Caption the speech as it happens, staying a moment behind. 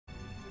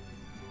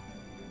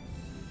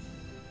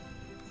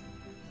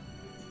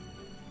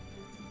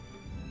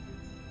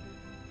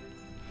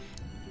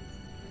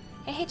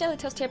Hey, Jelly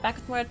Toast here, back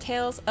with more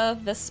Tales of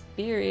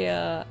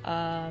Vesperia.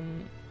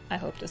 I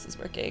hope this is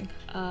working.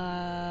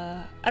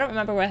 I don't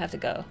remember where I have to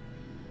go,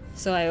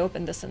 so I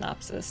opened the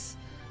synopsis.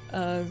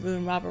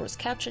 Rune Robber was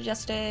captured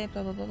yesterday,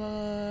 blah blah blah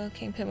blah.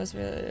 Kingpin was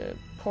the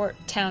port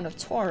town of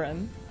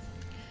Torum.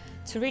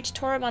 To reach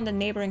Torum on the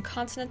neighboring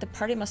continent, the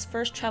party must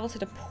first travel to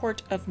the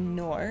port of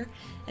Nor,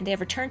 and they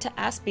have returned to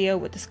Aspio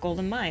with this goal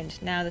in mind.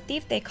 Now, the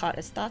thief they caught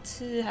is thought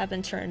to have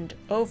been turned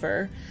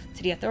over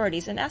to the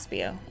authorities in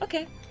Aspio.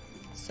 Okay.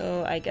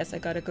 So I guess I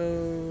gotta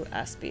go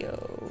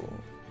Aspio.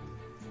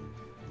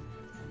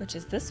 Which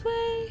is this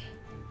way?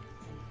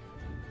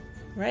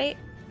 Right?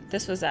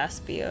 This was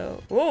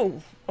Aspio.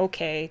 Whoa!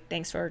 Okay,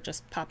 thanks for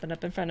just popping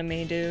up in front of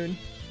me, dude.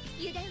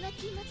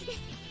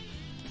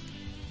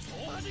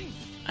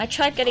 I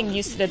tried getting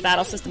used to the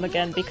battle system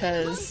again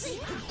because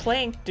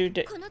playing through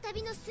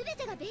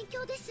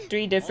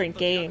 3 different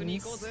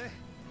games,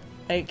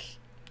 like,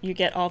 you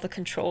get all the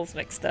controls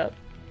mixed up.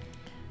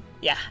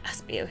 Yeah,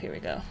 Aspio, here we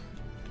go.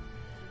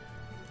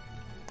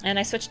 And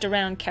I switched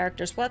around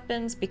characters'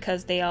 weapons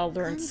because they all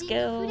learn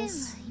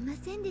skills.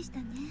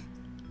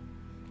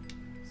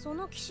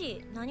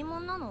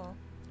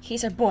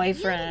 He's her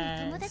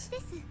boyfriend.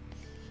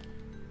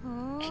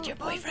 And your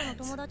boyfriend.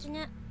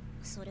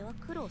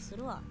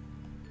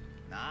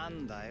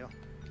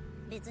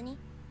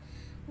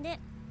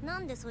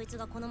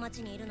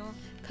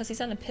 Because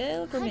he's on a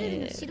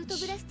pilgrimage.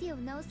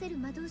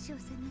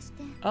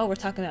 Oh, we're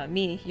talking about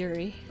me,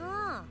 Yuri.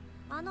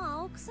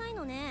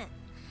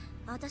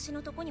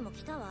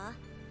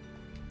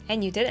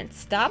 And you didn't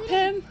stop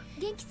him?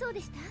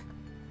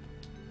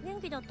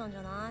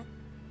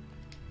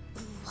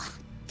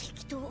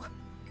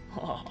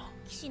 Oh.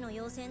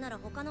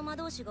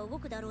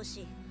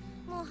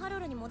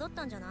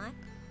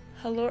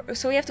 Hello,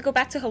 so we have to go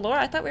back to Halora?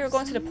 I thought we were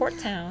going to the port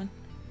town.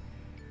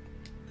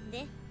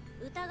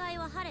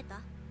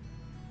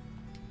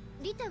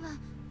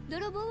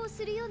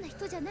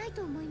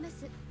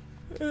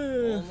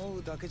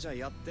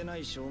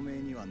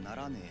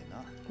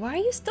 Why are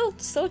you still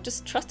so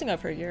distrusting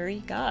of her,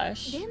 Yuri?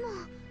 Gosh.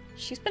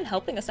 She's been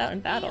helping us out in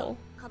battle.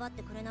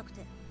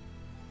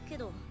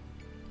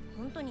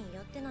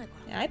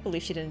 Yeah, I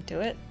believe she didn't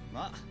do it.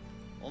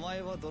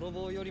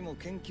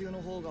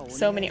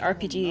 So many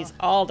RPGs.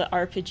 All the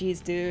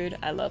RPGs, dude.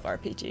 I love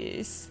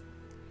RPGs.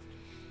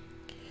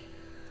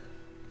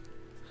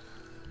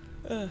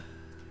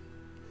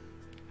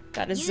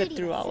 Gotta zip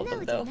through all of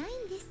them, though.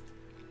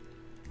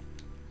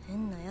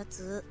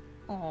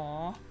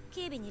 Aww.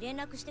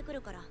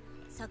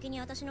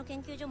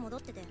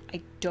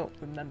 I don't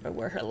remember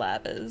where her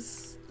lab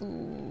is.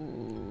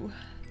 Ooh.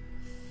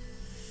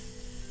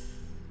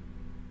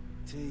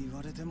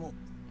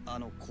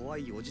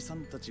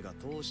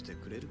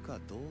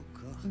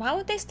 Why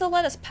would they still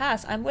let us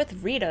pass? I'm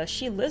with Rita.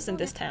 She lives in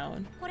this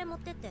town.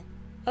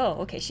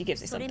 Oh, okay. She gives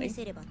me something.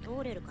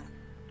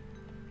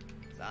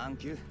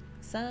 Thank you.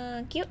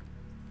 Thank you.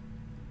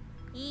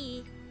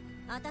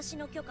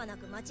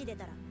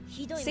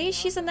 See,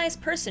 she's a nice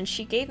person.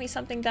 She gave me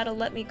something that'll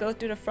let me go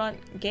through the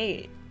front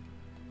gate.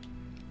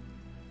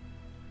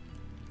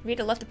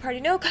 Rita left the party.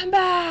 No, come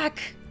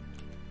back!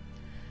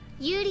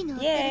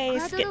 Yay,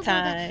 skip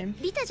time.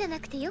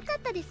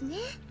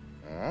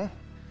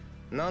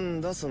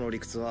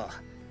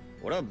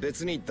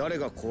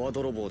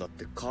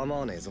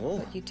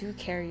 But you do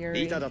care,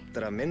 Yuri.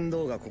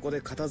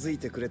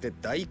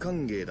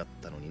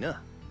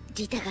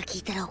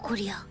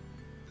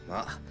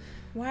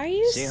 Why are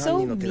you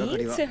so mean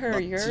to her,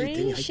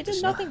 Yuri? She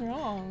did nothing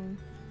wrong.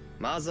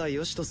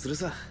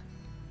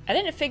 I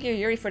didn't figure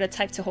Yuri for the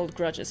type to hold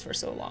grudges for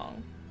so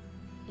long.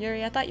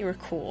 Yuri, I thought you were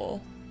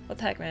cool. What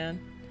the heck, man?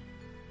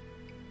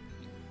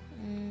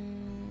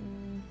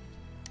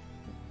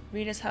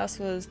 Rita's house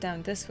was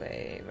down this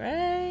way,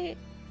 right?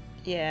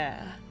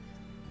 Yeah.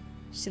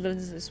 She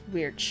lives in this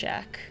weird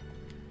shack.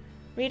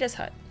 Rita's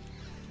hut.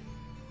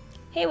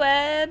 Hey,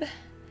 Web!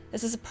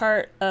 This is a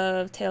part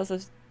of Tales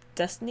of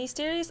Destiny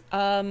series.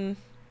 I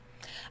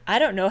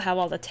don't know how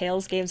all the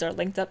Tales games are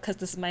linked up because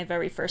this is my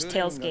very first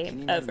Tales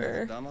game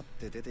ever.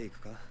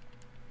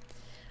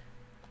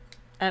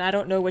 And I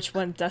don't know which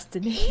one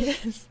Destiny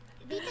is.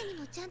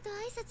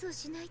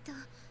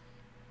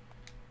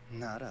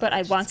 But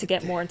I want to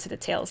get more into the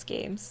Tales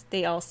games.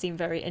 They all seem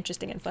very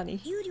interesting and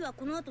funny.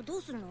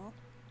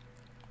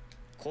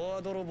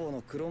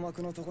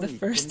 The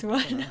first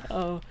one?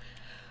 Oh.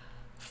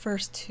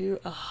 First 2?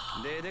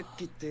 Oh.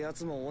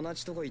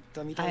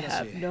 I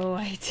have no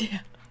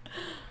idea.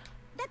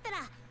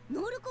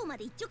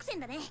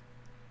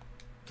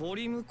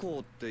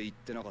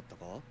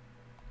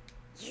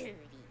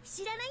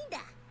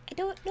 I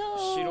don't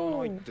know.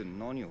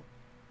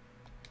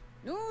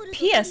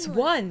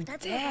 PS1?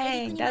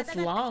 Dang, that's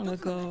long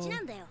ago.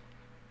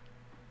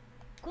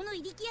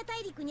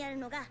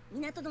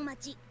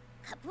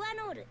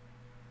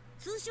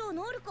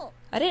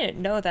 I didn't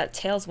know that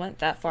Tales went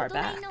that far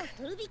back.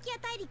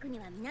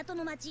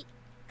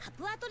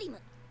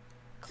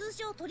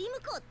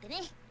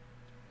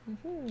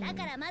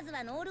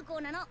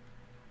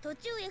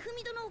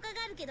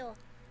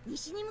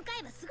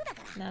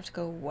 Now I have to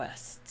go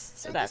west.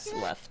 So that's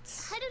left.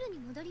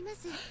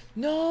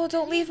 No,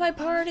 don't leave my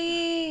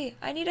party!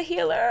 I need a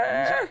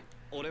healer!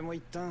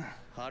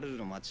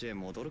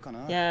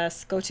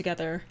 Yes, go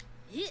together.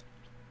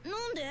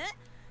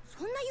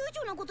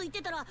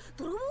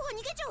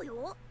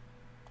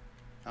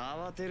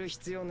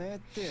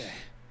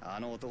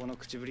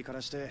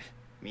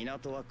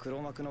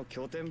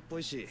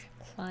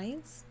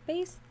 Client's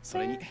base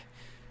there?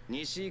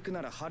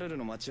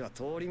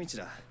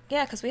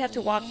 Yeah, because we have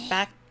to walk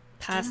back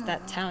past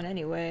that town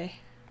anyway.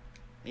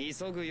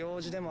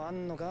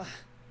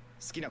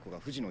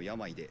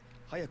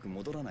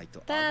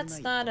 That's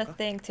not a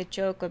thing to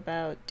joke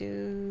about,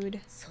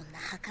 dude.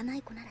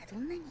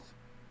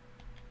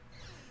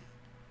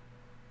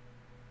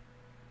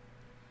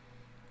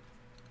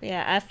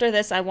 Yeah, after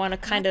this I want to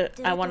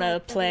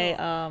play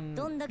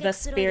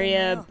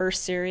Vesperia,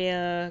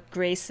 Berseria,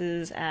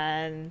 Graces,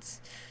 and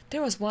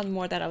there was one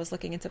more that I was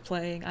looking into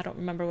playing. I don't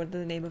remember what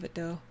the name of it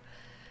though.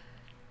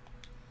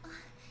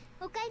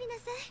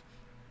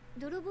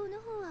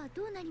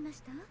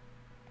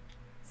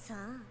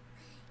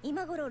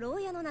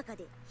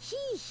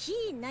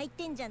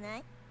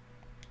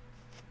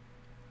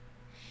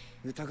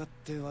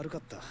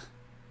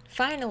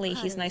 Finally,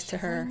 he's nice to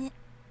her.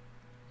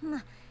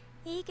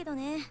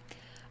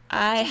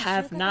 I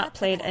have not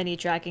played any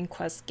Dragon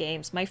Quest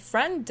games. My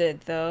friend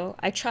did though.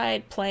 I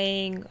tried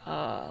playing,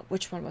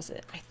 which one was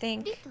it? I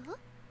think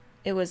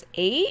it was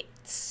 8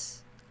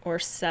 or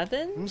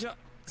 7.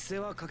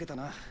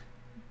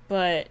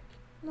 But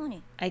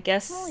I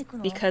guess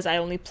because I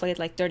only played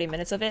like 30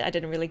 minutes of it, I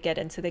didn't really get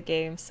into the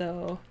game,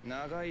 so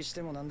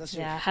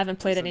yeah, I haven't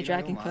played any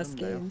Dragon Quest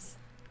games.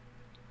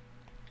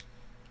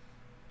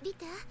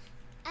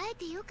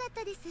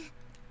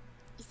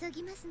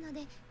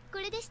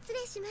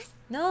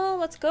 No,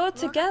 let's go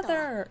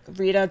together.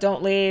 Rita,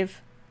 don't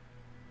leave.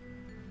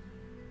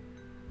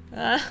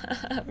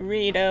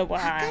 Rita,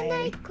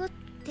 why?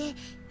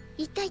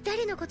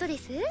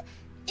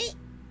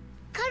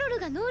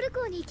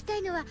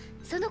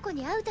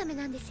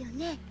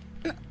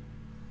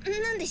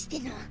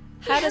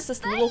 How does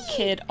this little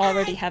kid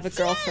already have a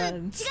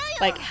girlfriend?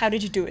 Like, how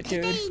did you do it,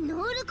 dude?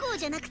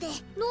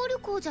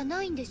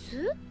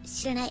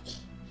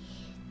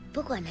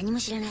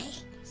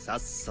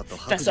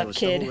 Fess up,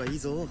 kid.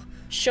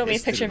 Show me a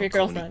picture of your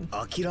girlfriend.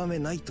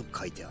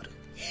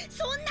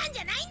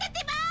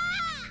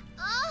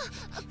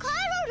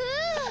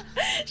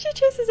 She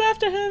chases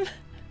after him.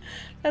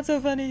 That's so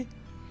funny.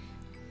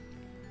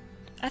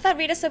 I thought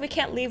Rita said we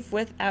can't leave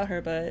without her,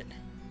 but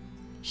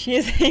she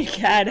is in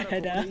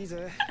Canada.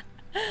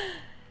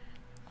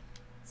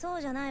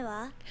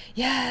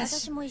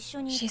 Yes,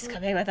 she's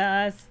coming with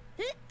us.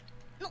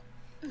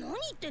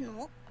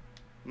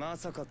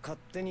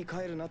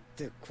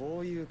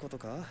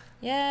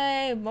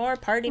 Yay, more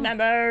party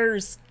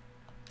members.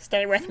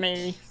 Stay with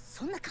me.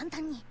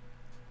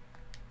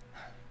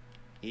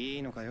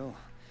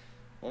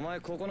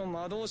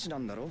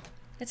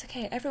 It's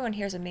okay, everyone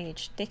here's a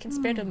mage. They can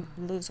spare to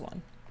lose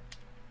one.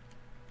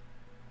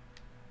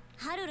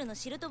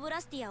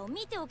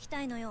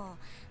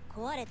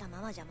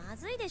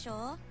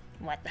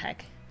 What the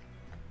heck?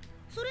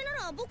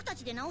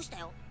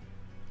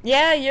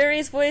 Yeah,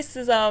 Yuri's voice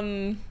is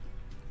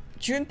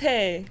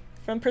Junpei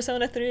from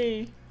Persona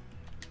 3.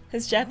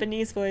 His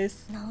Japanese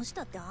voice.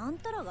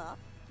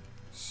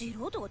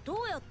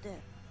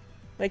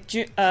 Like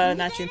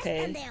not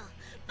Junpei.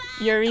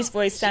 Yuri's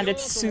voice sounded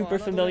super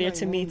familiar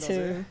to me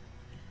too.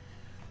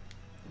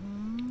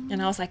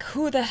 And I was like,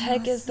 who the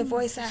heck is the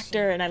voice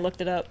actor? And I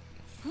looked it up.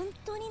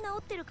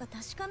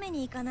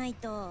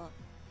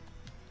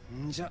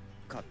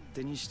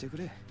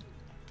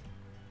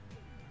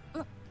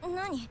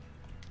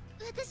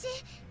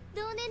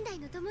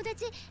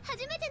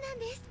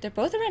 They're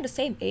both around the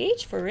same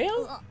age? For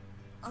real?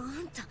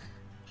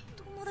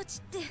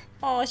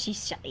 Oh,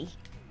 she's shy.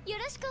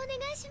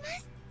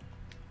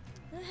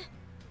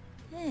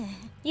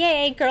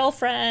 Yay,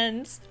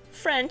 girlfriends!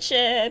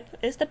 Friendship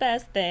is the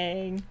best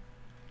thing.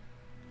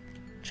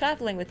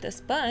 Traveling with this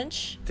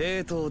bunch.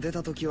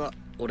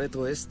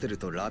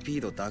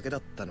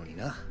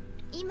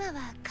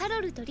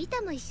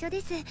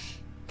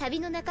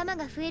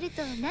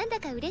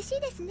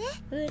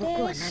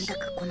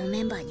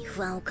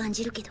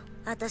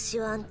 That's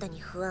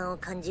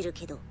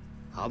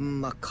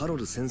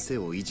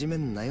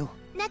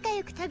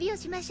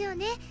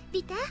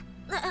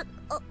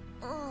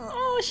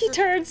Oh, she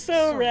turned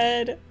so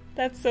red.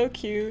 That's so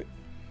cute.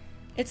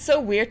 It's so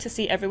weird to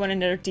see everyone in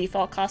their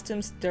default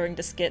costumes during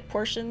the skit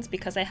portions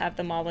because I have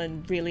them all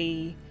in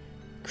really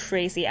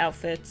crazy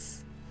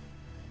outfits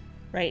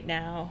right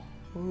now.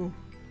 Ooh.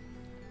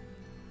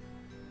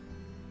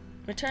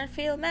 Return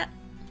field map.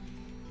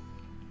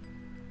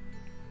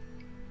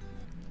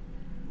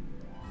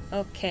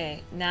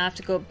 Okay, now I have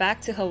to go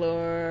back to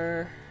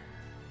Halor.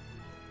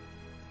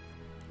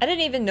 I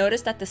didn't even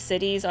notice that the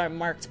cities are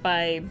marked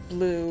by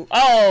blue.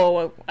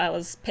 Oh, I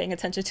was paying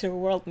attention to the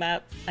world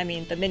map. I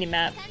mean, the mini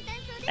map.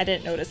 I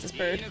didn't notice this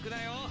bird.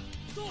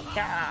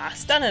 Yeah,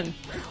 stun him.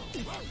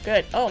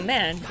 Good. Oh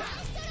man,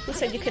 who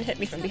said you could hit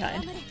me from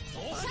behind?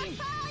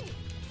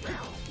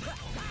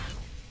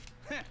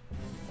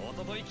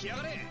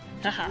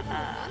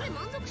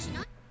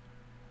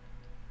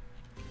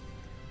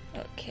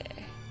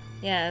 Okay.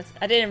 Yeah,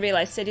 I didn't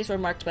realize cities were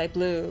marked by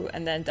blue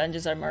and then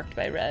dungeons are marked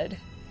by red,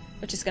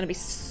 which is going to be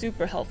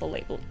super helpful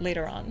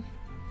later on.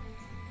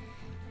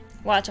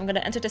 Watch, I'm going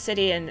to enter the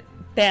city and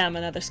bam,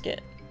 another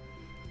skit.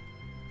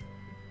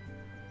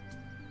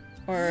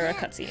 Or a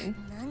cutscene.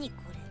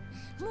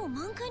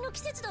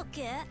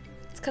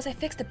 It's because I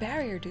fixed the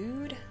barrier,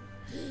 dude.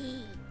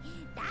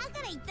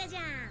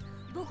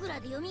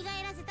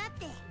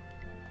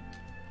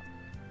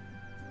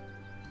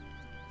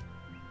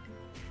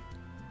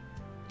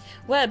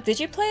 Web, did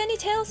you play any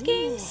Tales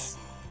games?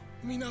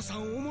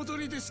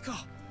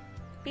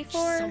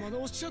 Before?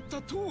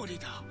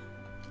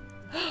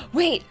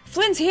 Wait,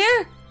 Flynn's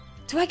here?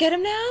 Do I get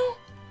him now?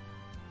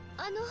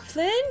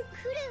 Flynn?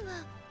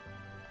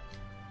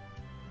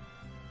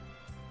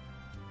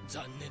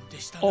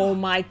 Oh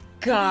my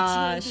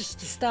gosh,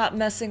 stop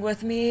messing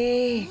with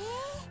me.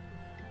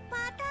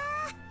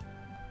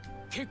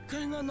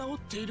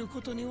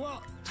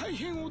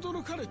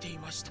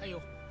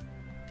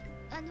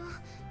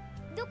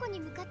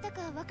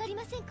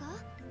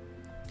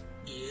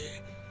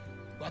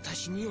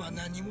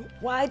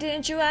 Why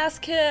didn't you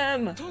ask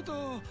him?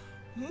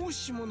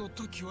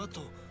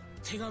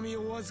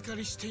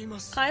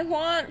 I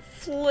want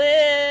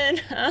Flynn.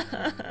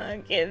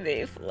 Give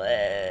me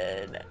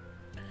Flynn.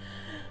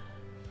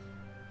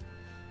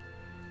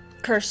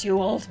 Curse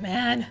you, old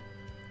man.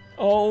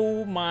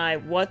 Oh my,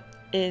 what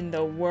in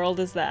the world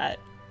is that?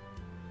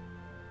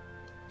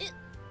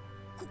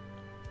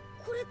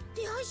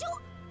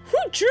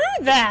 Who drew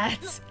that?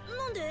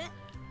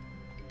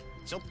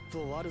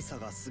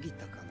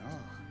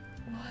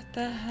 What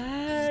the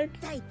heck?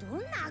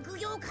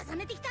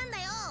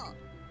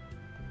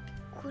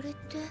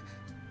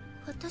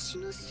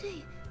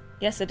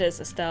 Yes, it is,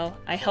 Estelle.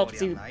 I helped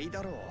you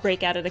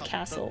break out of the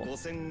castle.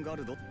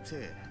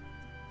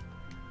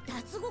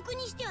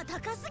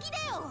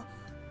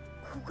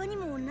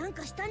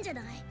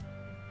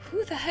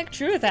 Who the heck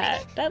drew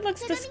that? That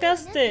looks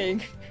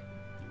disgusting.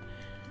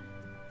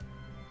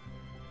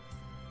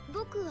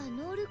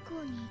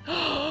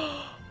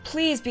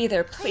 Please be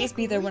there. Please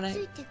be there when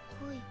I...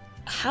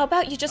 How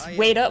about you just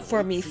wait up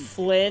for me,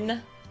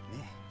 Flynn?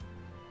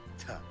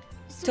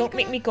 Don't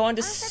make me go on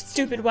this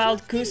stupid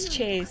wild goose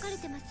chase.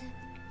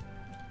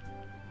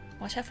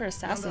 Watch out for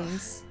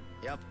assassins.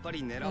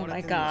 Oh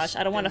my gosh,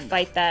 I don't want to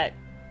fight that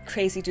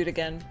crazy dude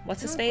again.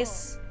 What's his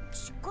face?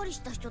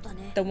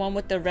 The one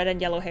with the red and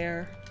yellow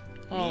hair.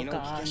 Oh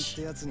gosh.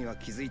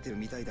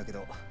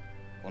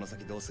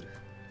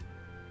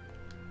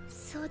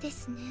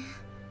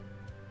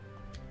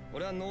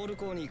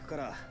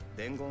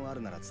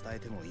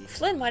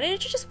 Flynn, why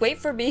didn't you just wait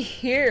for me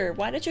here?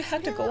 Why did you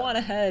have to go on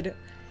ahead?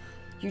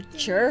 You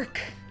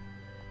jerk.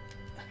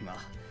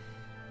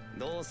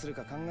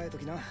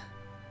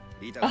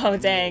 Oh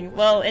dang.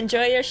 Well,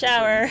 enjoy your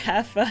shower.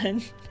 Have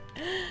fun.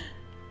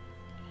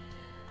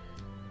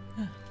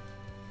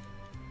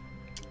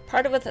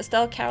 Parted with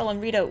Estelle, Carol,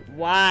 and Rita.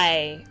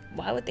 Why?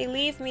 Why would they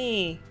leave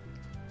me?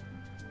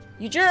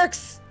 You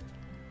jerks!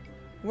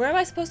 Where am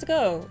I supposed to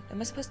go? Am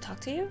I supposed to talk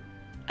to you?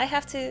 I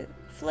have to...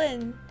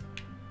 Flynn.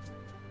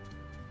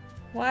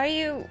 Why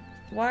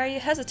are you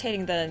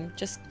hesitating then?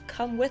 Just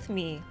come with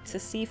me to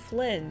see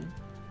Flynn.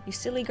 You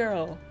silly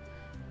girl.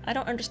 I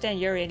don't understand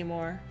Yuri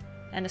anymore.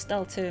 And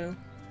Estelle too.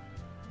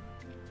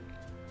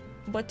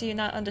 What do you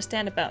not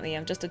understand about me?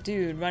 I'm just a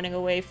dude running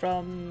away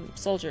from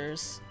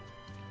soldiers.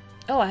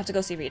 Oh, I have to go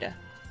see Rita.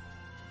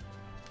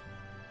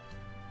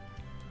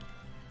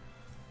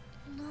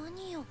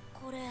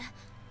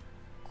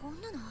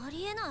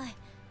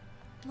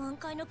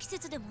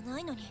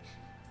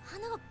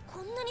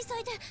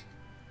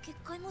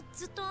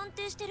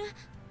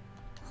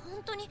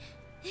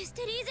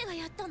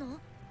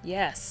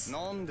 Yes.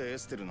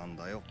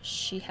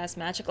 She has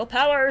magical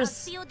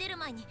powers.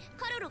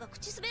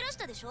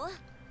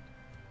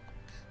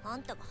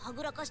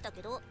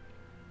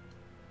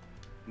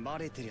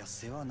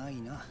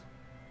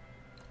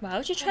 Why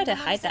would you try to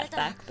hide that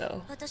fact,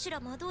 though?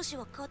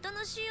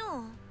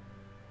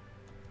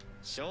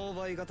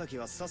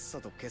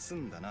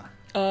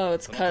 Oh,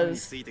 it's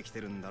because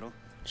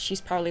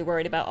she's probably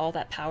worried about all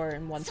that power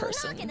in one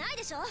person.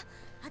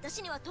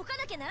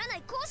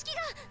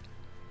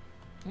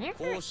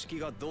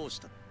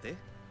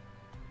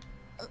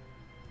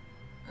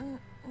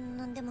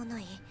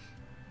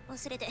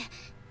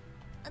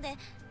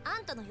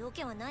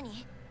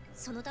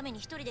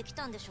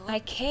 I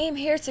came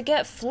here to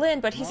get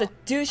Flynn, but he's a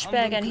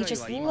douchebag and he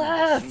just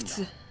left.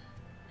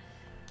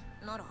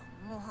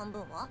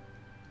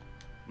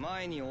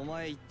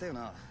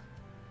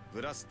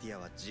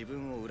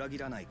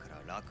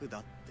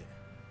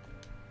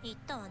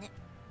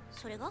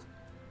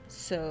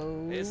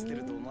 So...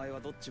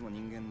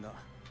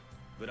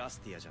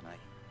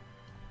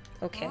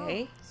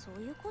 Okay.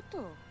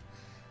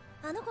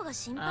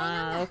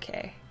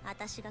 Okay.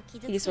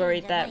 He's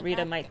worried that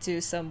Rita might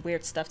do some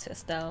weird stuff to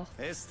Estelle.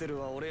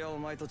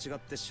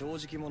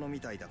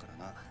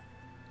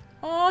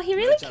 Oh, he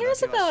really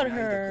cares about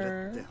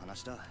her.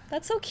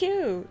 That's so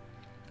cute.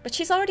 But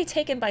she's already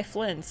taken by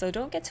Flynn, so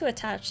don't get too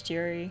attached,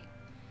 Yuri.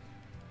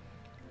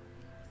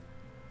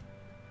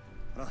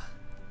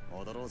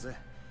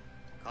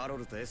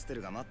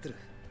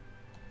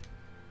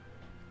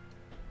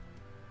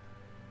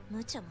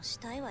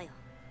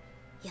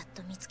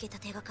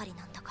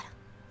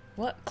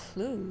 What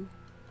clue?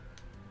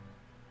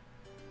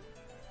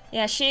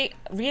 Yeah,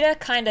 Rita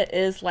kinda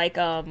is like,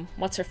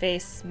 what's her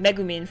face?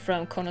 Megumin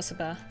from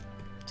Konosuba.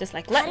 Just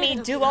like, let me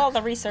do all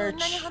the research.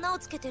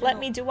 Let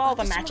me do all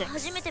the magic.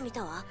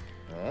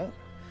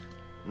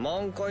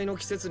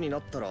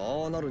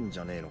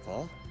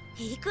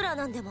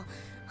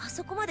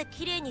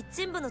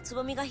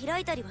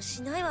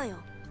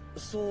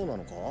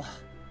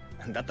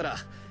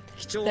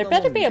 There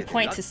better be a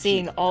point to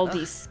seeing all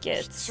these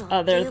skits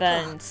other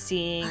than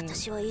seeing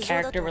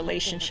character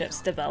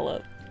relationships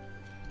develop.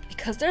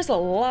 Because there's a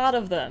lot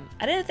of them.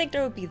 I didn't think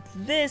there would be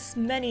this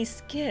many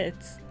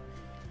skits.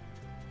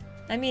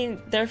 I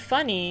mean, they're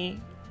funny,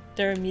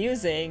 they're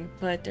amusing,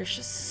 but there's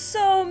just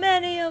so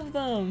many of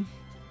them.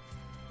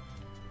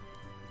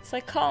 It's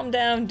like, calm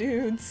down,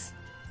 dudes.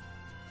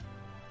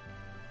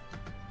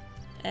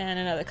 And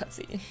another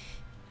cutscene.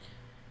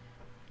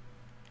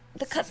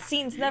 The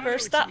cutscenes never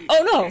stop.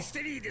 Oh no!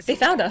 They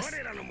found us!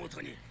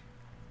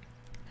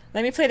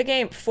 Let me play the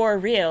game for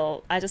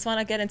real. I just want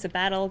to get into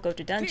battle, go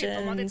to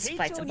dungeons,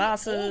 fight some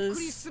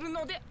bosses.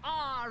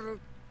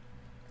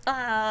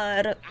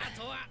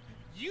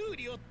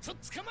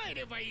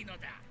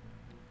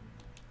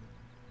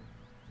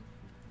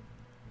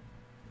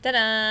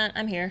 Ta-da!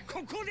 I'm here.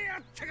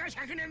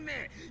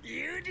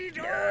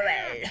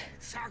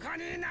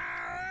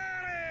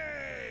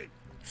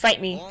 Fight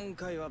me.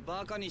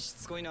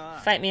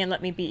 Fight me and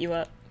let me beat you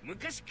up.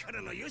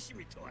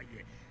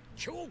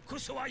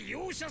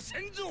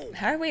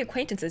 How are we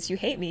acquaintances? You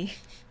hate me.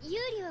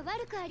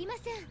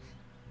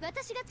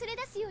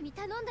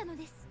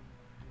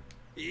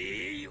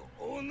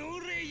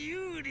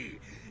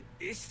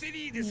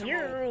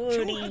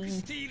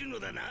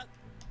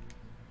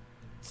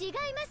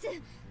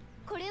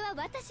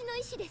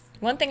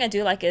 One thing I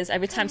do like is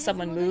every time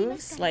someone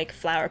moves, like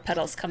flower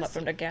petals come up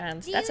from their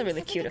hands. That's a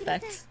really cute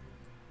effect.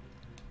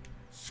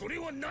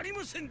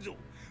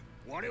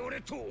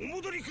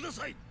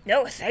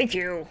 No, thank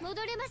you.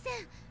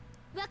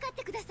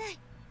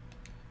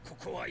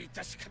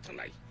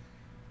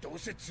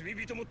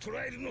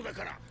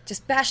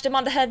 Just bash them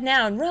on the head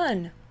now and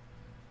run.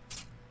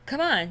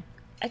 Come on.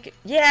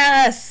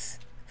 Yes!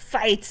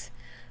 Fight!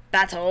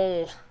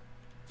 Battle!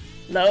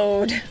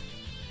 Load!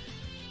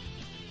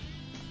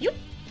 Yup!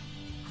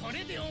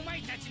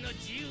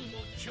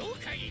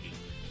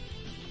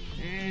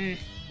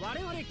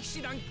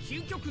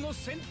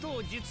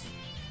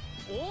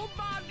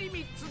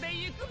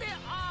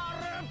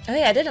 Oh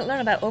yeah, I didn't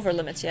learn about over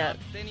limits yet.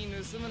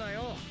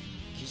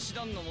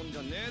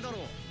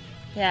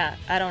 Yeah,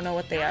 I don't know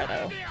what they are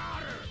though.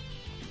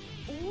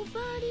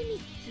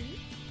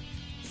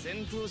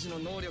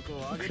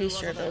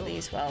 Increase your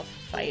abilities while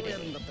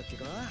fighting.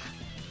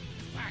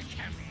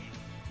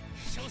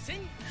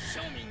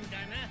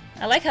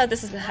 I like how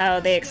this is how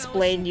they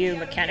explain new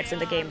mechanics in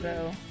the game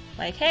though.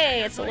 Like,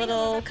 hey, it's a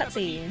little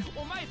cutscene.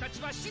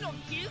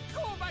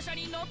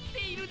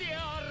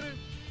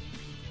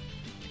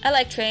 I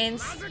like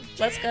trains.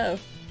 Let's go.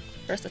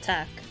 First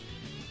attack.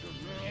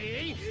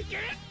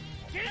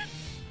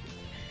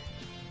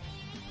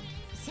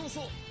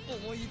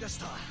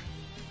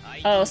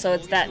 Oh, so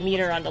it's that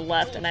meter on the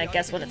left, and I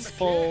guess when it's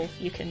full,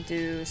 you can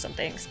do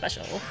something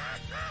special.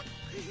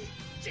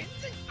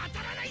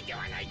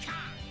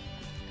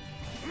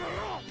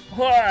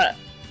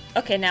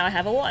 Okay, now I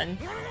have a 1.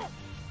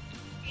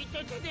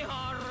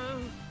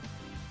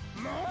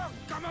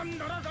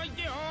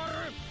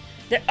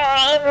 There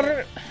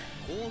are...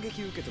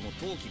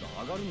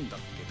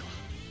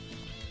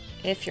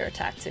 If you're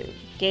attacked too.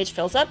 Gauge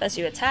fills up as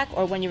you attack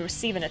or when you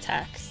receive an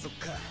attack.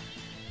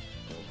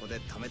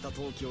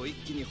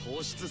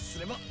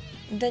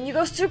 Then you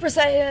go Super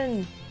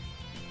Saiyan!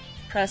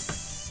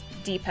 Press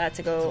D-pad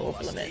to go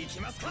over limit.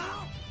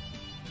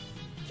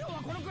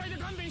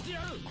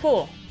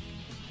 Cool.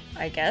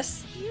 I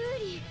guess.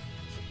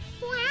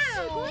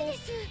 Wow.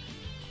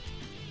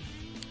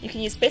 You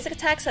can use basic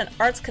attacks and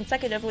arts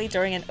consecutively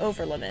during an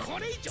over limit.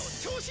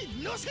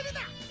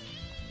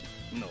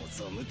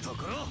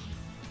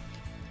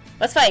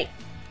 Let's fight!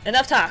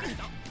 Enough talk!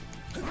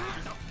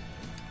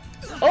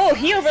 Oh,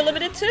 he over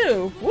limited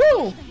too!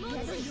 Woo!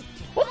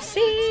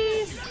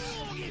 Whoopsies!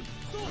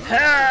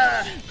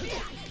 How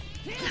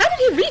did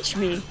he reach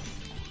me?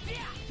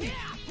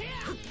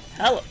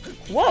 Hello.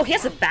 Whoa, he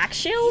has a back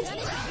shield?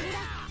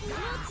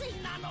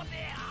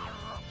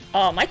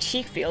 Oh, my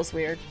cheek feels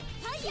weird.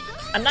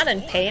 I'm not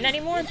in pain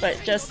anymore, but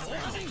just...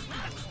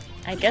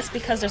 I guess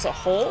because there's a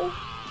hole?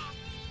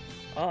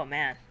 Oh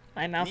man,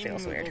 my mouth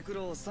feels weird.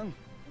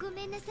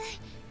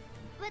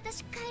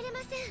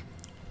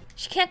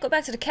 She can't go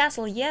back to the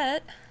castle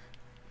yet.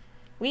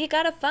 We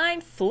gotta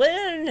find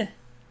Flynn.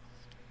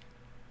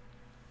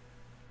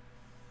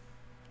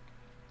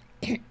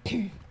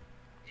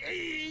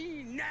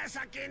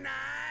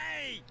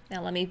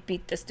 Now let me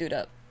beat this dude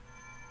up.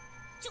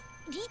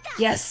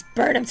 Yes,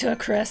 burn him to a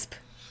crisp.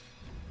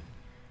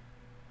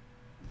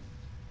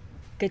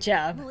 Good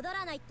job.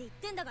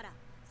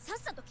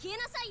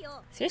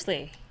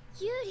 Seriously,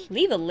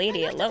 leave a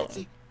lady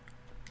alone.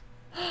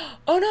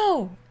 Oh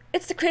no!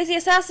 It's the crazy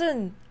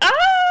assassin! Ah!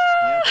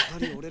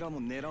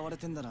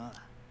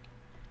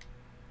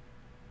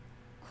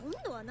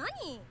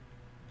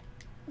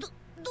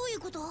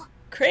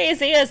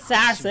 Crazy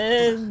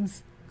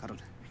assassins!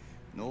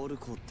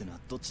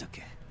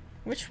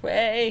 Which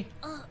way?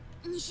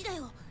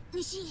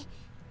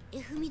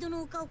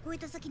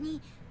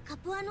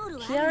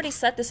 He already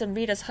said this in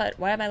Rita's hut.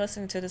 Why am I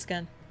listening to this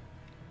again?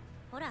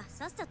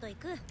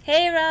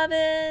 Hey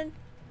Robin!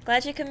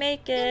 Glad you can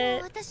make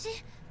it.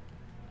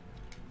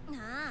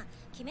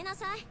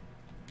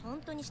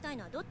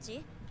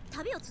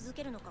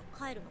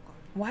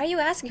 Why are you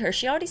asking her?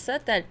 She already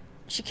said that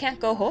she can't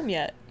go home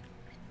yet.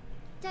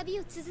 Why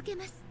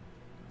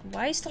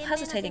are you still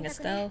hesitating,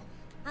 Estelle?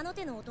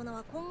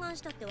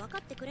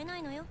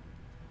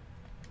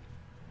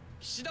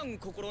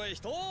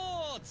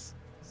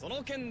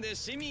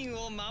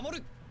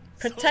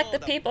 Protect the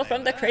people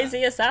from the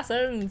crazy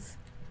assassins!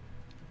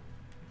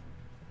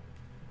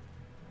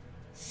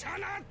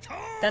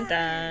 Dun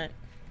dun.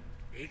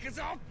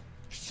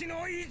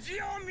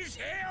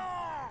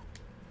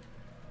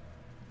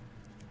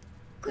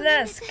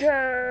 Let's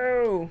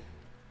go!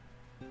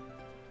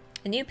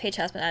 A new page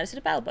has been added to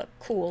the battle book.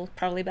 Cool.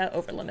 Probably about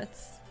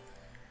overlimits.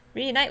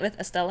 Reunite with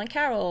Estelle and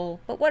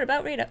Carol. But what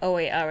about Rita? Oh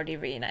wait, I already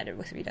reunited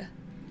with Rita.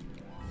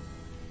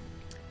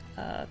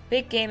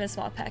 Big game and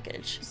small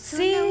package.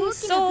 See?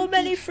 So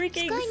many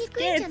freaking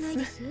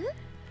skits!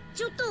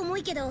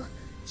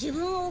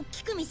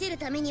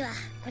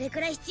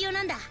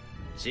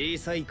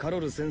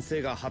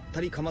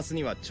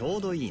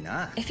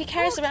 If he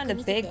carries around a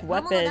big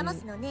weapon,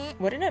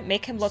 wouldn't it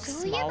make him look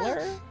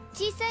smaller?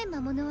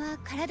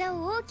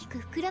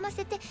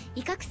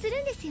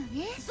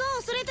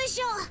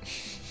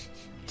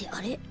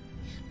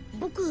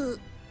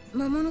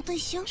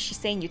 She's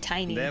saying you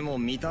tiny. They're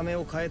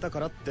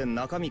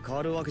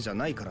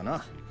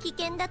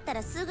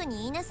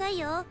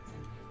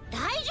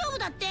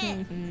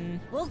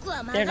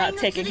not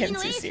taking him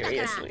too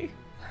seriously.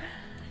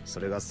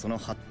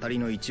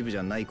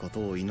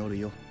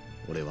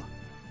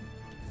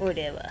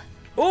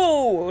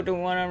 Oh,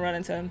 don't want to run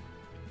into him.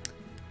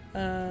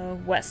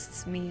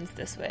 West means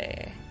this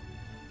way.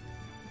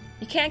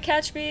 You can't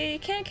catch me! You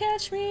can't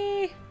catch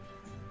me!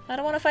 I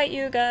don't want to fight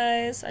you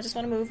guys. I just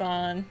want to move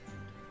on.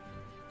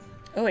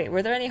 Oh wait,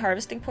 were there any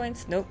harvesting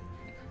points? Nope.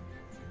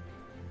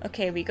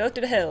 Okay, we go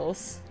through the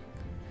hills.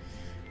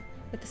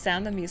 With the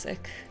sound of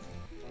music.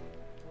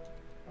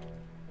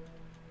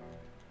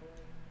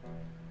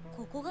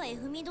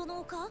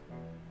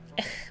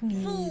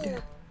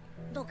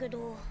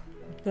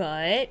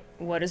 But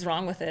what is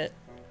wrong with it?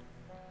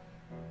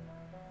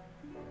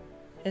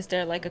 Is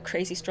there like a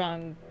crazy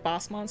strong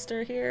boss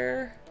monster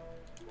here?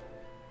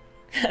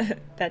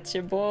 That's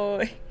your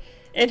boy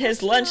in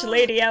his lunch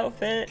lady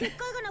outfit.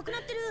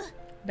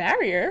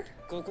 Barrier?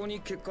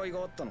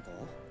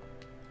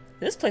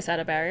 This place had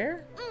a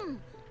barrier.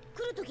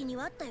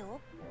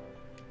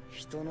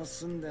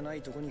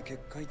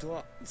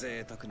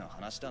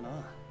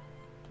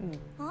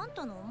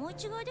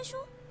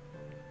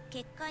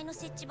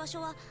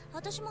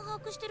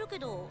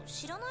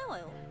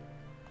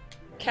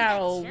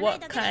 Carol,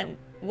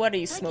 what are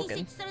you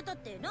smoking?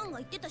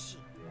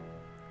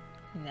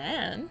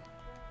 Nan?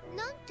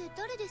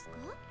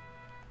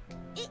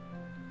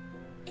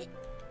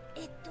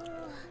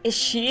 Is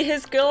she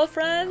his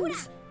girlfriend?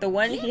 The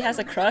one he has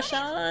a crush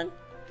on?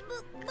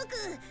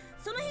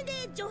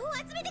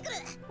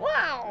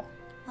 Wow!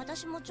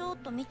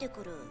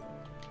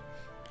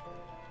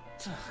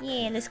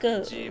 Yeah, let's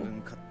go.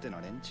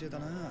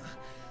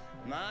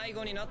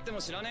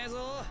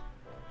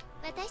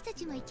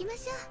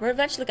 We're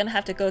eventually gonna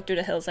have to go through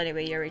the hills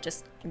anyway, Yuri.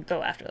 Just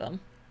go after them.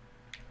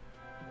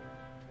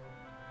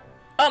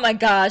 Oh my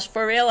gosh,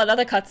 for real?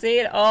 Another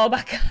cutscene? Oh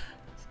my god.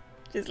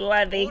 Just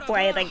let me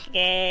play the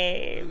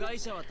game.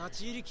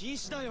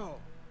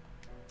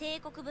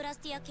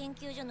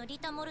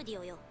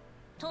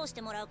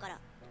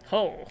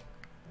 Oh.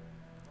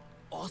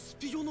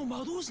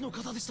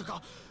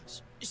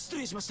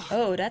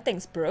 Oh, that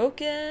thing's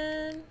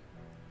broken.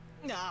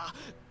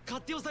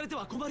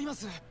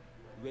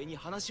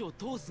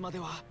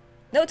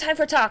 No time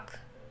for talk.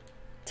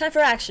 Time for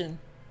action.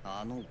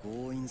 I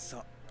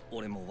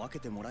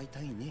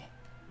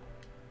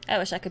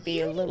wish I could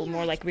be a little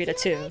more like Rita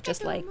too.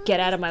 Just like,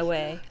 get out of my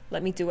way.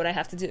 Let me do what I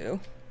have to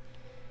do.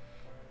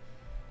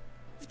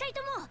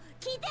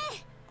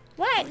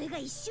 What?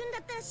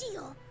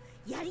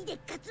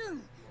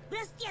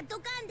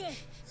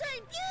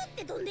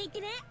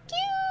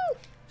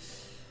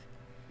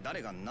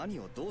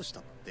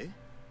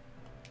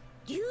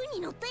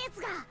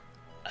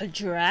 A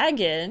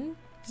dragon?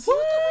 What?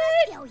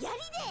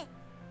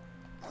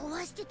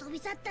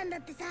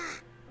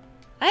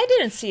 I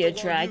didn't see a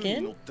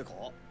dragon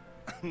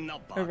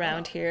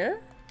around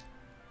here.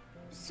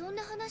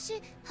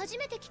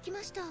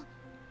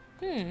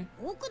 Hmm.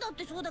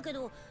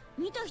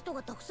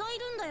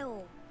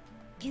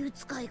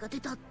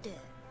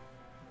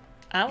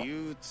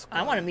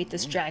 I want to meet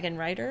this dragon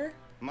rider.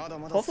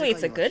 Hopefully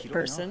it's a good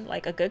person,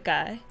 like a good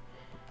guy.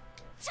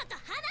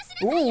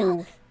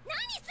 Ooh.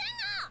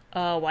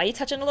 Why are you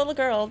touching a little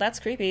girl? That's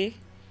creepy.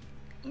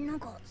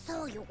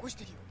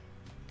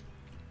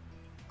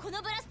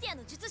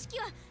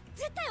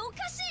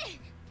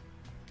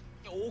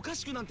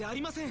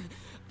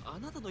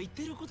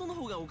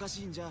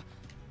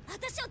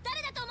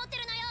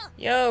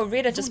 Yo,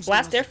 Rita just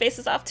blast their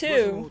faces off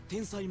too.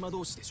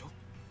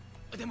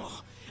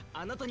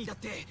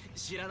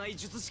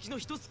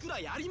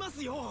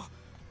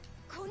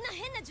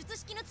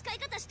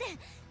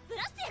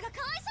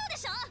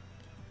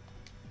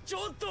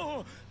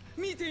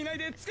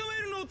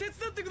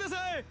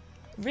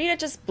 Rita,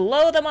 just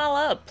blow them all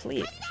up,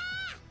 please.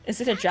 Is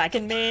it a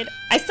Dragon Maid?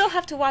 I still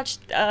have to watch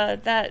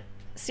that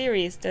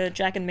series, the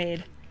Dragon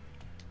Maid.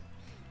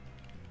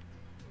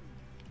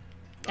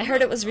 I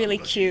heard it was really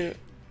cute.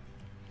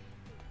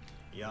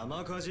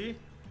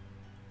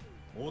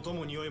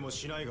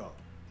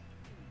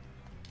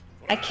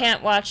 I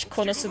can't watch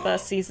Konosuba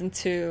season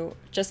 2.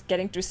 Just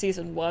getting through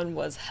season 1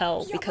 was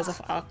hell because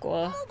of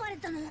Aqua.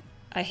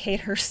 I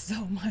hate her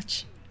so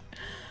much.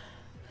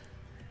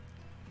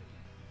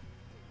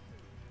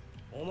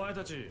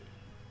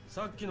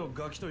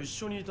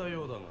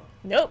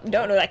 Nope,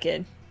 don't know that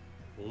kid.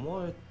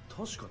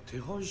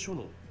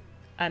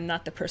 I'm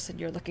not the person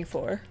you're looking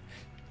for.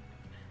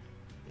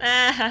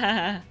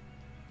 Ah.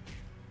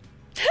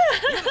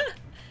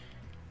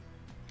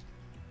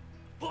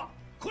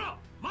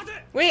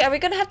 Wait, are we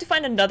gonna have to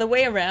find another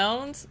way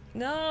around?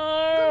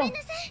 No!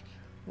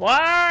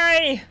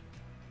 Why?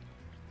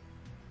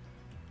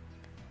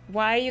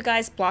 Why are you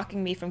guys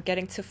blocking me from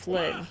getting to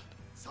Flynn?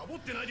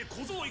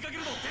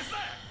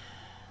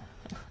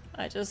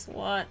 I just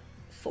want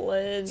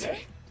Flynn,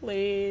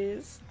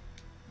 please.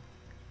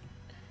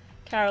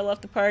 Carol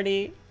left the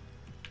party.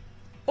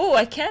 Oh,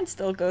 I can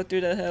still go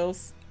through the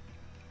hills.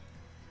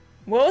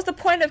 What was the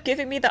point of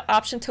giving me the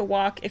option to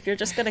walk if you're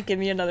just gonna give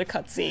me another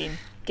cutscene?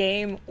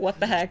 Game, what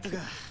the heck?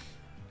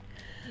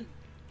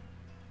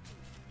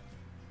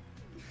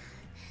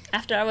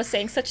 After I was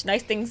saying such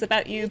nice things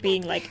about you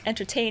being like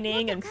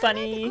entertaining and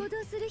funny,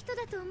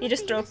 you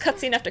just throw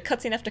cutscene after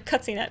cutscene after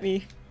cutscene at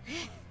me.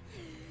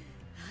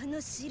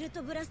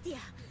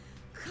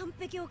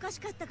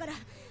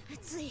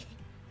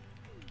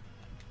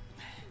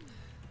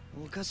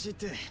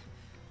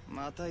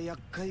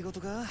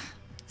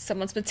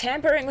 Someone's been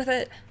tampering with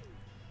it.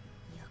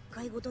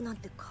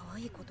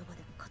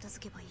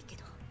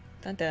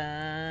 Dun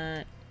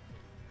dun.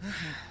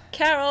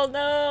 Carol,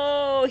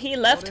 no! He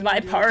left my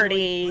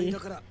party!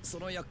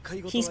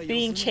 He's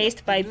being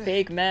chased by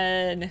big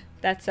men.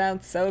 That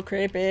sounds so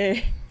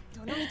creepy.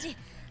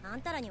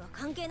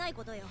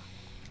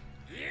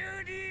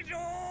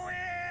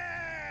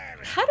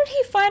 How did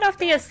he fight off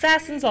the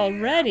assassins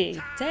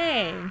already?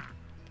 Dang.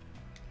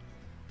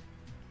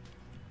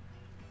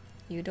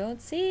 You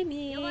don't see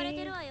me.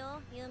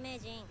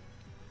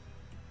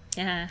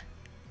 Yeah.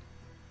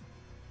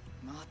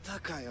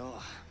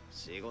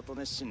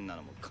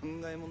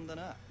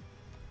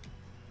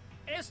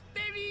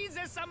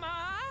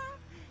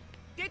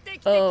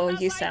 Oh,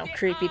 you sound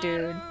creepy,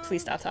 dude.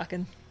 Please stop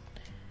talking.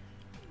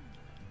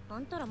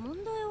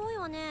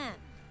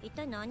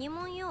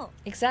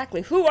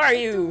 Exactly. Who are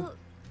you?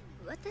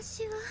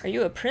 Are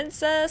you a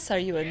princess? Are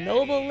you a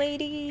noble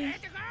lady?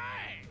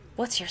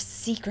 What's your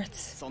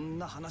secrets?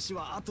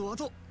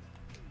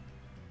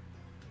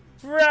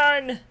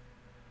 Run!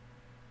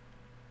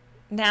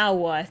 Now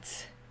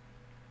what?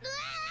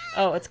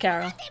 Oh, it's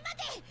Carol.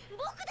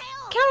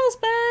 Carol's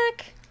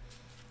back!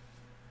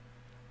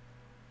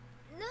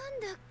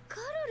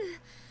 Carol.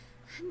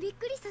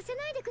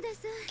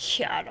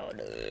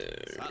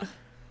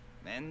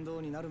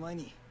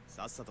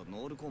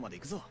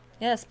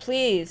 Yes,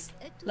 please.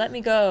 Let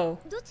me go.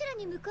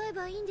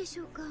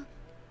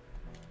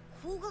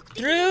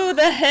 Through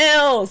the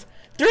hills!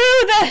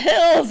 Through the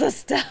hills,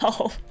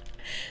 Estelle!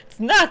 It's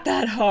not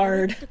that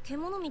hard.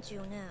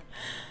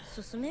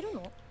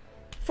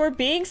 For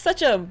being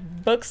such a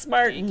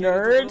book-smart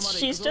nerd,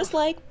 she's just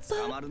like,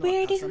 but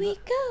where do we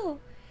go?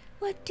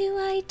 What do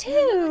I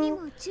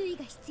do?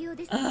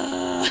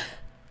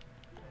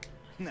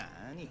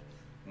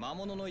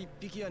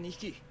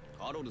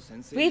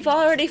 We've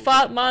already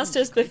fought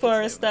monsters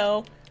before,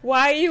 Estelle.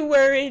 Why are you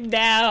worried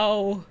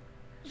now?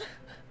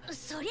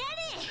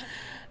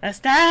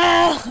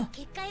 Estelle!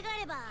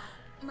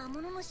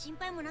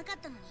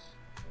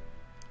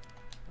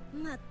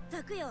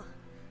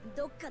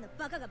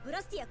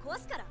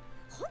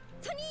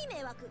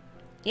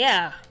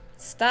 Yeah,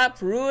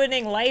 stop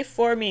ruining life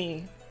for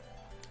me.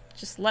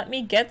 Just let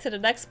me get to the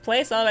next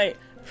place, alright.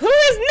 Who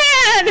is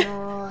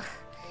Nan?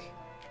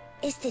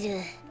 エステ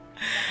ル、視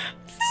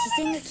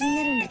線が気に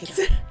なるんだけど。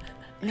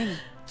何？聞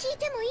い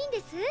てもいいんで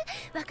す。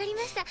わかり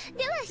ました。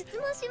では質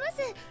問しま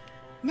す。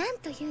なん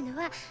という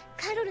のは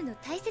カロルの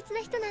大切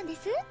な人なんで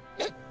す。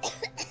女の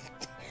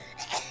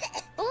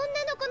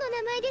子の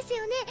名前です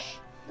よね。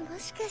も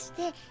しかし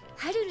て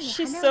ハルルの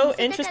She's 花を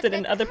so 見せたかった。 interested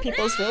in other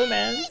people's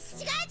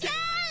romance. 違う、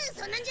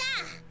そんなんじゃ。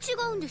違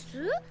うんです。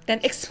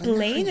 Then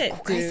explain it,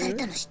 誤解され dude.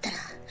 たの知ったら。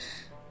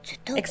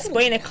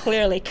 Explain it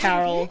clearly,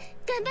 Carol.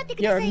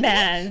 You're a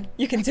man.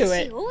 You can do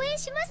it.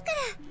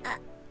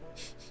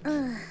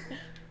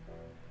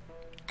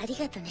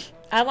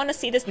 I want to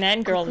see this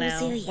Nan girl now.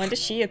 When does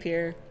she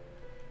appear?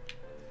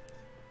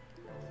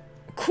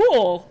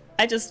 Cool.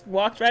 I just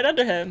walked right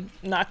under him.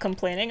 Not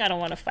complaining. I don't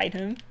want to fight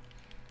him.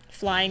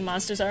 Flying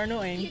monsters are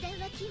annoying.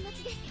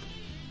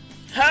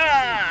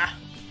 Ha!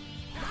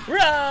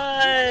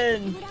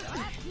 Run!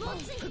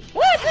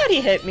 What? How'd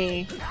he hit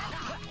me?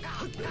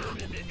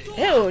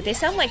 Ew, they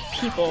sound like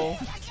people.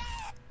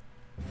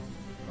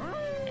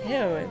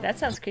 Ew, that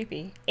sounds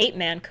creepy.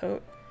 8-man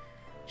coat.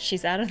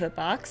 She's out of the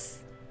box?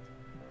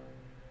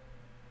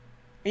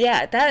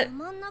 Yeah, that...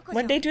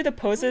 When they do the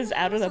poses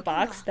out of the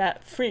box,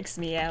 that freaks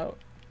me out.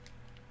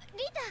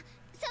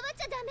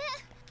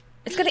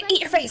 It's gonna eat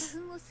your face!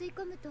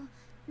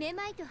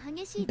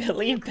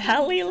 Billy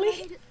Bally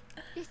Leaf?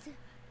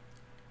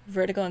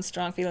 Vertigo and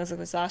strong feelings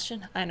of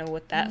exhaustion? I know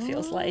what that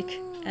feels like.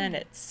 And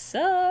it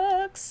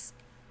sucks.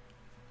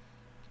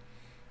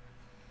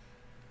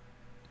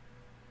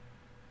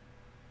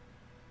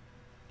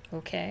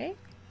 Okay.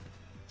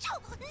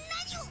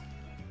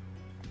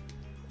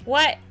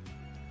 What?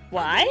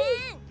 Why?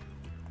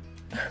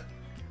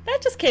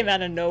 That just came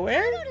out of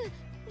nowhere.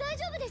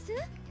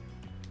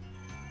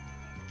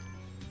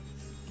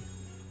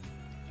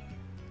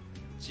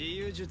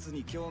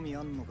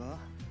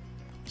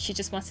 She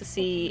just wants to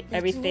see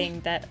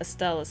everything that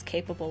Estelle is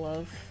capable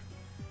of.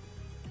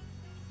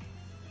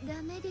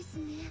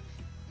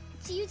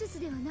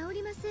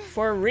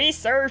 For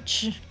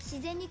research!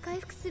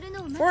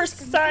 For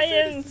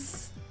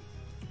science!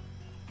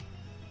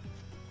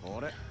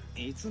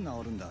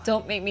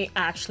 Don't make me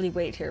actually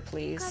wait here,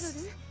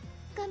 please.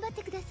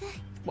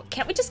 What,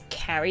 can't we just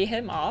carry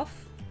him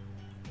off?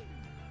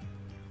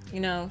 You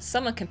know,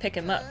 someone can pick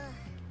him up.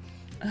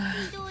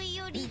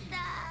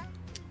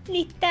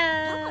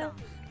 Lita!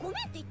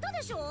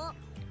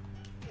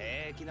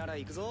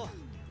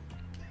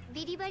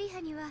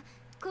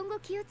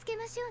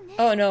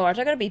 Oh no, are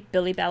there gonna be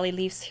Billy Bally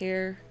Leafs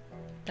here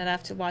that I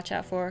have to watch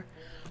out for?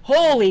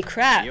 Holy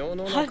crap!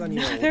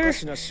 Another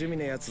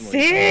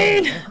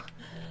scene!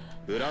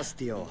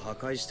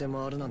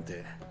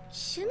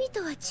 趣味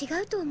とは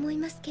違うと思い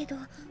ますけど、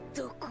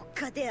どこ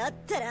かであっ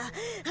たら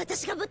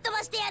私がぶっ飛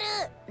ばしてや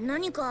る。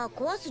何か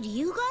壊す理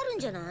由があるん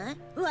じゃない？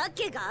わ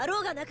けがあ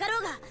ろうがなかろ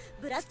うが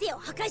ブラスティアを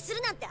破壊す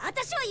るなんて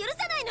私は許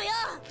さないのよ。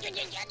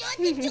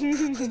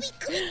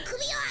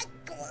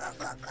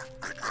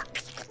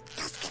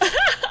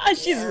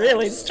She's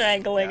really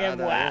strangling him.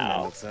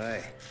 Wow.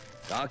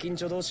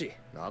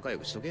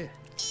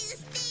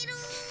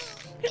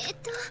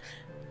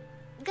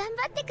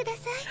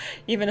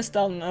 Even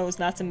Estelle knows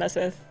not to mess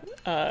with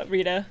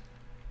Rita.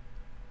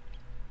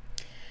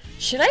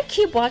 Should I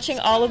keep watching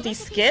all of these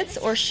skits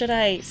or should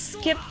I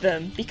skip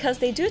them? Because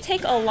they do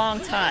take a long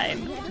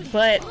time,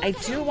 but I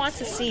do want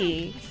to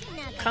see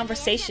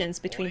conversations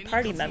between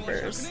party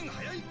members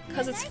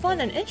because it's fun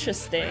and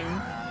interesting.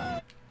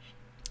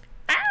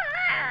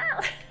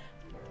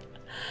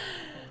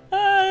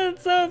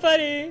 It's so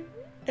funny.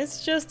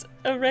 It's just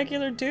a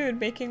regular dude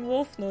making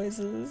wolf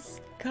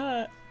noises.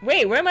 God.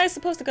 Wait, where am I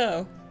supposed to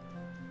go?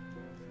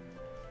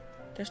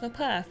 There's no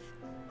path.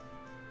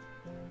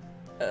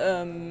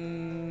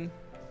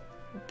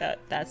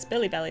 That's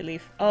Billy Bally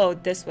Leaf. Oh,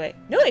 this way.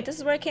 No, wait, this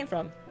is where I came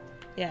from.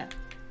 Yeah.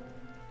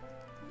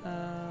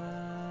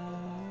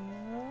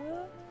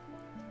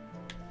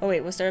 Oh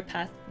wait, was there a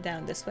path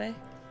down this way?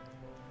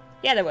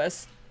 Yeah, there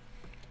was.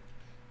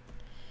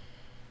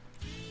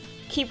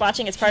 Keep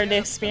watching, it's part of the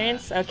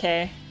experience?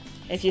 Okay.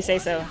 If you say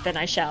so, then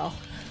I shall.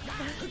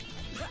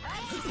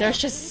 There's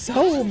just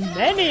so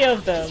many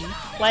of them!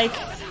 Like,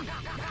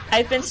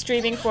 I've been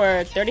streaming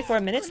for 34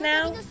 minutes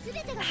now?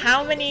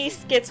 How many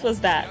skits was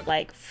that?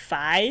 Like,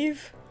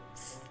 5?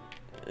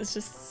 It's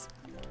just...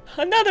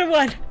 Another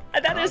one!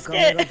 Another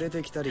skit!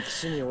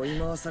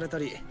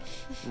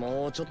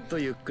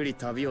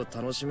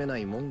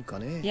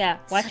 Yeah,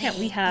 why can't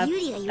we have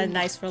a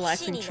nice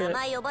relaxing trip?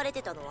 We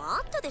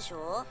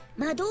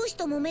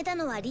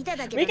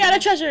got a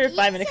treasure,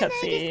 5-minute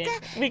cutscene.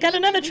 We got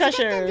another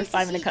treasure,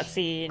 5-minute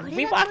cutscene.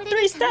 We walked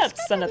 3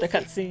 steps, another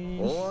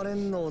cutscene.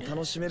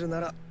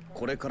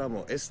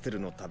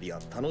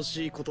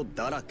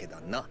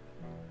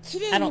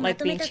 I don't like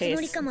being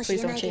chased.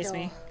 Please don't chase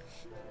me.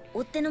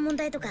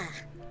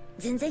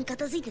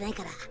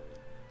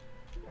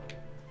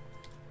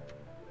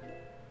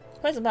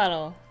 Where's the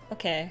bottle?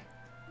 Okay.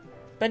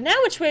 But now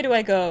which way do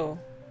I go?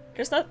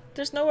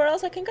 There's nowhere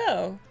else I can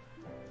go.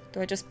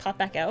 Do I just pop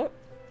back out?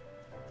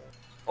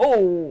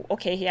 Oh,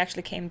 okay, he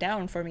actually came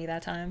down for me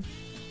that time.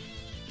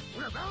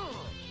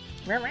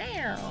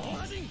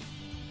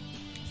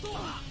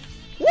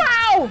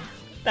 Wow!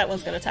 That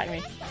one's gonna attack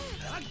me.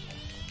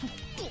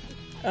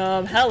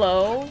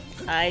 Hello.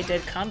 I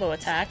did combo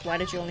attack. Why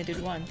did you only do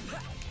one?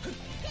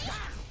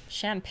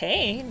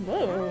 Champagne?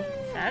 Whoa,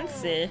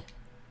 fancy.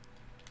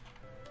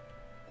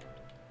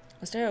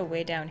 Was there a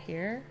way down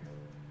here?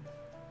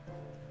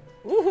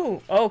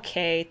 Woohoo!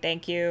 Okay,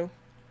 thank you.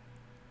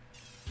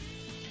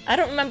 I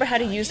don't remember how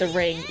to use a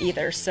ring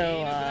either,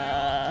 so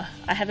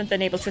I haven't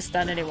been able to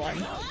stun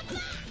anyone.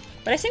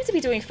 But I seem to be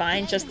doing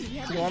fine, just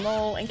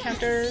normal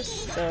encounters,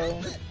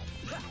 so...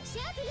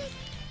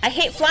 I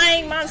hate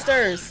flying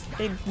monsters!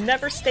 They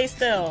never stay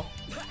still.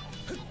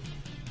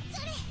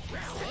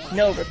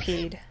 No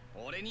repeat.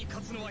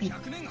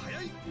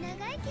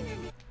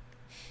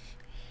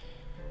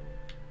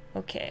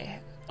 Okay.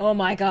 Oh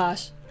my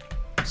gosh.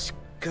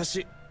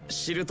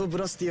 シルトブ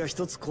ラスティア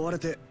一つ壊れ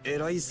てえ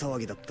らい騒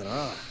ぎだった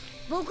な。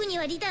僕に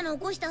はリタの起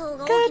こした方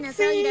が大きな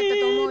騒ぎだった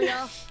と思うよ。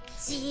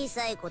小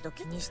さいこと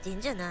気にしてん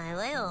じゃない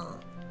わよ。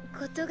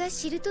ことが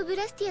シルトブ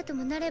ラスティアと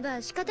もなれ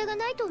ば仕方が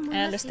ないと思いま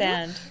すよ。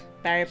I understand.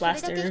 Barrier そ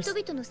れだけ blasters. 人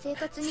々の生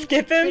活に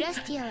Skip ブ him? ラ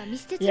スティアは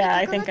密接に Yeah, 関わ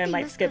I って think い I ま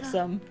might すか skip ら。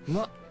some.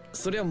 ま、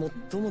そりゃもっ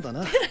ともだ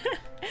な。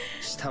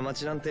下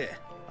町なんて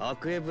ア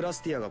クエブラ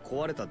スティアが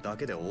壊れただ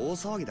けで大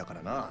騒ぎだか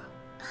らな。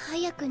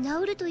早く治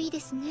るといいで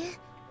すね。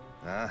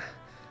ああ、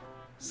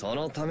そ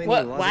のために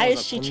わざわざこん Why な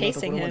is she ところ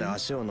chasing まで him?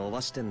 足を伸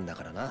ばしてんだ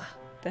からな。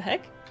The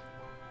heck?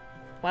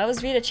 Why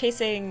was Rita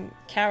chasing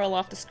Carol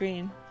off the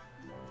screen?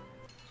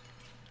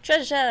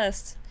 Treasure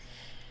chest!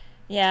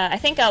 Yeah, I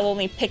think I'll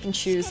only pick and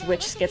choose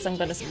which skits I'm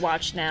gonna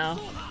watch now.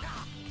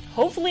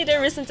 Hopefully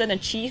there isn't an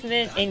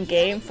achievement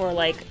in-game for,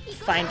 like,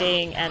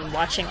 finding and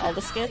watching all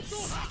the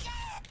skits.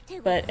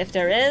 But if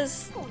there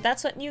is,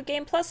 that's what New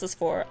Game Plus is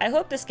for. I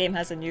hope this game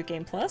has a New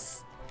Game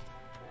Plus.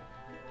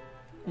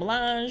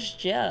 Melange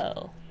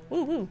Gel.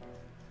 Woo woo.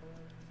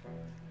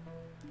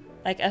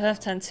 Like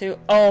FF10-2.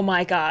 Oh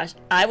my gosh.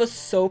 I was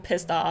so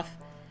pissed off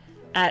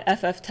at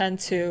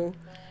FF10-2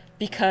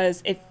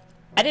 because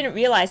I didn't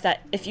realize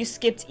that if you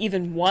skipped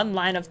even one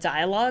line of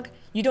dialogue,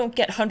 you don't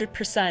get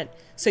 100%.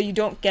 So you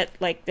don't get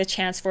like the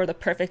chance for the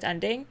perfect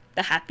ending,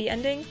 the happy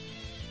ending.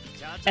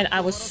 And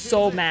I was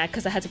so mad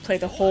because I had to play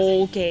the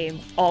whole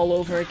game all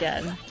over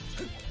again.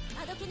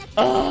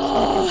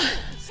 Oh,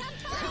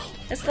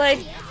 it's like,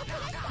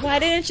 why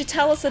didn't you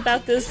tell us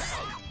about this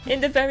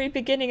in the very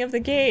beginning of the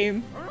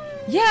game?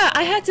 Yeah,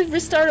 I had to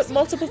restart it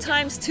multiple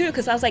times too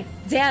because I was like,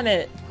 damn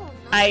it,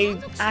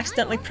 I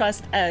accidentally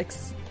pressed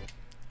X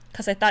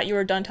because I thought you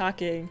were done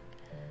talking.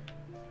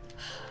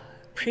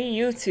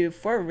 Pre-YouTube,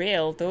 for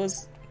real,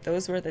 those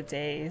were the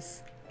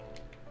days.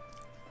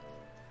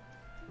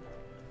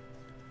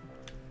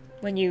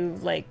 When you,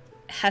 like,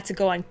 had to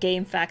go on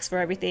game facts for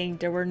everything,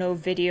 there were no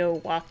video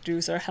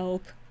walkthroughs or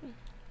help.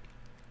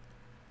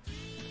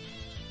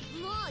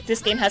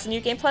 This game has a New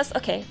Game Plus?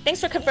 Okay,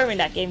 thanks for confirming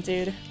that, game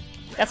dude.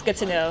 That's good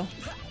to know.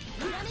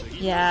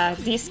 Yeah,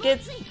 these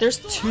skits, there's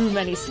too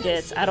many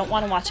skits. I don't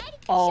want to watch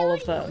all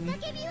of them.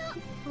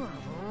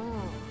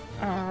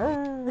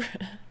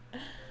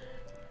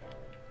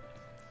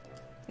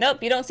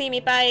 Nope, you don't see me,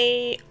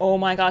 bye! Oh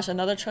my gosh,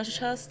 another treasure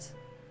chest?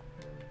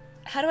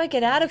 How do I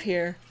get out of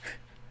here?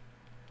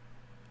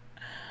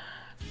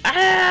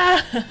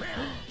 Ah!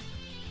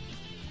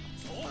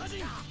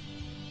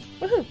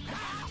 Woohoo!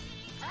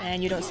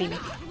 And you don't see me.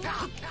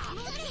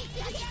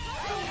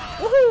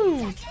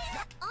 Woohoo!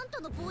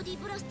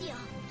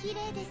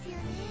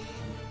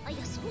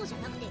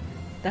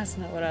 That's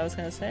not what I was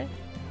gonna say.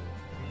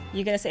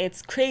 You're gonna say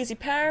it's crazy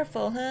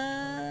powerful,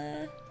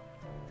 huh?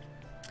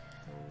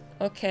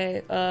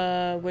 Okay,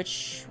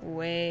 which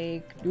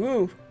way?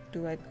 Ooh,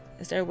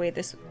 is there a way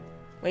this?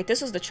 Wait,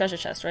 this was the treasure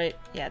chest, right?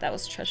 Yeah, that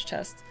was the treasure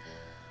chest.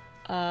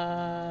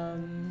 That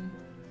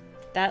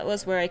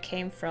was where I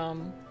came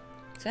from.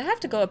 So I have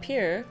to go up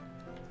here.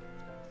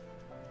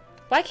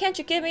 Why can't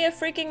you give me a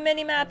freaking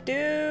mini-map,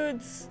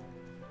 dudes?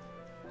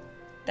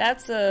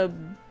 That's a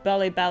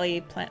belly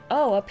plant.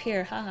 Oh, up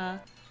here, haha.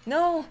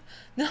 No,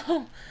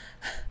 no.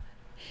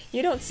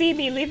 You don't see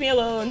me, leave me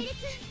alone.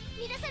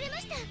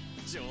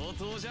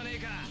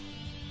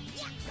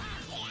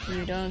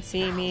 You don't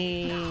see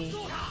me.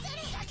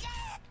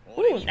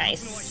 Ooh,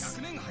 nice.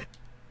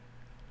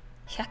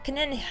 100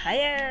年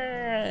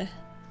higher.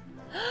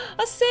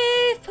 A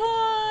save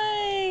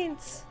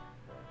point!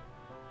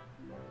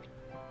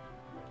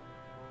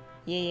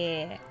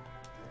 Yeah.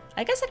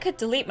 I guess I could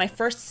delete my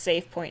first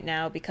save point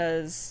now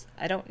because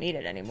I don't need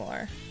it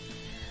anymore.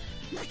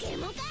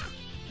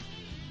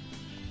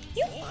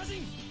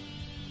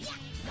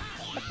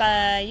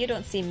 Bye-bye. You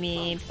don't see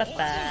me.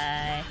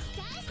 Bye-bye.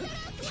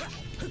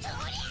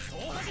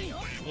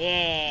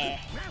 Yeah.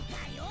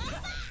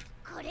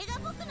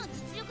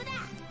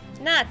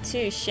 Not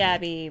too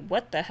shabby.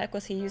 What the heck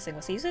was he using?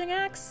 Was he using an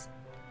axe?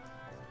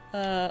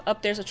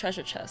 Up there's a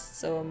treasure chest,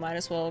 so might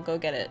as well go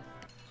get it.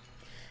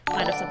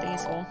 Find out something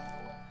useful.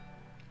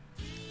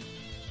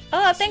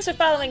 Oh, thanks for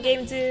following,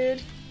 game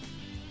dude!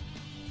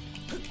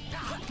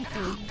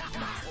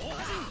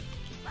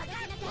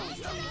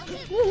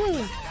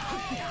 Woohoo!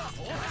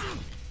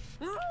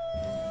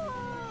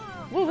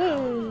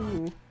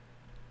 Woohoo!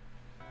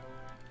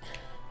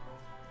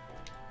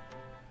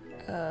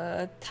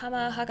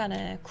 Tama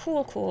Hagane.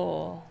 Cool,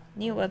 cool.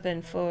 New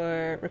weapon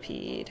for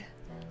Rapide.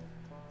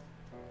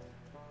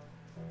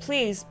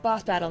 Please,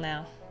 boss battle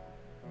now.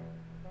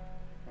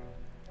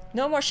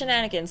 No more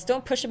shenanigans.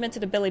 Don't push him into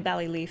the Billy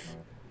Bally leaf.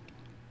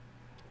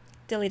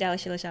 Dilly dally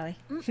shilly shally.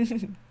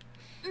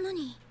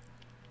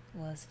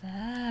 Was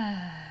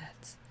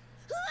that?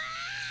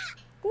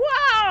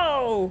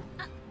 Whoa!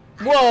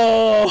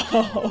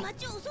 Whoa!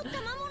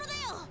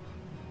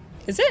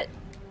 Is it?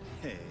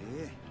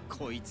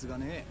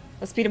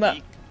 Let's beat him up.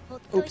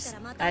 Oops,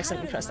 I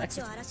accidentally pressed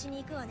exit.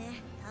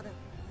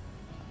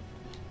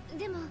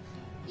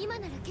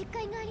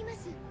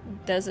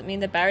 Does it mean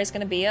that Barry's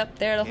gonna be up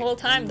there the whole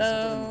time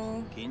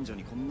though?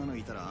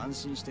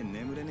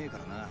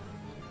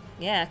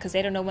 Yeah, because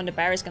they don't know when the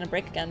Barry's gonna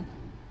break again.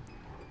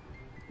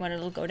 When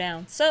it'll go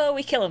down. So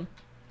we kill him.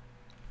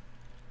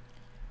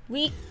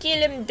 We kill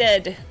him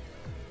dead.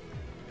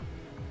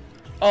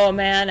 Oh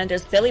man, and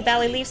there's Billy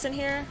Bally leaves in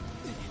here?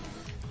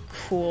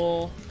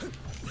 Cool.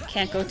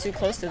 Can't go too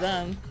close to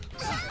them.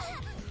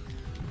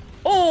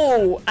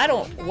 Oh, I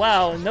don't.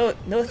 Wow, no,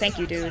 no, thank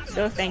you, dude.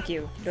 No, thank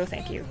you. No,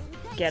 thank you.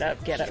 Get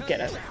up, get up,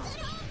 get up.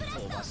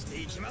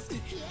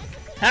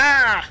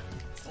 Ha!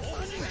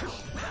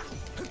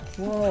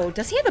 Whoa,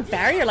 does he have a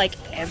barrier like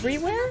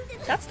everywhere?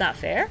 That's not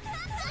fair.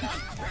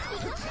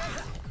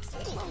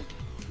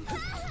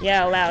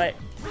 Yeah, allow it.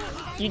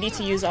 You need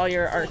to use all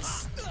your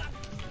arts.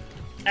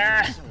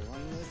 Ah!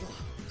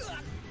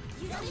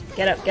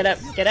 Get up, get up,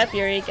 get up,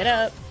 Yuri, get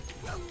up.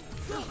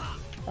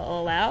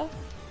 I'll allow.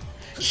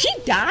 She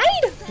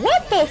died?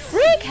 What the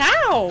freak?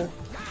 How?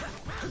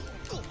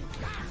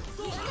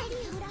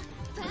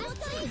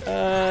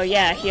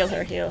 Yeah, heal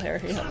her, heal her,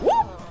 heal her. Woo!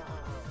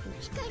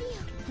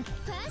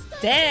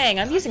 Dang,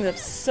 I'm using up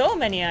so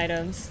many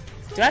items.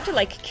 Do I have to,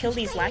 like, kill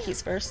these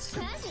lackeys first?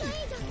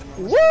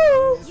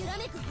 Woo!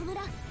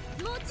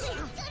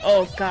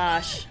 Oh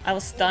gosh, I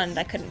was stunned.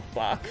 I couldn't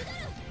block.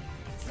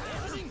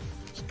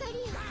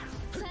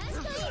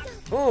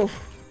 Ooh,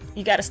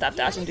 you gotta stop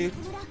dodging, dude.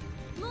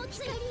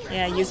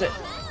 Yeah, use it.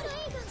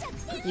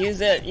 Use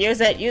it,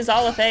 use it, use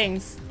all the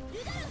things.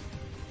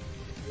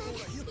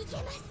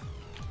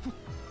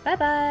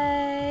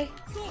 Bye-bye.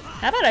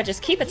 How about I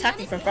just keep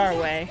attacking from far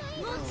away?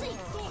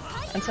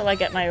 Until I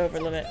get my over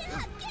limit.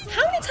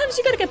 How many times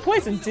you gotta get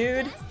poisoned,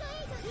 dude?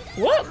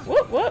 Whoop,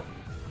 whoop, whoop.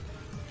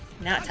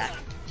 Now attack.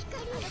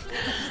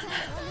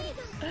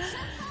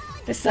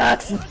 This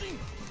sucks.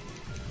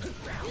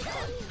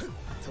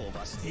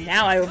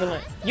 Now I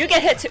overload. You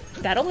get hit too.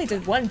 That only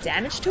did 1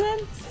 damage to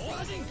him?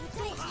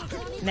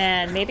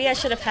 Man, maybe I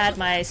should have had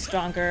my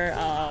stronger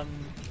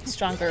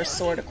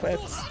sword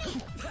equipped.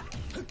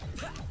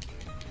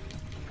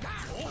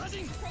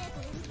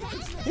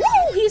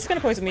 Woo! He's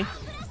gonna poison me.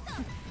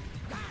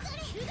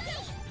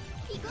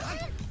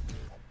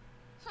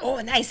 Oh,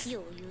 nice!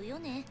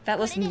 That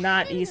was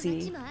not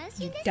easy.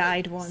 You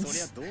died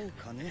once.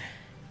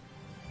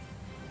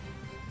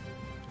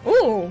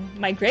 Ooh,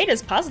 my grade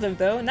is positive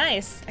though.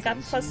 Nice. I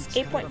got plus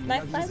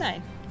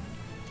 8.959.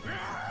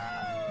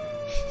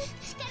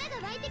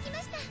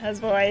 As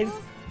boys.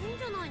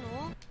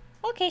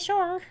 Okay,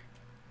 sure.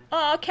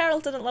 Oh, Carol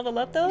didn't level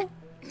up though.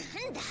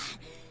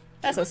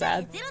 That's so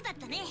sad.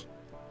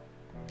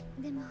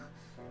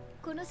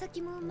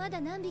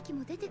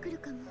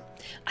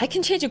 I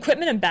can change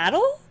equipment in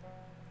battle?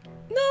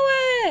 No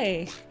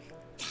way!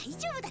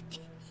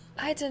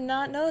 I did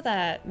not know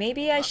that.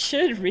 Maybe I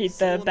should read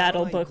the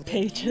battle book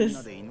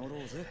pages.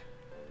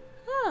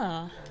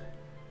 Huh.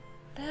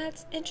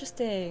 That's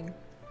interesting.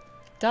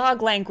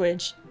 Dog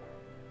language.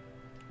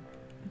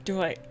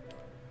 Do I?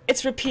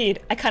 It's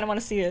Rapide. I kind of want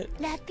to see it.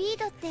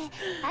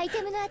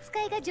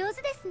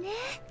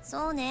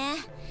そうね。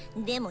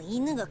でも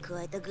犬が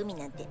加えたグミ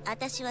なんて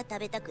私は食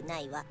べたくな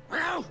いわ。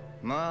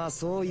まあ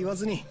そう言わ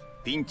ずに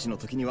ピンチの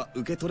時には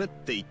受け取れっ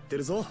て言って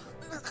るぞ。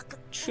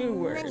True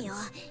words. 何よ。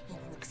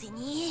くせ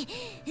に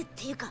っ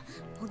ていうか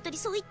本当に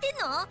そう言ってん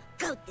の？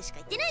ガウってしか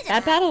言ってないじゃ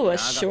ん。That battle was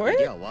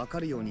short? わか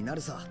るようにな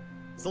るさ。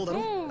そうだ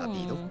ろ？ラピ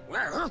ード。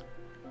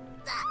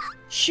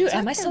Shoot,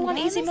 am I still on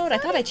easy mode? I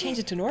thought I changed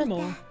it to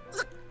normal.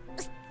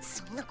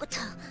 そんなこと。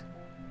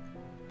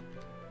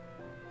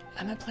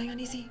Am I playing on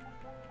easy?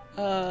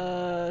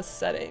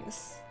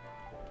 Settings.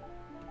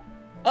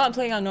 Oh, I'm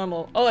playing on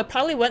normal. Oh, it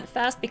probably went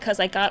fast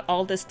because I got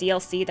all this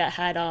DLC that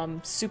had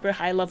super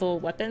high level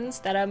weapons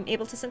that I'm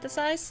able to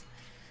synthesize.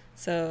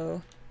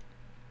 So,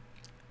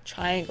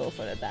 triangle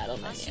for the battle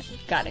menu.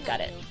 Got it, got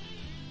it.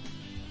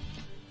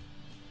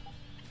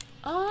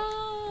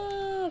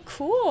 Oh,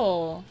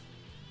 cool.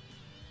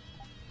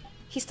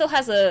 He still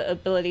has a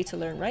ability to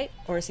learn, right?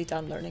 Or is he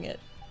done learning it?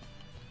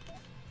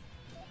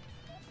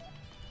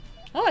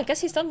 Oh, I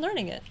guess he's done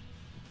learning it.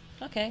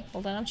 Okay,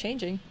 hold on, I'm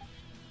changing.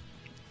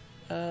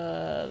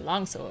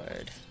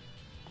 Longsword.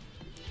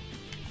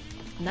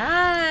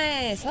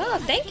 Nice! Oh,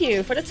 thank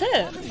you for the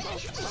tip.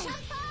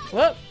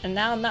 Whoop! And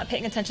now I'm not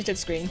paying attention to the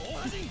screen.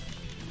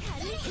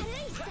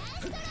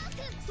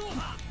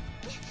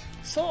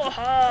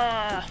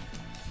 Soha!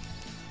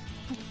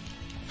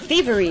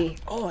 Thievery!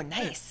 Oh,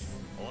 nice.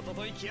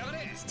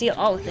 Steal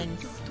all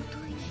things.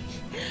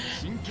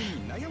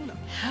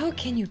 How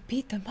can you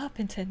beat them up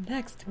into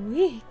next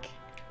week?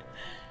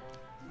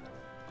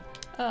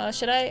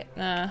 Should I?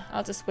 Nah,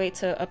 I'll just wait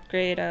to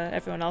upgrade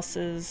everyone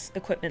else's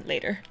equipment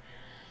later.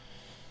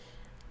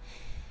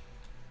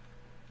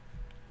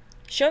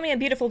 Show me a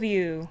beautiful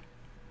view.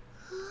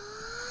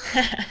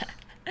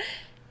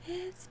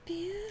 It's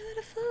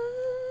beautiful.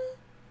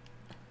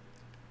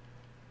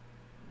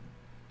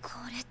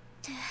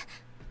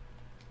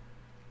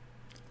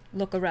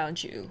 Look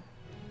around you.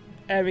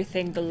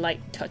 Everything the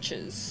light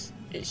touches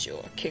is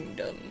your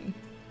kingdom.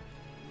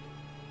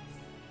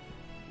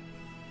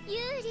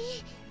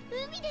 Yuri,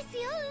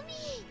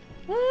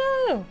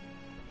 Woo!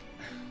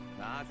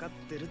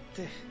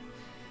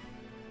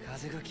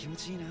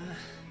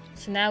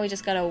 So now we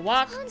just gotta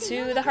walk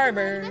to the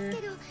harbor.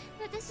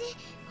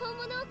 本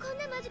物をこん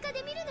な間近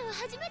で見るのは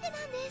初めてな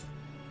んです。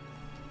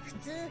普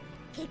通、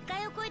結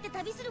界を越えて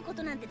旅するこ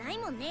となんてない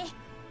もんね。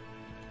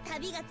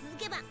旅が続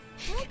けば、もっと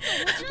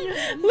面白い。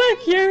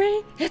Look,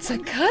 Yuri, it's a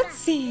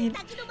cutscene.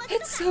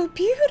 It's so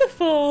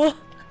beautiful.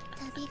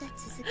 旅が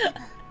続けば、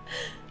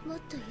もっ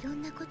といろ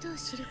んなことを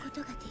知るこ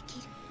とがで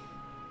きる。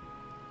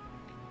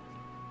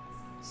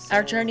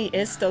Our journey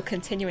is still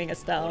continuing,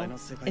 Estelle.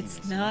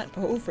 It's not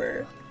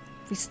over.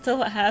 We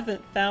still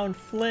haven't found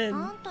Flynn.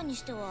 あんたに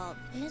しては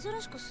珍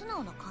しく素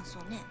直な感想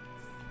ね。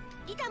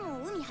リタも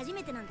海初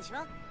めてなんでしょ？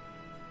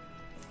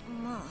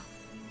まあ、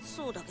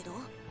そうだけど。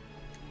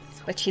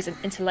But she's an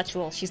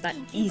intellectual. She's not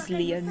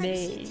easily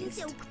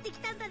amazed.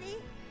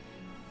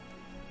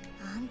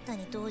 あんた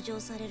に同情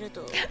される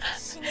と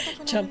死にた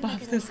くなる Jump んだ off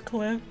けど。 this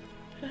cliff.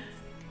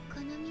 こ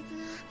の水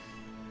は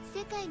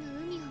世界の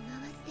海を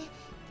回って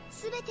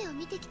全てを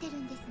見てきてる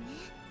んですね。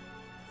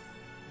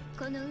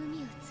この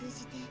海を通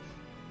じて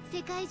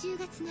世界中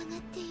がつなが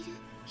っている。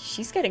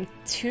 She's getting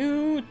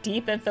too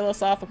deep and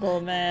philosophical,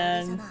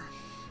 man.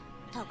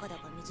 たかだ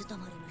か水た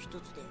まりの一つ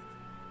で。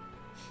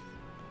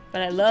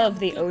 But I love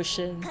the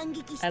ocean.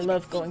 I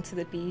love going to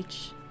the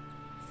beach.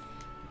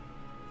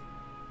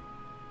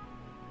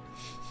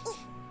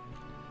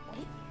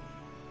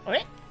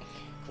 What?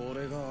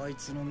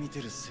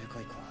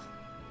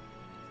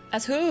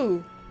 As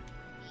who?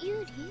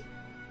 Yuri?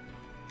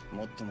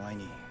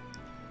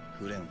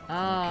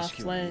 Ah,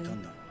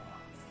 Flynn.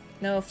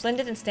 No, Flynn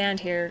didn't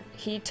stand here.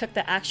 He took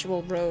the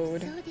actual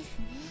road. そうです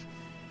ね。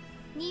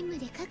任務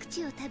で各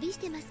地を旅し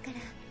てますから。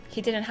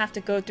 He didn't have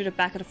to go through the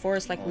back of the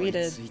forest like we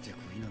did.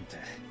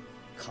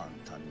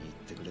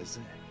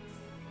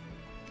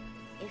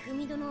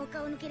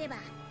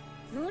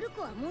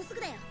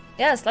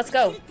 Yes, let's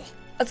go.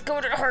 Let's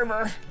go to the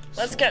harbor.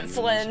 Let's get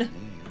Flynn.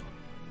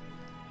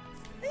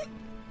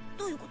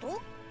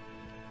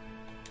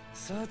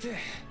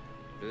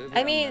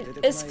 I mean,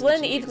 is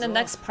Flynn even the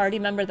next party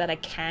member that I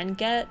can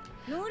get?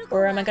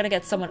 Or am I gonna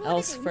get someone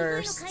else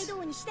first?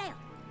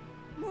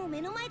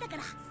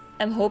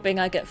 I'm hoping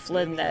I get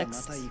Flynn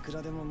next.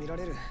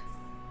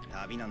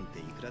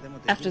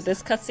 After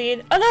this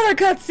cutscene, another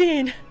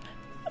cutscene!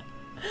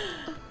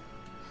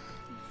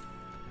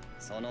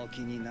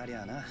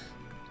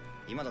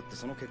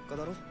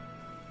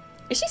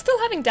 Is she still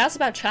having doubts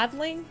about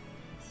traveling?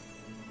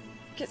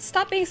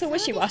 Stop being so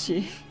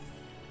wishy-washy.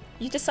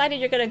 You decided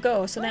you're gonna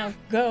go, so now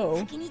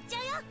go.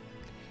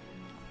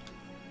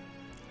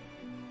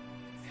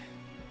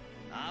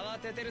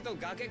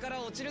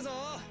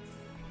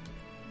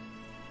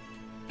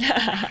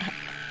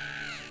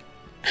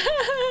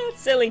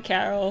 Silly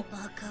Carol.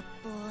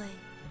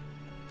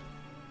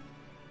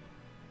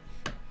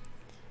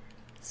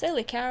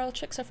 Silly Carol,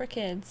 tricks are for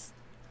kids.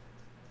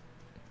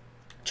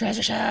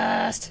 Treasure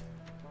chest!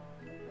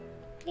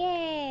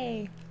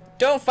 Yay!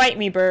 Don't fight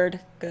me, bird.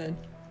 Good.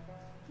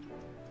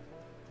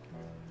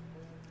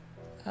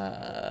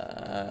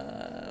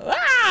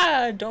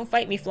 Don't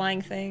fight me,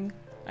 flying thing.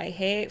 I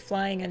hate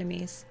flying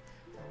enemies.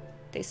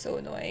 They're so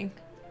annoying.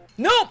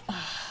 Nope!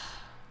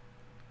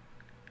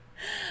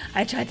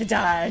 I tried to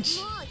dodge.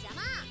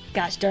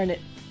 Gosh darn it.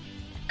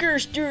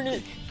 Gosh darn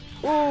it.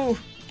 Ooh.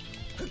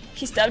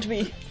 He stabbed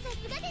me.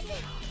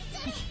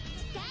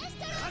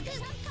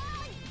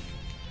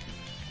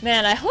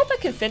 Man, I hope I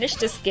can finish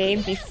this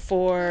game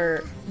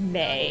before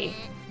May.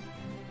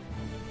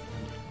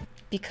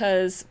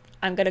 Because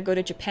I'm gonna go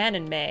to Japan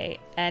in May,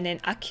 and in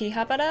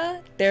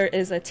Akihabara, there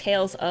is a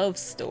Tales of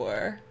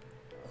store.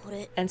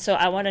 And so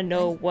I want to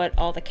know what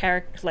all the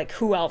characters, like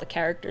who all the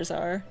characters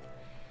are.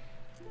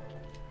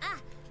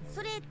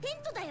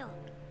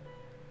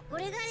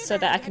 So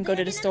that I can go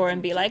to the store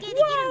and be like,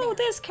 whoa,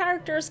 this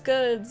character's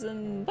goods,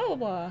 and blah blah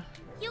blah.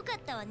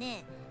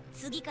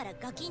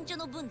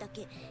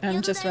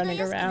 I'm just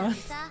running around.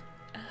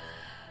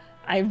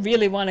 I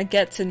really want to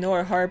get to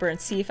Nor Harbor and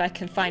see if I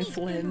can find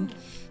Flynn.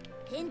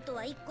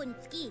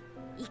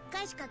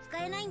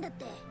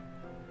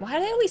 Why do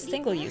they always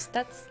single use?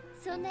 That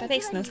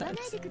makes no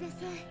sense.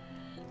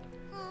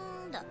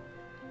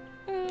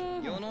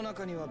 世の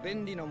中には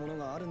便利なもの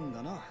があるん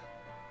だな。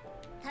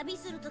旅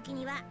するとき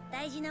には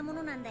大事なも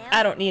のなんだよ。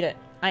 I don't need it.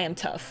 I am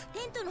tough.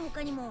 テントの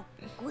他にも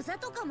ゴザ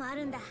とかもあ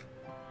るんだ。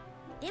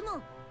で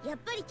もやっ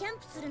ぱりキャン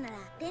プするなら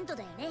テント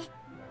だよね。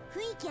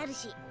雰囲気ある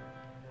し。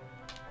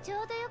ち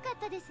ょうどよかっ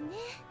たですね。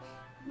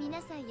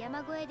皆さん山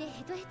越えで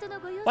ヘトヘトの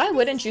ご様子。 Why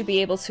wouldn't you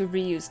be able to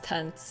reuse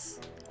tents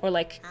or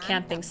like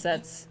camping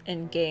sets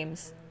in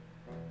games?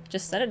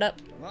 Just set it up,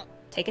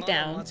 take it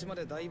down,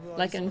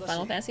 like in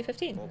Final Fantasy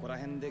 15. ここら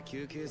辺で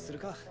休憩する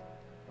か。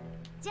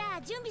じゃ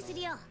あ準備す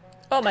るよ。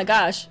 Oh my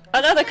gosh,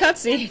 another キャン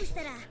cutscene! プし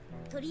たら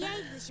とりあ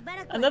えずしば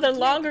らくは Another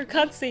longer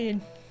cutscene!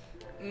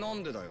 な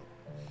んでだよ。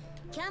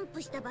キャン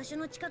プした場所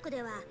の近く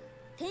では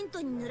テン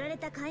トに塗られ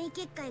た簡易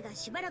結界が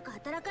しばらく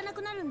働かな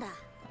くなるんだ。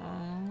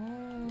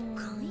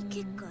簡易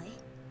結界？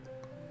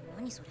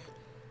何それ？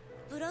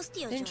ブラス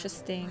ティアじゃな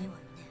いわよね。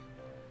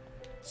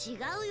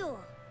違うよ。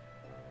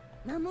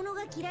魔物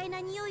が嫌いな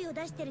匂いを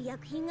出してる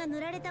薬品が塗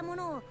られたも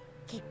のを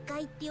結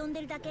界って呼ん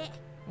でるだけ。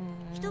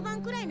一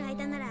晩くらいの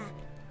間なら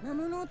魔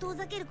物を遠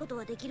ざけること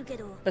はできるけ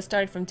ど、 But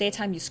starting from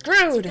daytime, you 時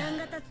screwed! 間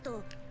が経つ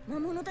と魔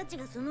物たち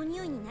がその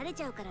匂いに慣れ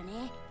ちゃうから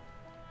ね。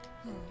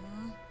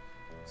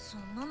そ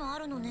んなのあ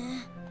るの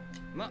ね。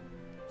ま、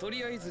と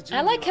りあえず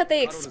I like how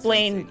they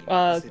explain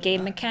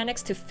game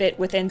mechanics to fit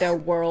within their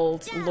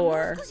world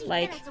lore.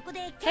 Like,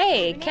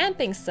 hey,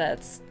 camping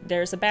sets.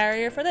 There's a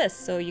barrier for this,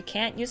 so you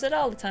can't use it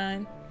all the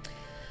time.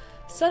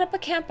 Set up a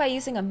camp by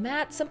using a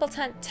mat, simple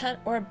tent,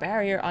 or a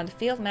barrier on the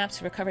field maps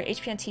to recover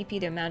HP and TP.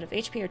 The amount of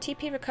HP or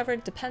TP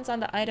recovered depends on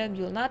the item.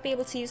 You will not be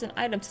able to use an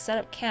item to set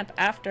up camp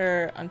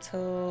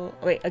until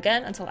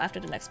after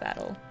the next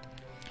battle.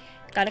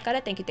 Got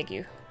it, thank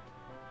you.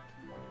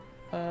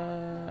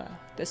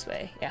 This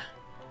way, yeah.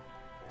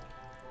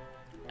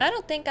 I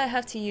don't think I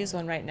have to use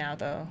one right now,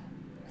 though.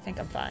 I think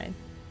I'm fine.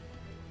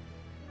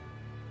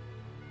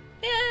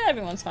 Yeah,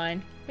 everyone's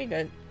fine. We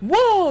good.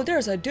 Whoa,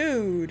 there's a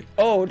dude!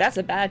 Oh, that's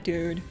a bad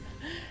dude.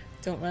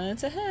 Don't run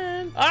into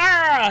him.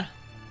 Ah!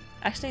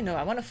 Actually, no,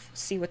 I want to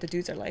see what the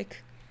dudes are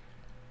like.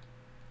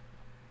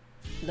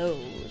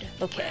 Load.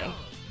 Okay.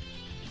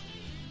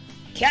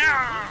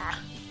 Kya!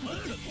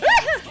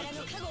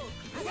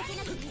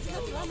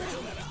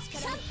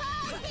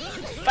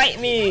 Fight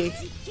me!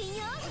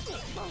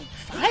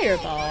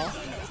 Fireball?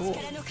 Cool.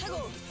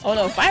 Oh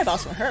no,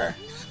 fireball's for her.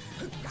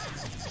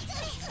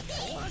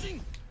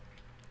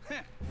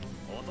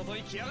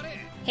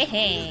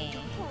 Hehe.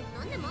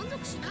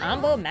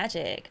 Combo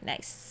magic.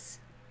 Nice.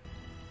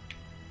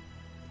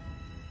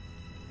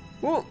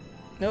 Whoa!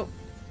 Nope.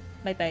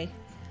 Bye bye.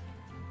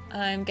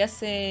 I'm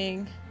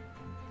guessing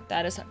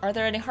that is. Are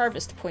there any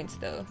harvest points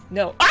though?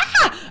 No.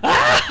 Ah!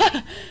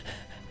 Ah!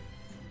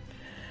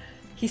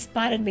 He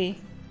spotted me.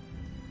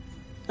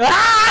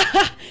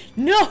 Ah!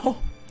 No!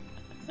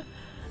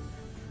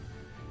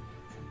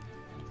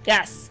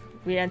 Yes,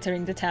 we're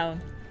entering the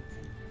town.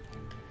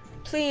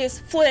 Please,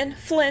 Flynn,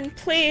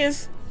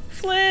 please!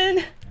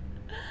 Flynn!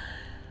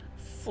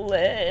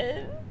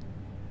 Flynn!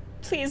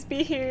 Please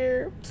be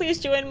here. Please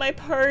join my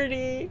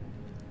party.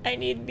 I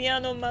need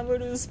Miyano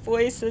Mamoru's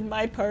voice in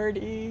my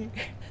party.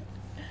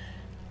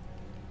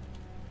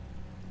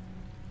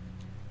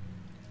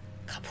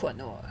 Capua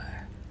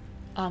Noir.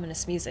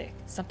 Ominous music.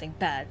 Something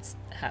bad's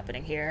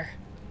happening here.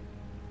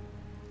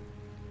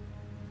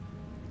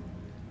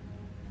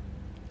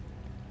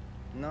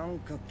 なん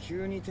か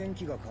急に天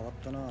気が変わっ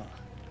たな。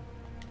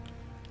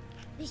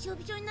びしょ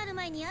びしょになる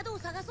前に宿を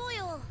探そう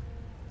よ。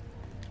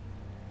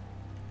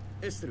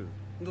エステル、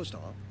どうした？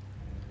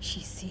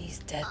 She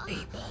sees dead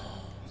people.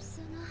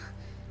 その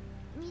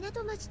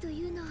港町と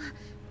いうのは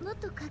もっ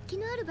と活気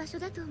のある場所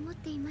だと思っ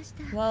ていまし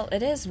た。 Well,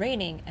 it is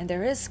raining and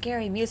there is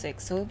scary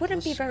music, so it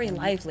wouldn't be very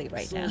lively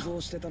right 想 now.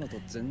 像してたのと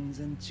全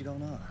然違う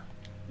な。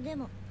で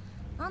も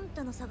あん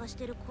たの探し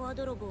てるコア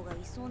泥棒がい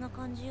そうな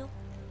感じよ。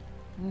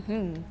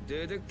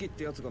デデッキっ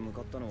てやつが向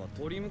かったのは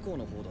鳥向こう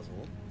の方だぞ。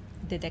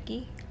デデ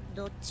キ？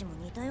どっちも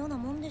似たような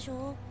もんでし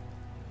ょ。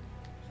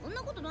そん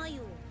なことない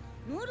よ。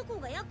ノールコー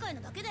が厄介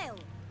なだけだよ。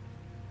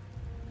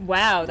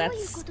 Wow,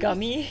 that's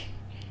scummy.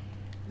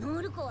 ノ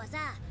ールコーはさ、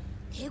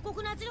帝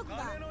国の圧力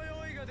が。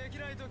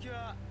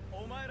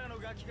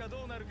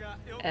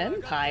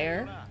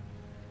 Empire?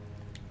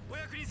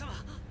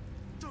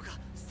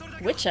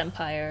 Which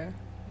empire?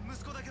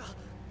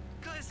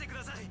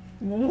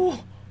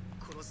 Whoa.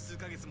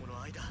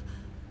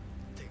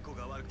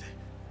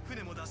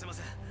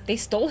 They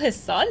stole his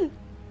son?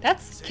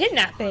 That's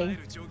kidnapping.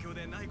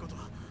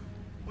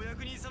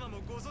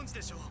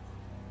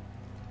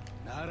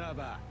 なら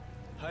ば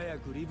早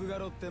くリブガ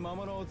ロって魔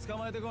物を捕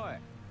まえてこい。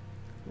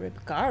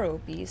 Ribgaro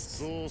beast.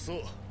 そうそ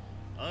う。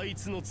あい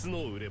つの角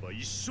を売れば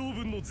一生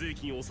分の税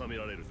金を納め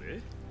られる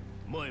ぜ。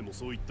前も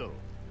そう言ったろ。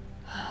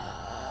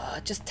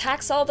Just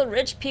tax all the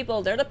rich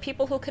people. They're the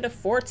people who could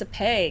afford to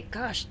pay.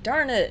 Gosh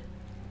darn it.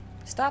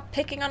 Stop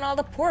picking on all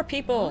the poor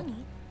people.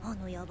 何？あ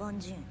の野蛮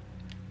人。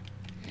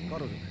カ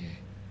ロル、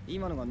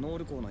今のがノー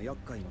ルコーの厄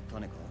介の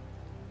種か？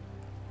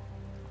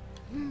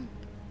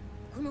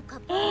このカッ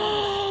プ。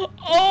 Oh,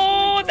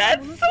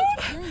 that's so...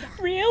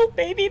 Real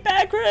baby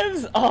back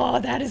ribs. Oh,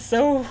 that is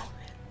so.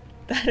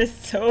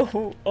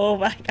 Oh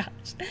my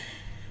gosh.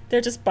 They're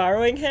just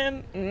borrowing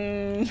him.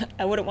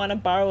 I wouldn't want to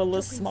borrow a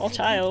little small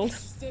child.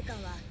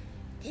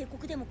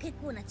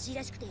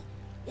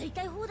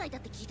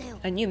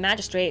 A new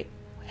magistrate.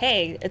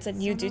 Hey, it's a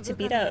new dude to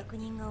beat up.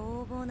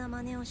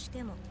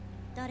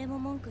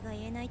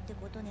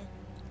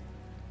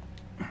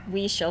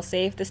 We shall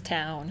save this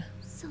town.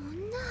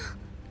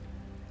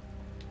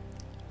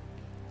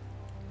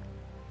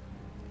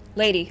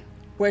 Lady,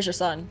 where's your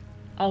son?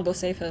 I'll go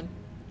save him.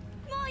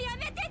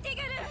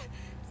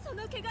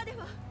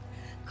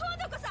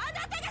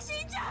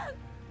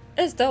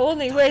 It's the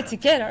only way to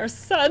get our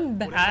son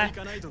back.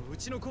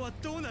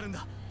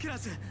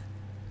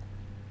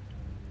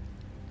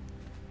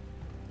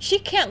 She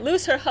can't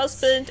lose her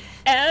husband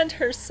and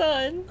her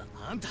son.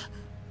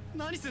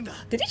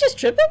 Did he just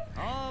trip him?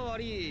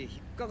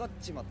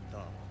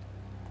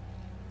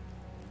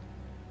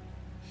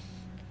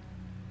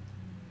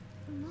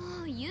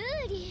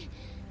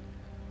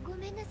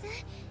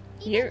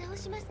 Here,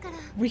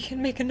 we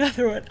can make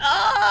another one.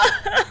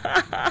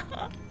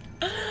 Ah!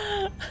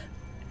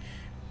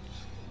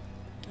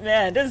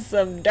 Man, this is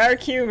some dark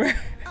humor.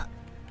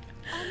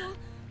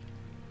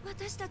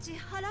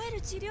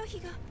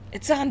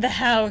 It's on the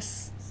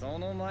house.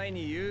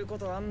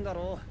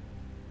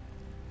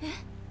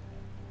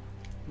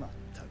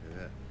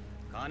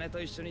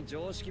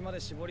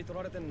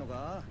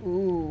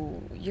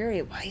 Ooh,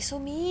 Yuri, why so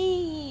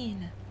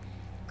mean?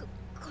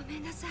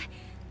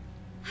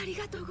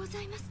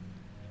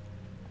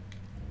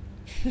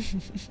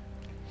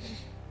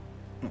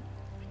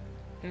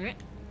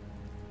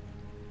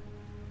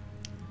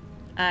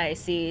 I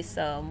see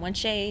someone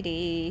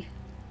shady.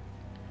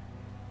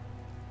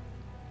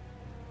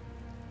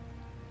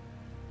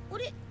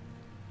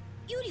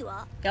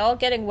 Y'all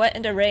getting wet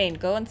in the rain.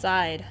 Go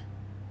inside.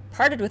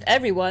 Parted with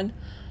everyone.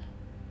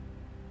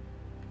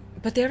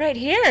 But they're right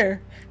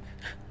here.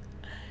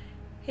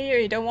 Here,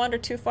 you don't wander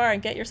too far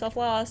and get yourself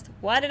lost.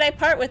 Why did I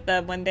part with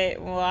them when they...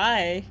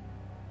 Why?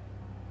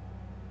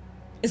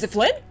 Is it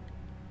Flynn?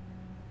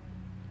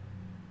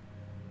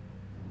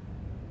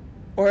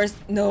 Or is...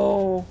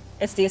 No.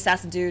 It's the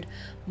assassin dude.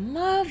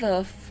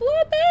 Mother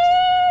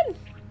flippin'!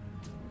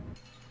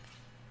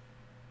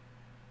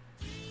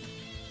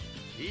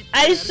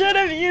 I should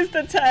have used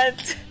the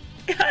tent.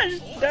 Gosh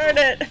darn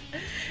it.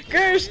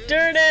 Gosh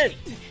darn it.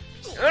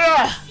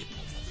 Ugh.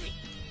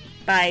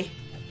 Bye.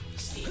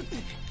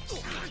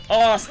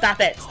 Oh, stop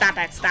it. Stop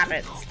it. Stop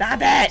it. Stop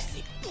it.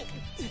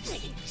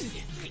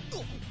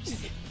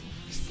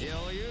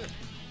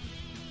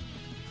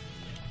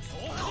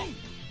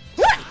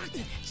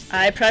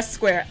 I press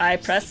square. I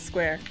press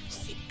square.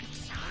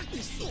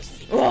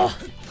 Ugh.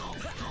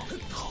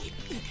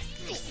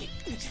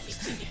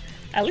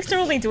 At least they're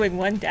only doing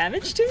 1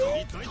 damage to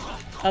me.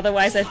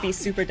 Otherwise, I'd be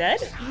super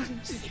dead.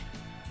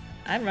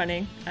 I'm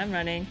running. I'm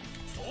running.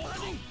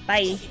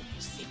 Bye.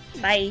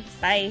 Bye.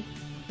 Bye.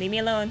 Leave me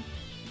alone.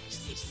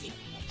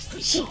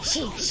 She.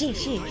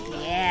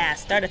 Yeah,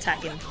 start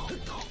attacking.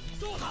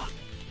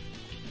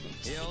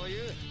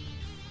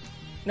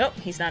 Nope,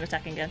 he's not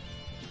attacking again.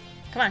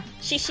 Come on.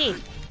 She.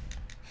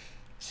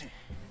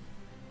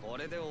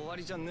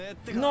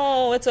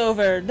 No, it's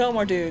over. No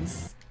more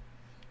dudes.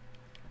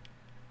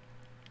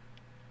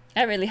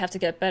 I really have to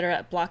get better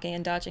at blocking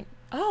and dodging.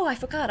 Oh, I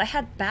forgot. I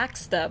had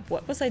backstep.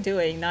 What was I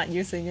doing not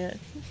using it?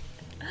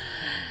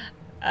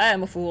 I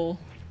am a fool.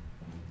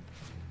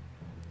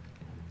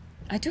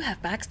 I do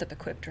have backstep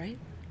equipped, right?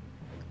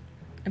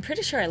 I'm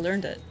pretty sure I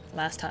learned it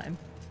last time.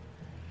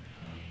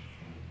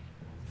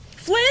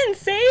 Flynn,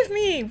 save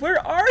me!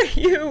 Where are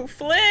you?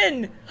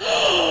 Flynn!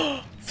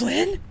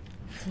 Flynn?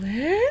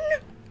 Flynn?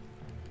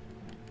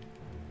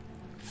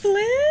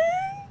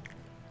 Flynn?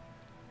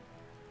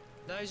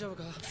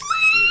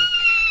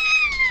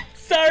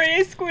 Sorry,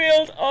 I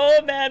squealed.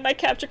 Oh man, my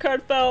capture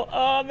card fell.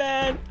 Oh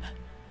man.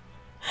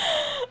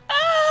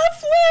 Ah,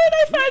 Flynn,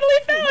 I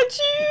finally found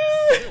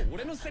you!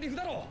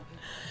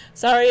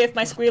 Sorry if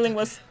my squealing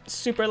was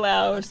super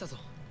loud.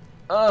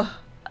 Ugh.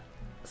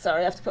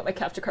 Sorry, I have to put my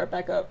capture card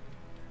back up.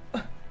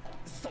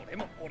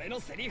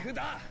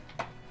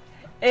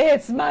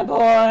 It's my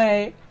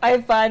boy!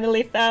 I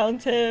finally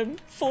found him!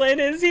 Flynn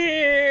is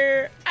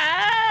here!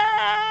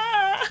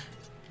 Ah!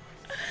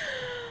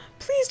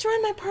 Please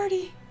join my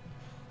party!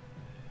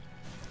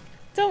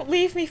 Don't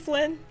leave me,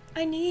 Flynn!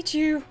 I need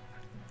you!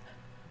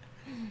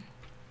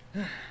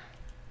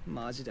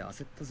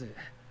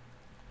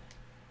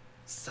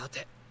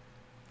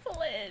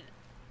 Flynn!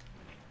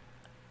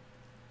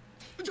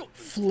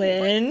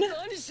 Flynn?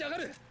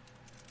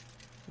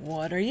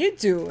 What are you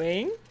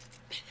doing?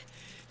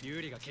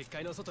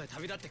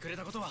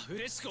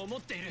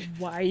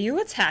 Why are you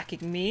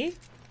attacking me?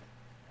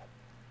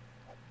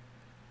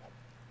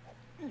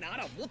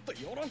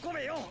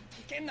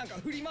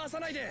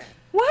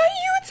 Why are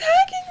you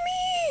attacking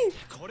me?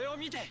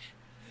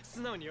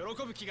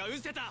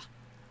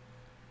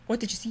 What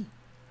did you see?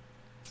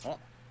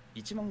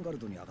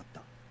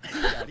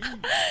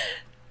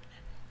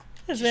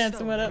 His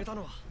ransom went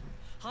up.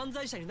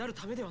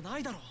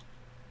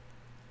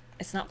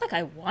 It's not like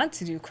I want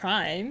to do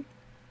crime.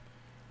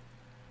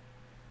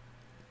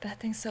 That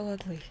thing's so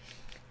ugly.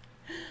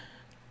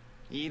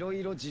 いろ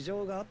いろ事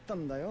情があった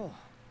んだよ。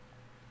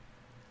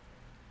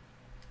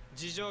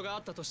事情があ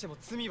ったとしても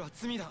罪は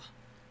罪だ。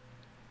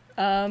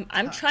I'm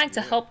trying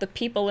to help the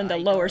people in the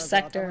lower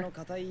sector.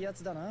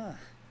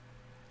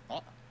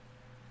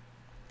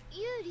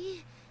 ユー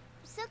リ、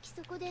さっき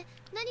そこで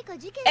何か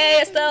事件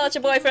Hey, Estelle, it's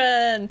your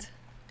boyfriend.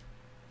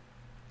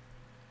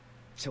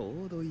 ち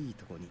ょうどいい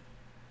とこに。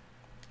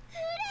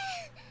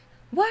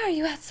Why are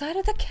you outside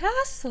of the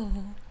castle?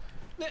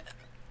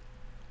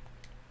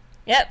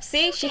 Yep,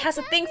 see? She has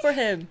a thing for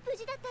him. 無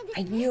事だったんです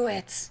I ね。 knew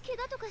it. 怪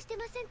我とかして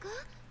ませんか？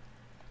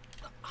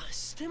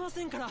してま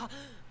せんから。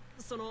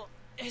その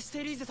エス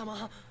テリーゼ様。ご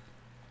めん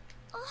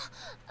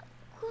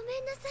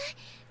なさい。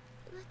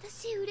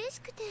私嬉し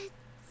くて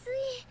つ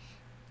い。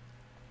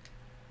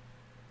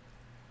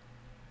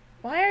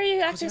Why are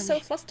you acting so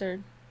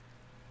flustered?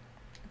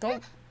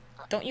 Don't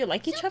you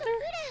like each other?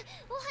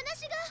 お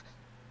話が。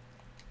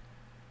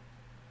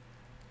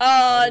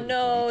Oh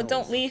no,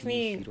 don't leave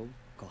me.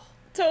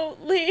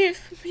 Don't leave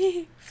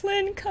me.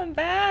 Flynn, come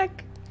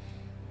back.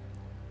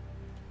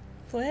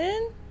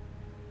 Flynn?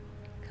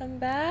 Come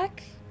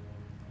back?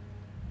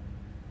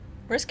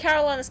 Where's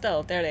Carol and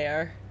Estelle? There they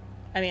are.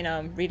 I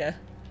mean, Rita.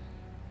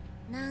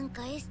 なん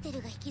かエステ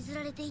ルが引きず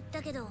られていっ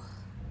たけど。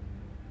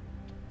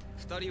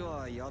二人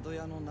は宿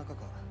屋の中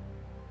か。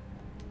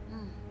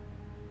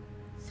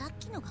さっ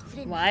きのがフ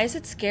レン。 Why is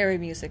it scary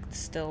music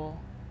still?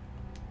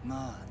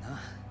 まあな。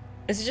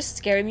 Is it just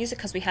scary music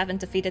because we haven't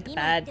defeated the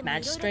bad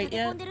magistrate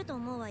yet?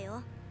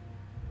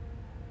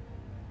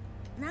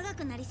 長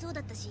くなりそう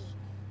だったし、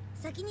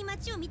先に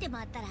街を見て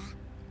回ったら。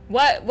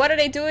What are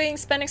they doing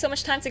spending so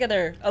much time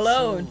together?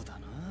 Alone?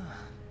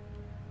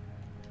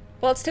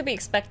 Well, it's to be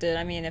expected.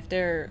 I mean, if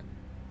they're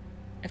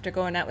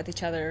going out with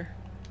each other.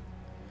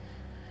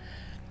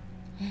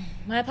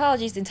 My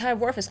apologies, the entire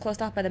wharf is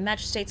closed off by the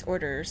magistrate's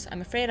orders.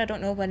 I'm afraid I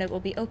don't know when it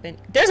will be open.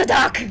 There's a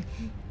dock!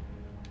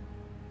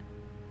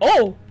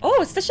 Oh,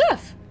 it's the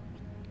chef!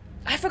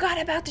 I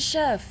forgot about the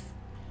chef.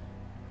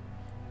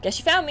 Guess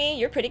you found me.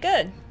 You're pretty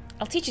good.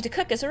 I'll teach you to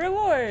cook as a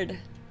reward.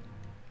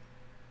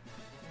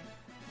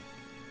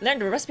 Learn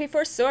the recipe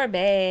for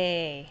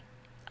sorbet.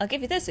 I'll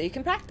give you this so you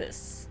can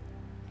practice.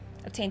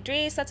 Obtain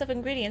 3 sets of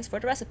ingredients for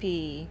the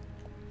recipe.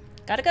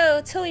 Gotta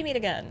go till we meet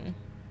again.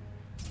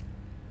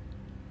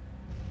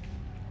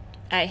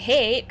 I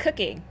hate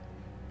cooking.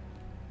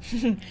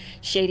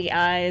 Shady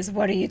eyes,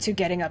 what are you two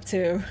getting up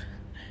to?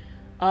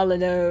 All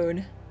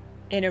alone,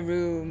 in a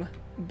room,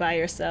 by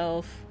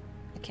yourself.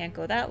 I can't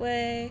go that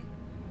way.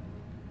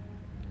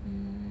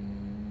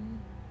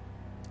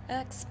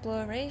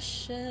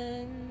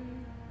 Exploration.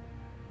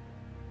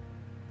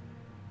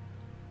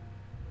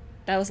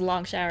 That was a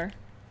long shower.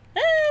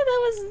 That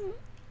was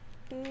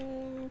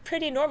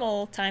pretty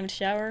normal timed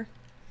shower.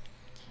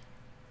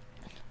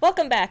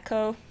 Welcome back,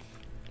 Ko.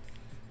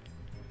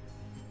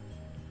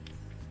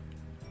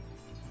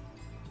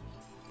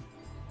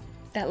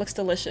 That looks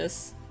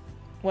delicious.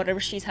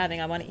 Whatever she's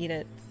having, I want to eat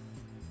it.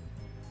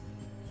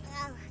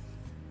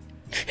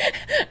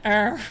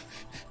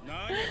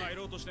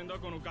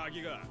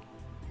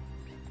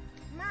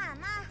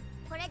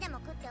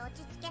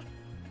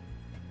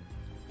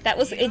 That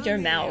was in your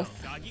mouth.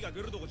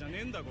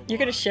 You're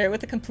gonna share it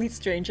with a complete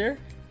stranger?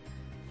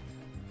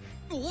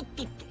 Who's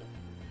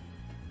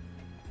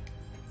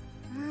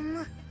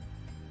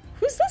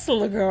this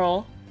little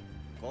girl?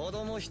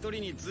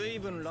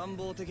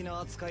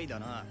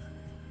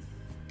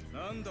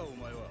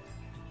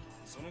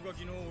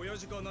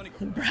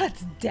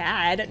 Brad's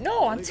dad?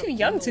 No, I'm too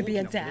young to be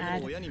a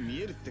dad.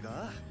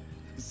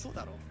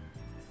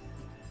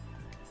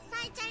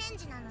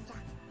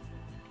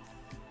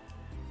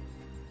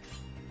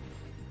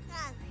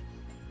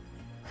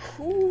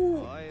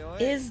 Who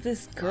is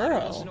this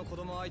girl?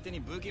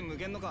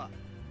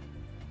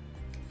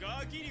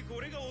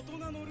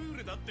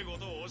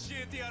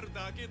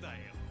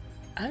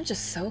 I'm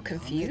just so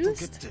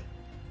confused.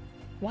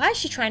 Why is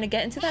she trying to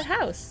get into that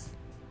house?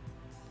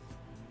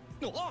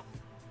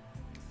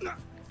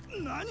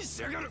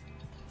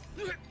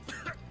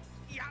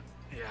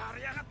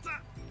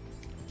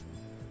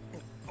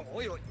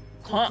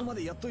 Huh?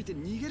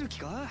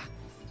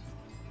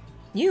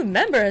 New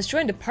member has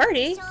joined the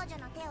party.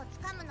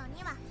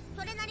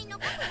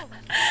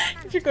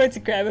 If you're going to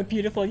grab a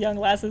beautiful young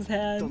lass's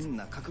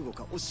hand.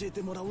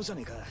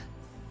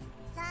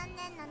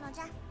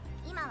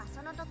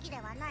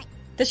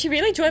 Does she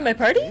really join my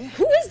party?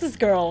 Who is this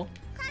girl?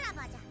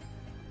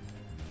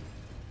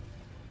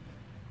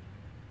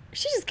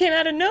 She just came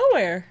out of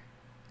nowhere.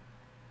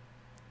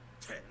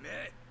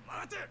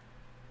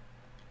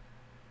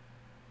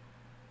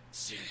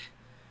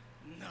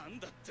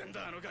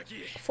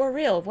 For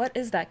real, what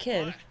is that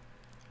kid?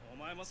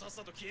 That's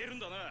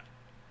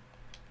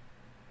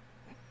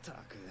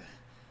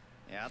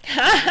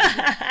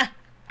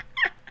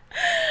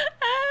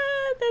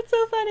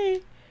so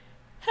funny.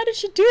 How did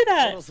she do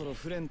that?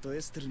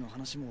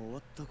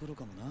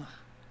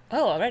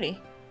 Oh, already.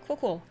 Cool,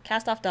 cool.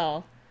 Cast off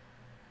doll.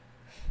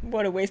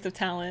 What a waste of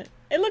talent.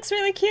 It looks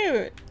really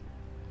cute.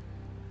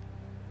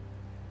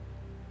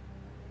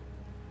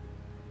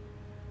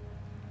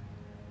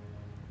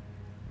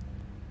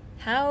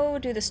 How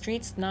do the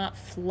streets not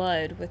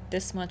flood with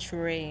this much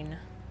rain?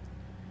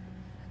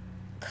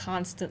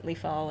 Constantly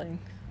falling.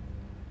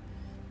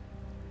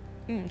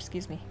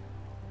 Excuse me.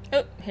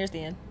 Oh, here's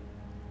the inn.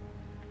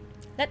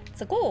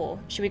 Let's go.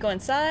 Should we go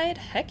inside?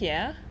 Heck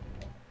yeah.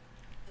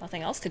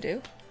 Nothing else to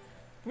do.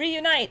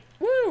 Reunite!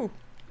 Woo!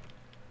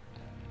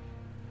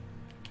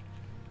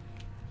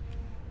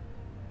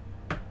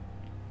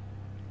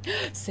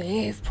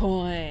 Save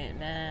point,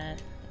 man.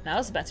 I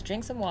was about to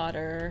drink some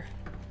water.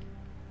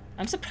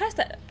 I'm surprised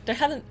that there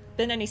haven't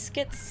been any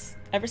skits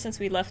ever since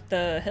we left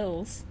the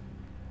hills.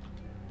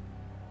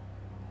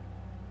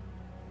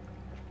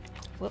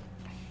 Whoop.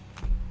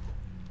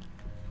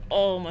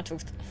 Oh, my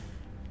toast.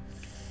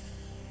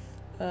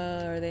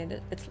 Are they in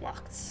it? It's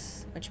locked,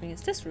 which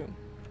means this room.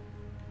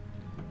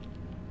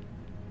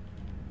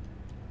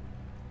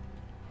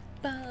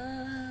 Ba,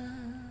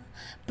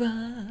 ba.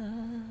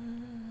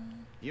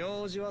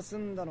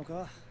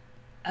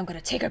 I'm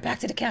gonna take her back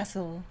to the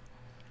castle.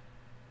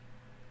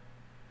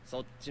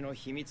 そっちの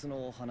秘密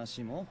のお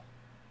話も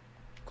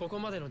ここ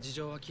までの事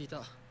情は聞い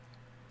た。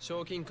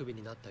賞金首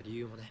になった理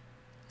由もね。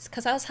It's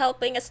because I was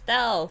helping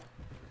Estelle.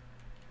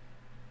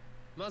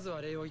 まず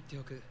は礼を言って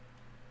おく。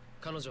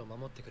彼女を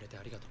守ってくれて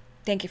ありがとう。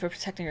Thank you for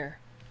protecting her.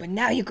 But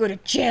now you go to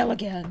jail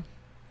again.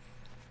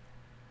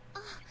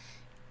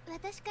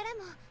 私から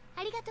も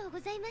ありがとうご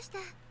ざいました。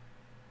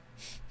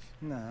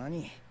な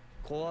に、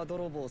コア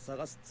泥棒を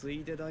探すつ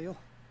いでだよ。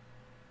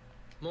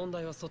問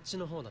題はそっち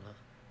の方だ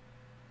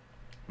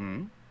な。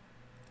ん？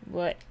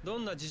 What? ど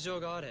んな事情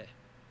があれ、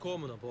公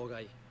務の妨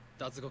害、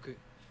脱獄、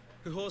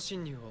不法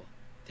侵入を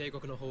帝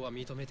国の方は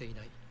認めてい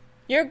ない。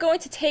You're going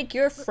to take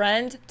your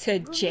friend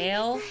to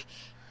jail?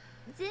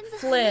 全部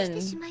話し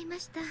てしまいま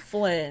した。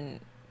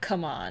Flynn,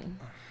 come on.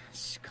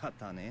 仕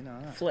方ねえな。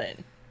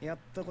Flynn. やっ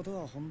たこと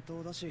は本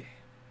当だし。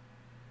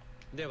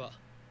では、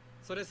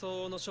それ相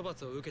応の処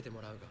罰を受けて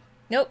もらうが。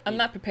Nope, I'm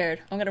not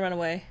prepared. I'm gonna run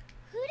away.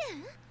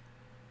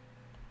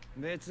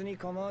 別に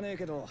構わねえ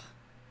けど、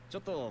ちょ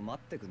っと待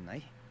ってくんな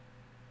い？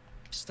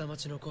下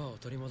町のコアを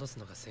取り戻す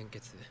のが先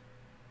決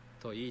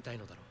と言いたい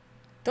のだろう。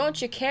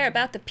Don't you care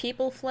about the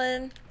people,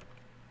 Flynn?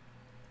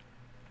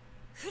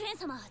 フレン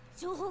様、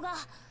情報が。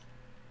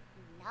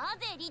な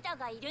ぜリタ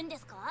がいるんで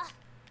すか？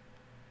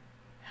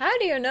 How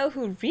do you know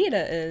who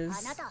Rita is?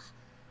 あなた、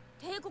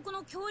帝国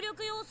の協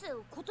力要請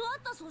を断っ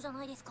たそうじゃ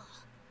ないですか。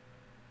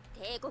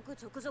帝国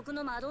直属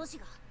の魔導士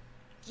が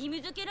義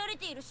務付けられ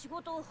ている仕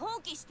事を放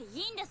棄してい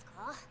いんです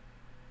か？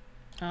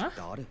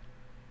 Huh?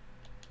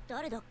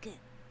 誰だっけ？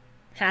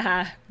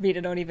 Haha,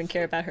 Rita don't even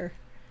care about her.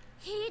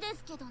 いいで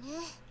すけどね。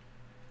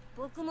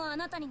僕もあ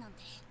なたになんて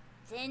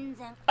全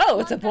然。Oh,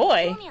 it's a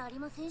boy. 興味あり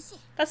ませんし。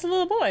 That's a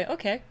little boy.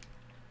 Okay. う。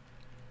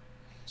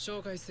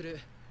紹介する。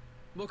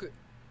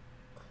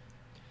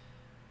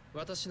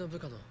私の部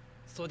下の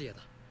ソディア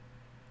だ。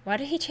Why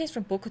did he change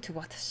from Boku to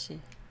Watashi?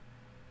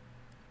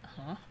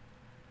 Huh?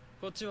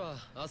 こっちは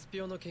アス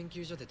ピオの研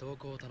究所で同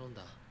行を頼ん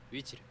だウ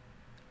ィチ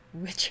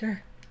ル。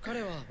Witcher.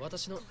 彼は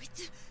私の。こい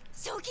つ、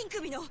賞金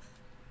首の。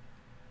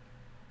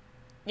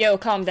Yo,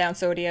 calm down,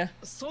 Sodia.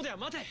 そうだよ、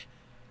待て。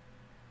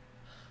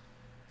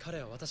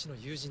彼は私の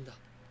友人だ。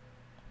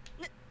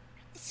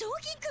賞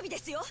金首で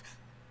すよ。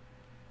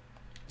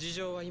事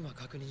情は今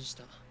確認し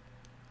た。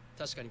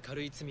確かに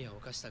軽い罪は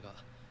犯したが、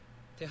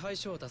手配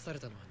書を出され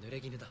たのは濡れ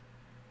衣だ。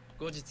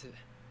後日、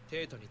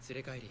帝都に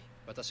連れ帰り、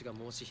私が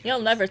申し開き。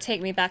 You'll never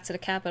take me back to the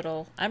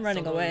capital. I'm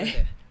running その上 away.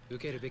 で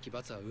受けるべき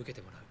罰は受け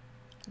てもらう。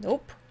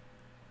Nope.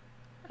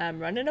 I'm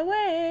running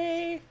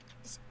away.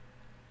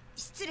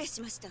 失礼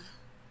しました。ウ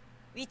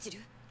ィチ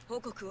ル、報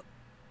告を。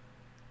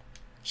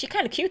She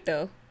kind of cute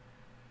though.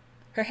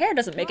 Her hair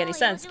doesn't make any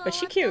sense, but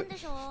she cute.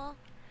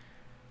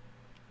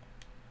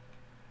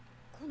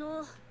 こ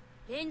の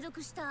連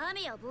続した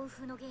雨や暴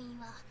風の原因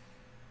は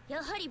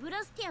やはりブ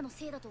ラスティアの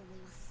せいだと思い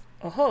ます。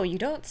Oh, you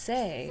don't で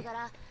say. すか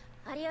ら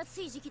荒れや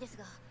すい時期です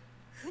が、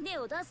船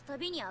を出すた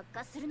びに悪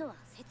化するのは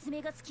説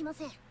明がつきま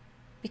せん。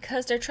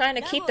 Because they're trying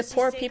to keep the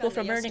poor people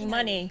from earning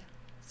money.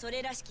 そ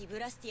れらしきブ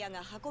ラスティア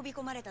が運び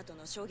込まれたと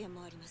の証言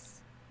もありま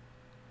す。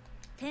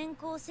天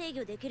候制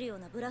御できるよう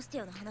なブラステ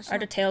ィアの話。 Are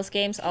the Tales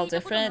games all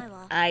different?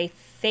 I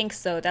think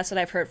so. That's what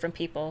I've heard from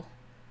people.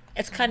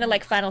 It's kind of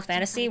like Final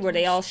Fantasy, where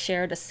they all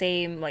share the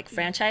same like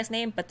franchise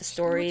name, but the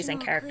stories and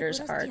characters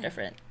are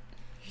different.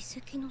 遺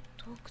跡の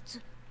洞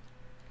窟。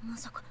ま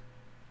さか。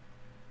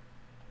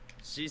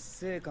執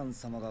政官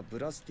様がブ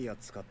ラスティア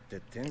使っ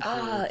て天候を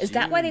Ah, 自 is 由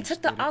that why they にし took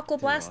て the るってわけ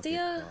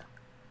Aquablastia? か。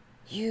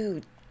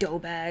 You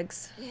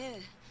doughbags. え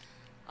え、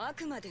あ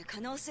くまで可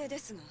能性で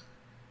すが。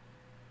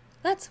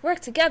 Let's work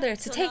together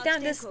to take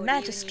down this その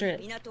悪天候を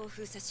理由に magistrate. 港を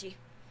封鎖し、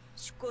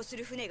出港す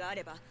る船があ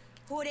れば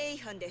法令違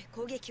反で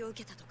攻撃を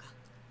受けたとか。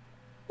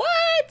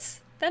 What?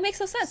 That makes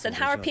no sense. Then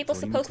how are people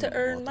supposed to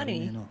earn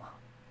money?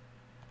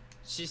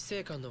 執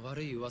政官の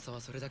悪い噂は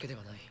それだけで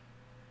はない。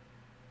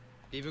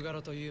リブガ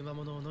ロという魔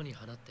物を野に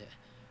放って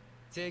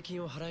税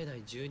金を払えな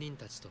い住人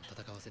たちと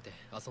戦わせて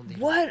遊んでい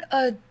る。 What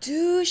a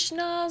douche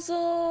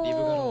リブ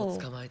ガロを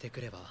nozzle! 捕まえてく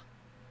れば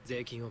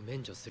税金を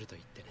免除すると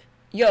言ってね。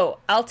 Yo,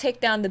 I'll take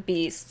down the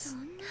beast そ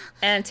んな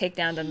and take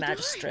down the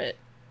magistrate.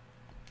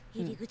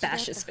 入り口であった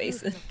Bash his 夫 face.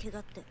 婦の怪我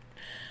って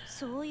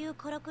そういう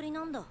からくり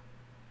なんだ。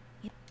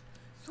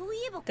そうい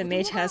えば子 The 供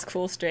mage が has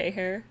cool straight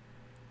hair.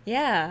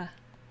 Yeah.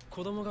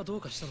 子供がど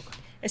うかしたのか。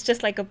 It's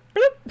just like a bloop.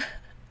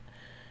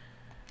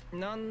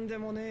 なんで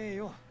もねえ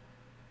よ。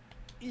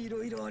い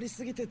ろいろあり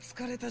すぎて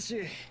疲れた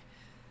し。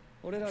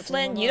俺ら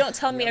Flynn, you don't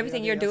tell me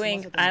everything you're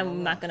doing.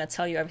 I'm not gonna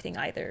tell you everything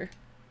either.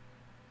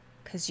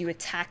 Because you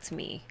attacked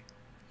me.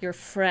 Your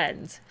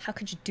friend. How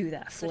could you do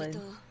that, それ Flynn? と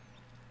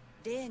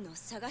例の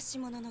探し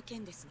物の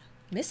件ですが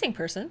Missing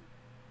person?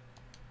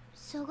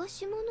 探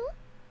し物？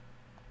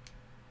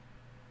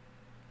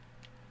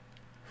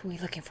 Who are we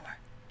looking for?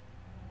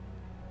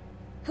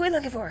 Who are we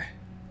looking for?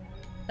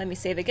 Let me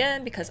save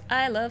again because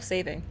I love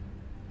saving.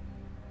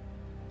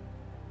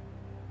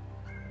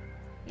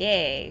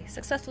 Yay!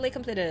 Successfully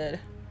completed.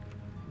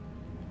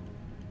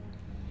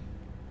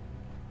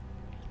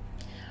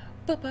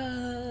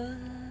 Ba-ba.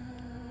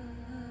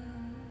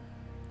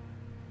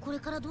 これ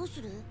からどう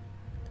する？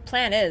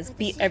 Plan is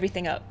beat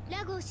everything up.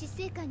 ラゴー執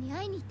政官に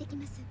会いに行ってき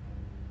ます。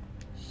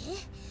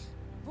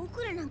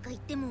僕らなんか言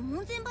っても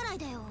門前払い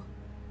だよ。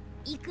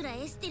いくら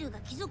エステルが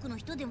貴族の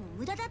人でも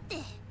無駄だって。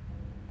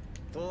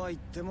とは言っ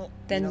ても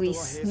Then we 港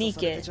は閉鎖されて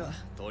sneak ちゃ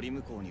鳥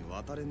向こうに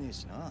渡れねえ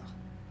しな。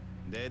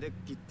デデッ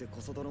キって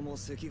コソ泥も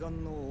赤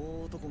眼の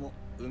大男も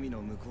海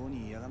の向こう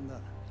にいやがんだ。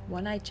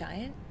 One-eyed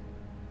giant?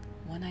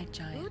 One-eyed う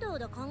giant. だう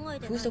だ考え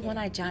てない Who's the で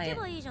one-eyed 行 giant? け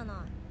ばいいじゃない。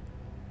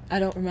 I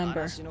don't remember.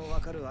 話の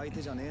わかる相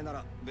手じゃねえな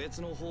ら別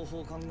の方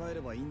法を考え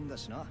ればいいんだ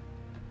しな。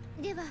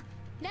では、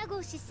ラゴ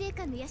ー執政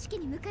官の屋敷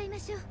に向かいま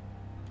しょう。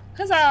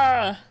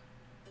 Huzzah!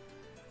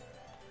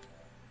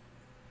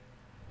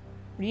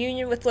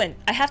 Reunion with Flynn.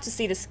 I have to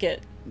see the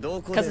skit.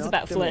 どこで Because it's あ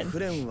about っても Flynn. フ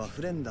レンは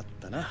フレンだっ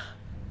たな。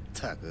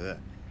たく、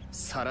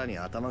さらに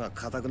頭が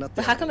硬くなっ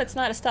て But how come it's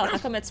not a stealth? How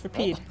come it's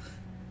repeat?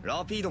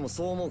 ラピードも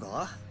そう思う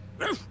か？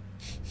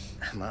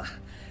まあ、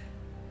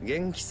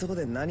元気そう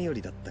で何よ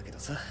りだったけど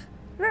さ。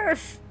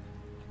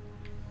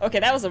Okay,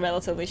 that was a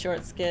relatively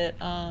short skit.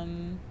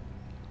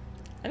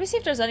 Let me see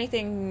if there's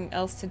anything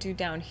else to do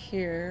down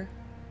here.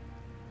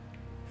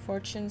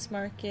 Fortune's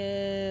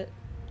Market.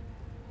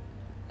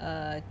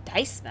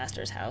 Dice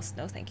Master's house.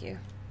 No, thank you.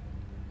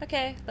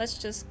 Okay, let's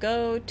just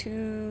go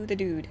to the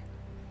dude.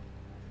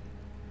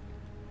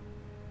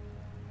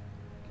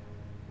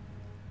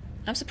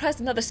 I'm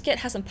surprised another skit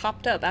hasn't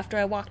popped up after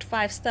I walked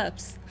 5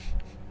 steps.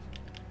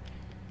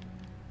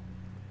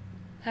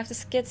 Have the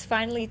skits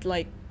finally,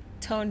 like,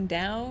 toned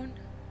down?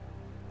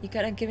 You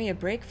gotta give me a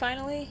break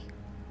finally?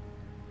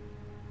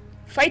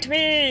 Fight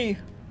me!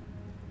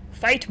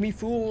 Fight me,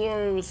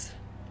 fools!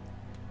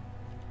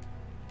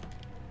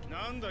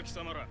 なんだ貴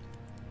様ら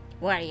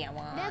What do you ラゴ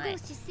want? ー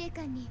執政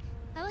官に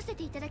会わせ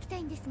ていただきた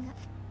いんですが。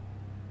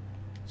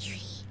ユリ、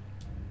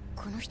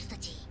この人た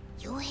ち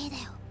傭兵だ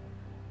よ。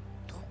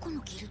どこの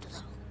ギルド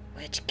だろう。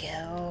 Which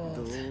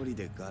guild? 道理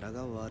で柄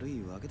が悪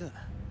いわけだ。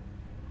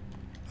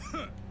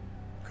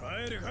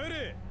帰れ帰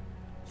れ。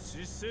執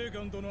政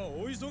官殿は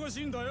お忙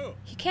しいんだよ。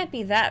 He can't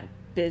be that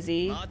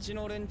busy 町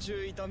の連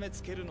中痛め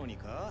つけるのに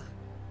か？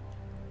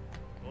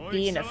おい貴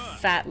being a 様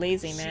fat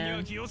lazy 死には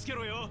man. 気をつけ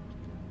ろよ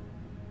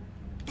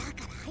だから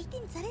相手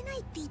にされな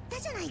いって言った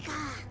じゃないか。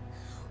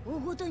大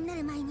ごとにな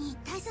る前に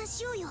退散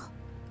しようよ。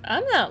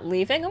 I'm not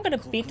leaving. I'm gonna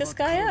ここ beat は this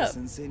カ guy ロル up.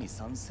 先生に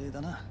賛成だ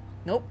な。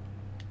 Nope.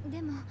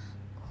 でも、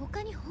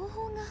他に方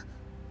法が。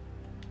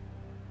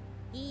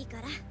いいか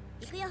ら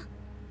行くよ。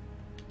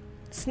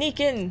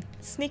 Sneak in.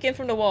 Sneak in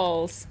from the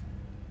walls.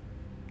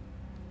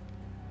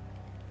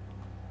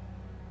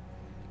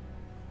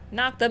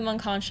 Knock them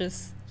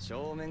unconscious.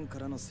 正面か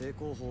らの成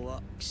功法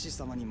は騎士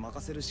様に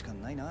任せるしか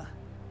ないな。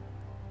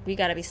We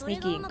gotta be それ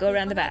が sneaky. うま Go くい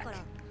around か the ない back. から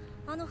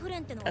あのフレ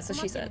ンってのは That's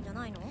what 困 she ってる said. んじゃ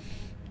ないの？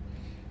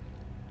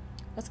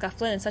 What's got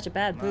Flynn in such a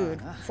bad mood?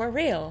 Mana. For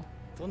real.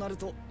 となる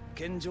と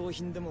献上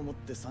品でも持っ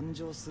て参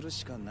上する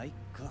しかない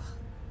か。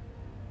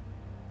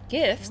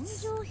献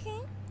Gifts? 上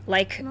品？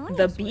 Like Nice.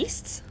 the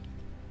beasts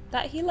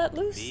that he let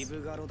リ loose?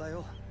 ブガロだ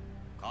よ。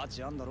価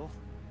値あんだろ。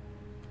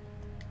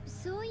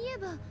そういえ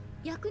ば、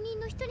役人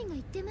の一人が言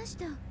ってまし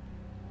た。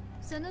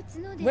その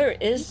角で Where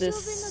is 一 this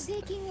生分の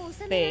税金を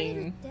納められ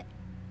るって。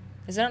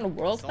 Is it on a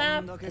world そん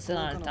map? だけ Is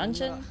it 高 on 価 a な女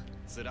dungeon? な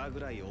ら面ぐ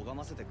らい拝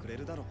ませてくれ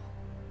るだろう。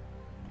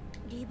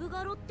リブ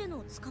ガロっての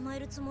を捕まえ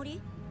るつも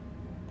り？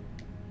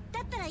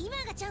だったら今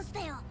がチャンス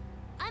だよ。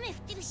雨降っ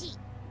てるし。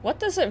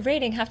 What does it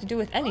rating have to do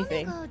with 雨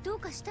anything? がどう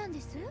かしたん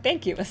です？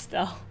 Thank you,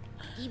 Estelle.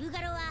 リブ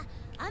ガロは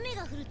雨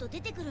が降ると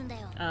出てくるんだ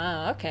よ。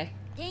 Ah, okay.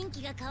 天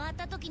気が変わっ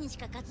た時にし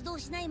か活動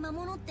しない魔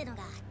物っての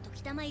が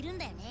時たまいるん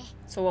だよね。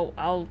 So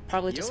I'll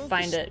probably just よく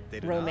find 知っ it て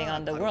るな roaming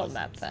on the カロ world ル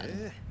map 先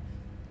then.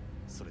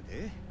 生。それ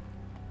で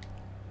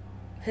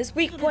His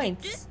weak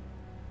points.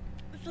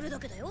 それだ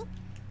けだよ。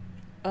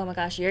 Oh my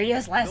gosh, you're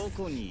useless. ど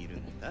こにいる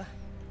んだ？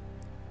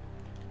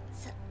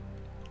さあ、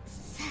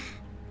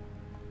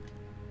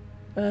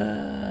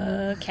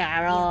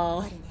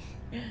Carol.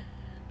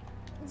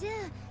 じゃあ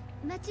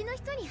町の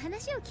人に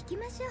話を聞き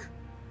ましょう。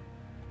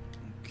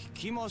聞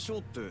きましょう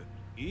って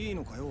いい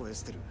のかよ、エ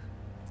ステル。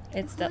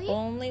 It's the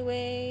only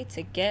way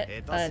to get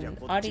an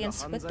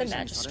audience with the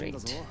magistrate.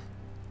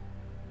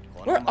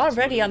 We're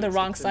already on the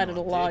wrong side of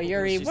the law,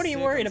 Yuri. What are you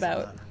worried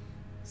about?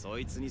 そ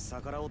いつに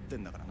逆らおって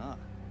んだからな。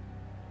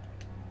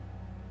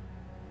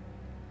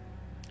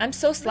 I'm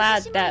so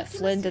sad that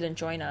Flynn didn't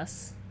join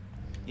us.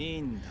 い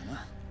いんだ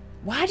な。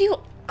 Why do you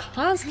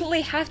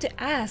constantly have to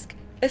ask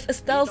if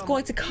Estelle's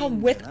going to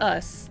come with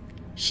us?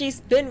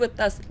 She's been with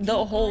us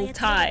the whole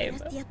time.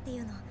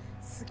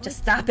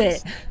 Just stop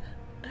it.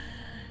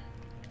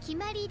 決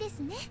まりです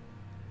ね。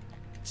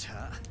じ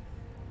ゃあ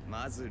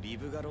まずリ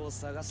ブガロを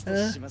探す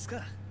とします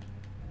か。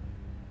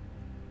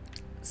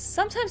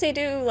Sometimes they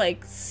do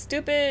like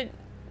stupid,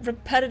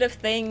 repetitive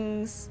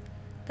things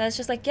that's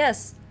just like,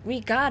 yes, we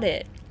got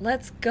it.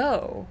 Let's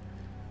go.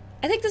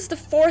 I think this is the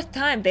 4th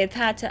time they've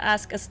had to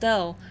ask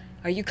Estelle,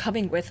 are you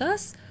coming with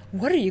us?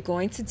 What are you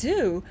going to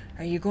do?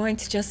 Are you going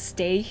to just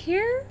stay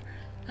here?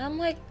 I'm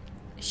like,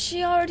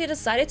 she already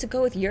decided to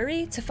go with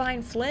Yuri to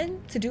find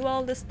Flynn to do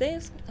all this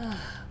things?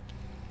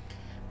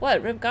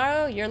 What,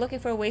 Ribgaro? You're looking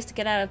for ways to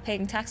get out of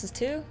paying taxes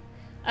too?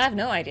 I have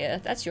no idea.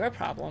 That's your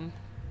problem.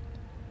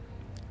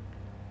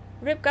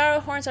 Ribgaro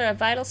horns are a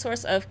vital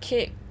source of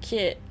a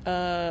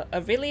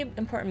really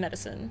important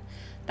medicine.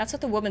 That's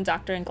what the woman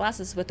doctor in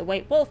glasses with the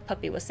white wolf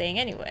puppy was saying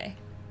anyway.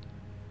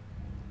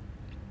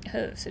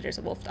 Oh, so there's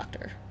a wolf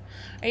doctor.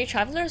 Are you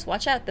travelers?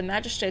 Watch out, the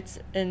magistrates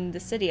in the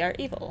city are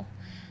evil.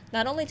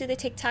 Not only do they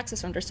take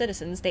taxes from their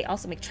citizens, they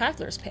also make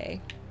travelers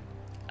pay.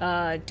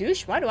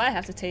 Douche, why do I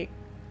have to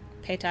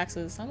pay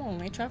taxes? I'm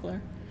only a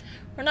traveler.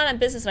 We're not in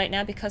business right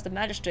now because the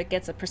magistrate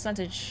gets a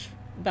percentage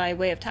by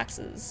way of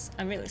taxes.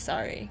 I'm really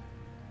sorry.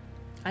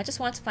 I just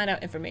want to find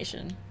out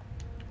information.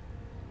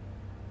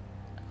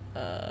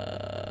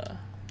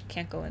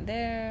 Can't go in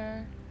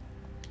there.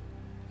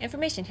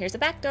 Information, here's the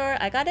back door.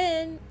 I got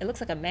in. It looks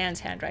like a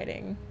man's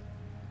handwriting.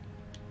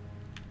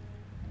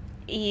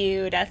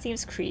 Ew, that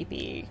seems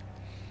creepy.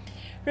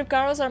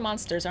 Ribgaros are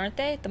monsters, aren't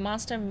they? The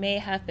monster may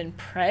have been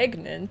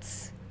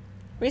pregnant.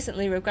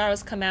 Recently,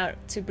 Ribgaros come out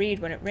to breed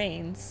when it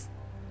rains.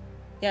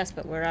 Yes,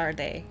 but where are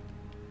they?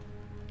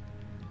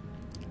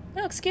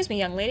 Oh, excuse me,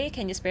 young lady.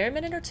 Can you spare a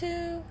minute or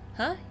two?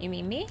 Huh? You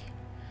mean me?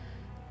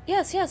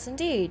 Yes, yes,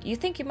 indeed. You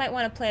think you might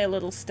want to play a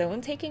little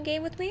stone-taking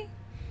game with me?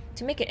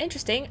 To make it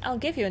interesting, I'll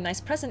give you a nice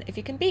present if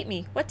you can beat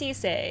me. What do you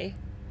say?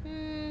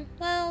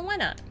 Well, why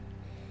not?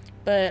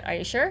 But are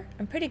you sure?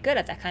 I'm pretty good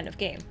at that kind of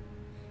game.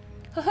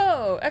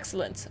 Ho-ho!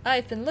 Excellent.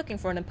 I've been looking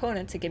for an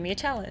opponent to give me a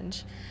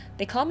challenge.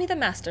 They call me the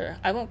Master.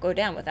 I won't go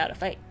down without a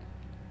fight.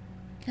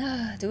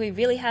 Do we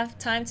really have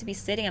time to be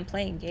sitting and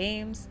playing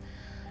games?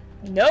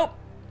 Nope!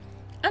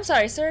 I'm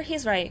sorry, sir.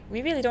 He's right.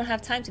 We really don't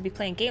have time to be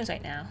playing games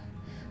right now.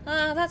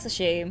 That's a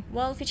shame.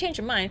 Well, if you change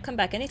your mind, come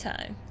back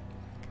anytime.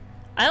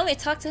 I only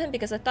talked to him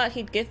because I thought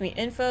he'd give me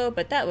info,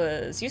 but that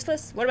was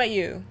useless. What about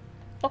you?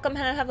 Oh, come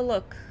and have a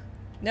look.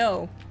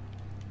 No.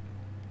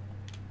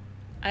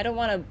 I don't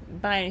want to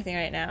buy anything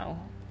right now.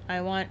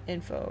 I want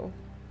info.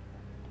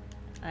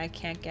 I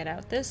can't get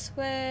out this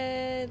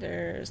way.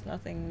 There's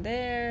nothing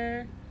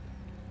there.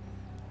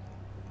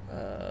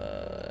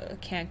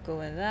 Can't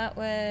go in that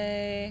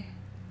way.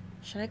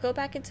 Should I go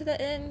back into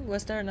the inn?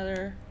 Was there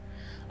another...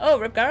 Oh,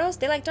 Ribgaros,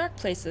 they like dark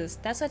places.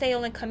 That's why they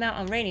only come out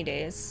on rainy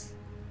days.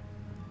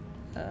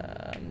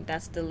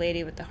 That's the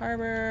lady with the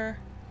harbor.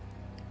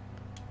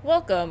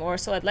 Welcome, or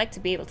so I'd like to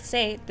be able to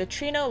say. The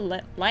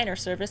Trino liner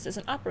service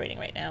isn't operating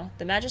right now.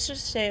 The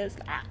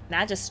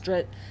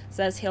magistrate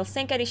says he'll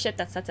sink any ship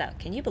that sets out.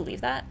 Can you believe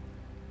that?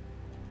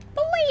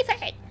 Believe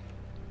it!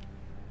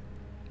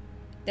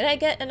 Did I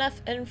get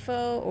enough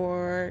info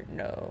or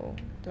no?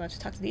 Do I have to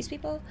talk to these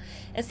people?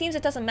 It seems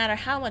it doesn't matter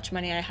how much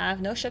money I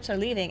have, no ships are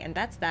leaving, and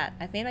that's that.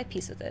 I've made my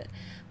peace with it.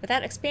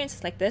 Without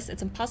experiences like this,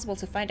 it's impossible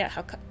to find out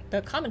how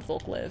the common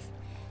folk live.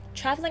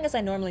 Traveling as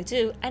I normally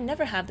do, I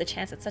never have the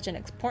chance at such an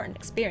important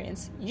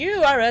experience.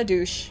 You are a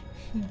douche.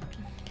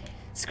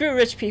 Screw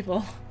rich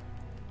people.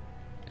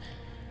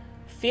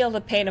 Feel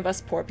the pain of us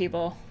poor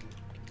people.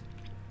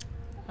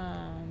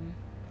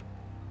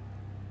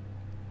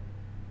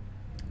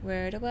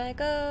 Where do I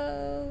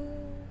go?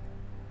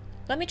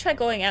 Let me try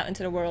going out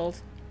into the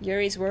world.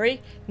 Yuri's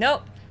worry?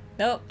 Nope.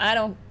 Nope, I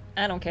don't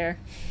care.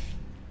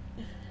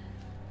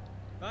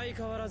 Did I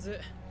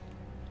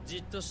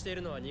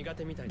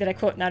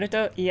quote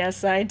Naruto?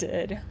 Yes, I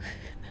did.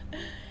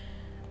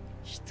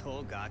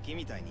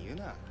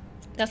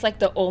 That's like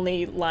the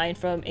only line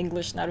from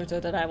English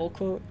Naruto that I will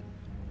quote.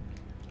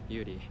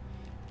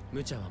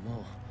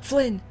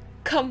 Flynn,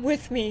 come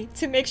with me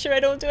to make sure I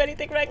don't do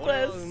anything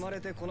reckless.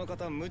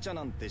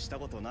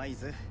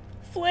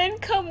 Flynn,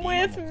 come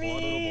with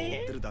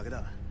me.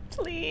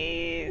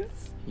 Please.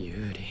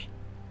 Yuri.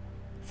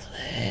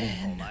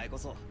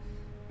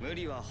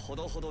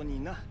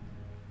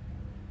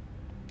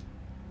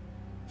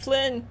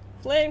 Flynn.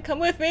 Flynn, come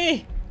with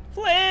me.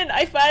 Flynn,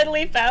 I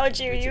finally found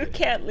you. You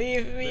can't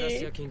leave ブラ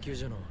シ me. ア研究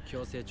所の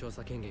強制調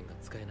査権限が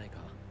使えないか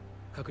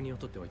確認を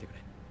取っておいてくれ。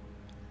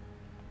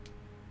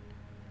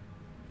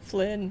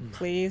 Flynn,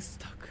 please.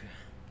 たく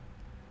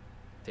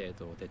帝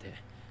都を出て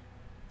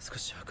少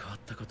しは変わっ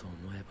たかと思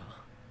えば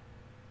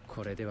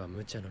これでは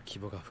無茶の規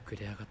模が膨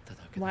れ上がった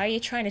だけだ。 Why are you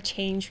trying to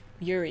change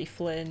Yuri,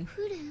 Flynn?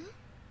 フレン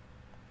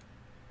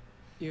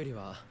ユリ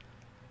は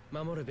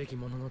守るべき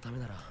もののため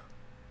なら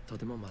と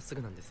てもまっす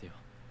ぐなんですよ。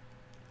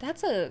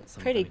 That's a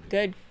pretty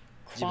good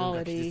自分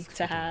が傷 quality つく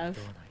to ことに have.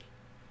 どうなり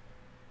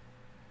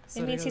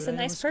It means he's a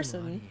nice それが羨ましく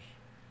もあ person. り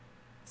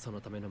そ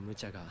のための無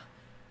茶が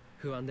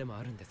不安でも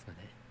あるんですが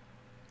ね。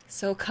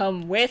 So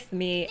come with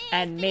me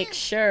and make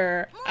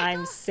sure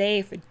I'm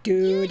safe,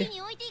 有 dude. 利に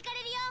置いていか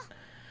れるよ。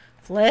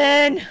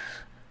 Flynn!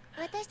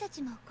 私た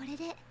ちもこれ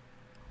で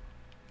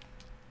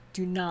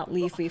Do not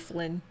leave me,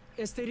 Flynn.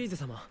 エステリーゼ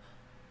様、は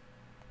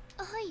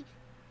い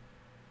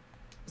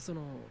そ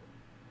の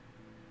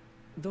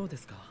どうで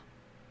すか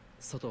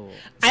外を。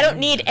 I don't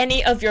need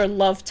any of your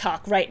love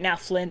talk right now,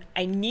 Flynn.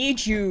 I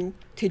need you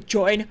to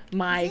join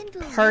my 全部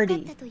を分かっ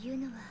party. たという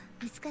のは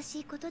難し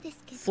いことです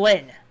けど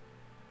Flynn.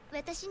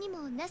 私に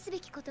もなすべ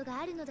きこと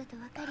があるのだと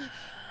分かり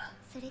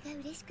それが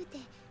嬉しくて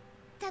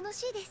楽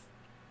しいです。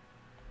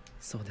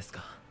そうです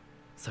か。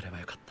それは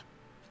よかった。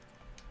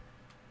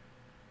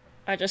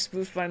 I just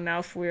moved my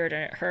mouth weird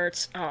and it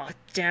hurts. Oh,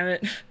 damn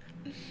it.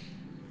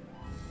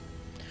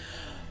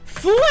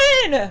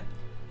 Flynn!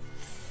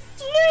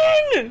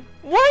 Flynn!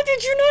 Why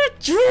did you not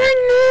join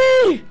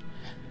me?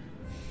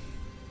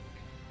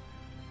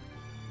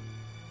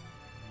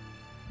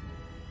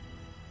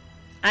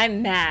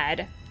 I'm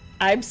mad.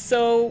 I'm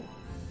so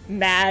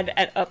mad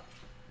and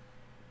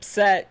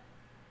upset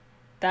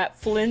that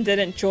Flynn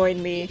didn't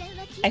join me.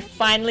 I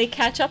finally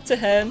catch up to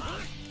him.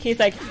 He's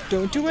like,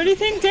 don't do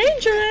anything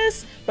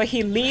dangerous. But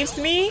he leaves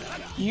me.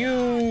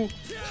 You.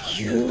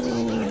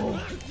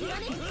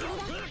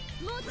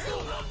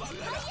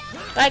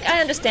 Like, I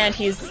understand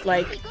he's,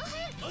 like,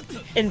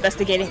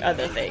 investigating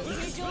other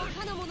things.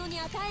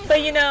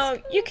 But, you know,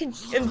 you can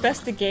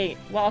investigate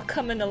while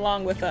coming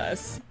along with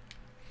us.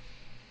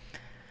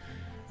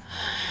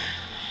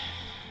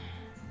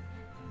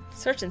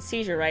 Search and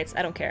seizure rights.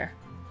 I don't care.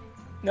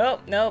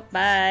 Nope, nope,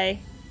 bye.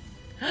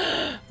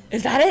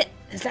 Is that it?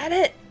 Is that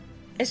it?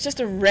 It's just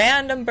a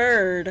random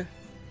bird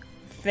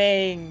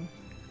thing.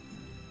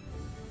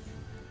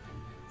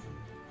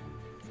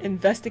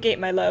 Investigate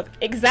my love.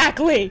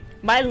 Exactly!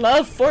 My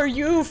love for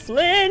you,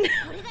 Flynn!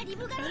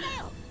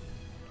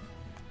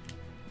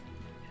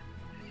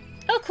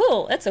 Oh,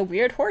 cool. It's a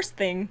weird horse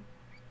thing.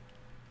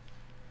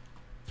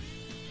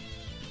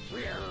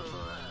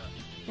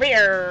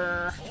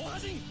 Rear.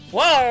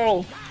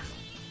 Whoa!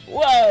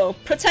 Whoa!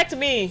 Protect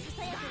me!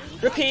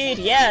 Repeat!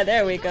 Yeah,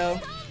 there we go.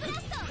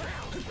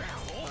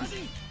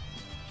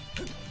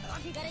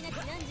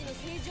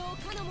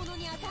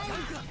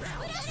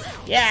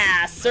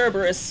 Yeah!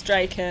 Cerberus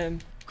strike him!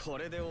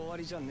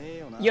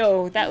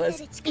 Yo, that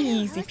was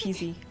easy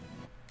peasy.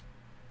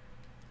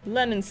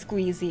 Lemon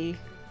squeezy.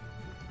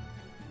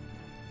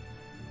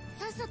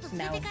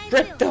 Now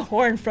rip the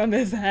horn from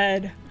his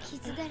head!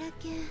 傷だら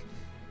け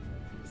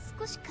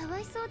少しかわ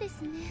いそうで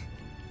すね。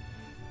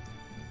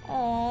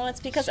 Oh,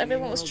 it's because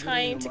everyone was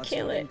trying to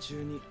kill it.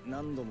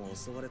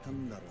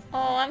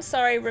 Oh, I'm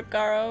sorry,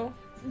 Ripgaro.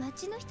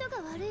 町の人が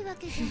悪いわ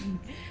けじゃ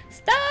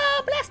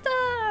Stop,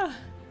 Blaster!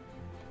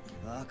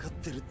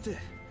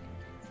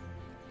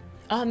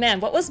 Oh man,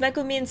 what was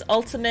Megumin's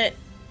ultimate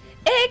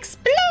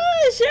explosion?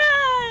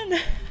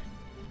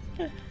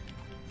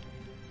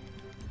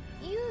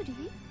 有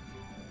利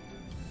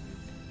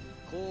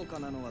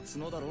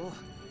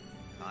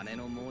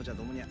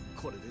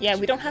Yeah,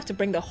 we don't have to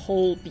bring the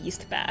whole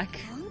beast back.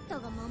 あんた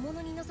が魔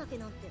物に情け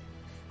なんて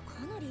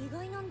かなり意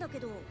外なんだけ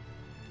ど。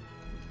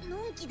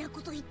のんきな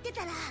こと言って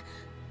たら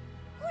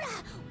ほら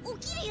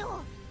起きる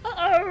よ。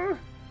 Uh-oh!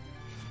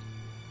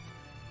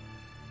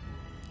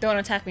 Don't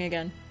attack me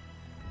again.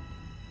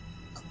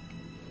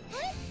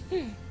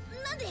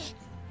 なんで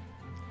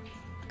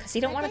Because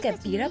you don't want to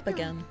get beat up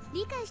again.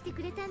 理解して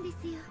くれたんで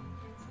すよ。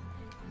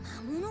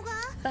魔物が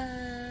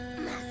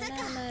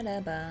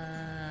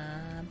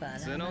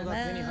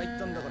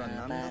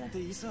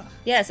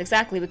Yes,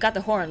 exactly. We got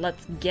the horn.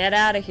 Let's get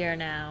out of here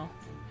now.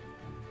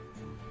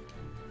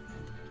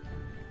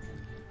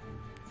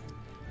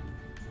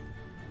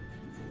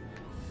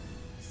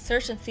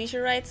 Search and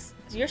seizure rights.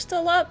 You're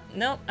still up?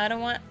 Nope,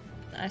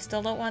 I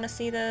still don't want to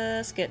see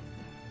the skit.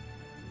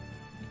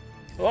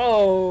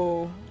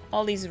 Whoa!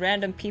 All these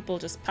random people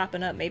just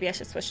popping up. Maybe I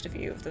should switch to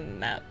view of the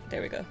map.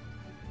 There we go.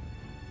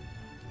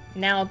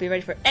 Now I'll be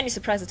ready for any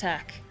surprise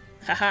attack.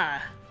 Haha!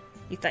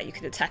 You thought you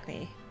could attack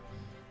me.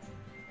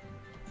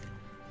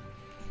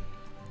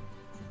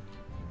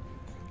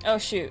 Oh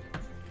shoot.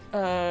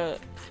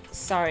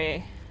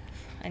 Sorry.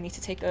 I need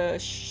to take a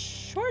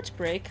short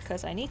break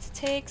because I need to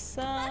take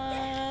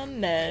some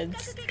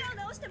meds.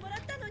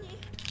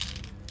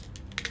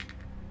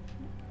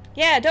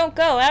 Yeah, don't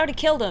go. I already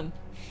killed him.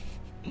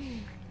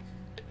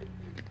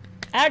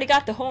 I already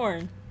got the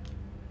horn.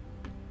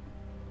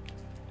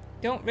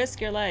 Don't risk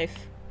your life.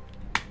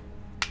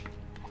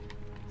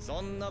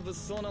 そんな物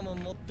騒なもん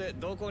持って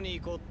どこに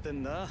行こうって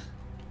んだ。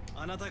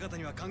あなた方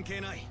には関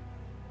係ない。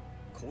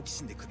好奇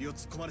心で首を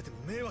突っ込まれても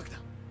迷惑だ。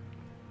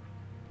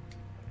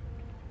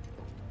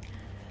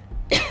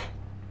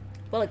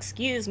Well,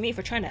 excuse me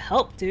for trying to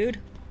help, dude.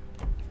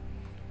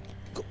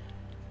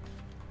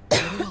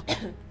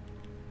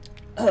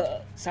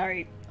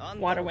 Sorry,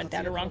 water went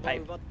down the wrong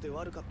pipe.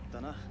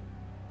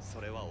 そ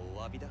れは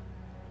お詫びだ。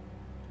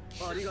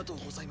ありがとう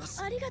ございま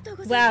す。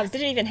 Wow,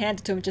 didn't even hand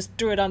it to him, just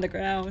threw it on the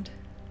ground.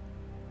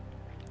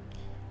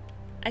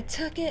 I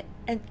took it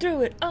and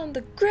threw it on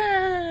the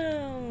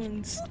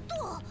ground. ちょっ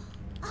と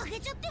あげ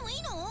ちゃってもい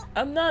いの？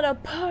 I'm not a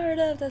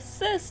part of the あれで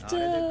ガキ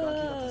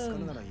が助か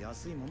る system. なら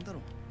安いもんだろ。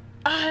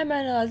 I'm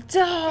an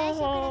最初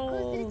から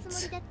こう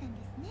する adult. つもりだったん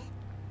ですね。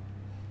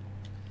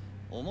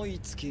思い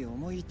つき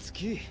思いつ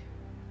き。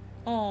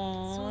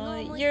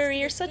 Aww, Yuri,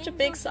 you're such a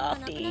big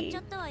softie.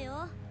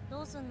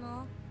 どうすん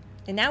の？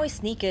 And now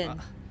he's sneaking.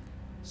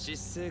 執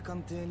政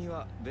官邸に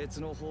は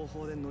別の方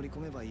法で乗り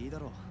込めばいいだ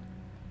ろ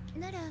う。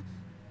なら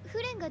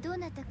フレンがどう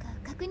なったか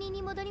確認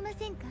に戻りま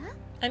せんか？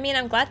 I mean,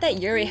 I'm glad that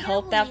Yuri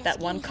helped out that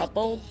one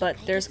couple, but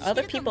there's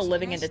other people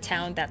living in the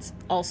town that's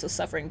also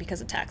suffering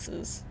because of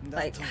taxes.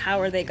 Like, how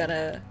are they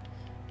gonna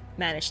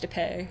manage to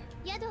pay?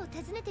 宿を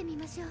訪ねてみ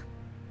ましょう。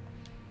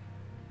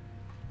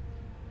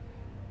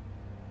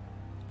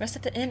 Rest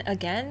at the inn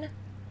again?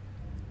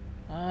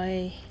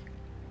 I.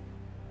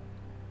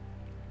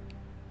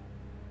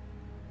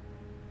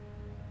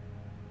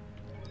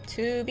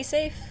 To be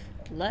safe,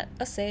 let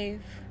us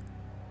save.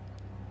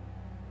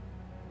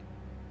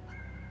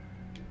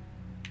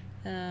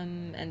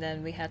 And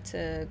then we had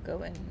to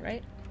go in,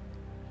 right?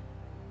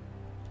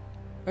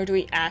 Or do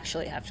we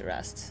actually have to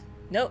rest?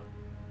 Nope.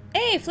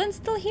 Hey, Flynn's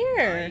still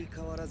here! 相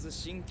変わらず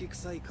神経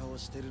臭い顔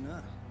してる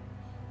な。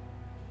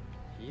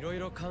いろい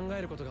ろ考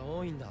えることが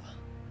多いんだ。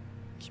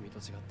君と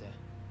違って。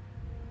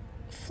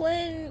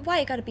 Flynn, why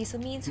you gotta be so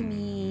mean to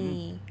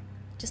me?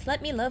 Just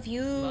let me love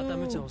また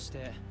無茶 you. をし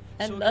て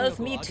And 証券 love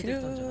額を me 上げてきた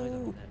んじゃないだ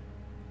ろう too. ね。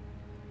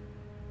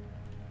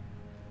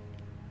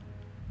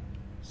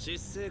執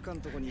政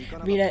官とこに行かな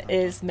かった。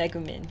 Rita is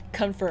Megumin.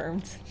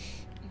 Confirmed.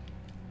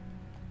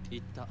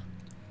 言った。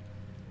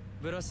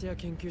ブラシア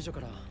研究所か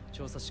ら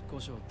調査執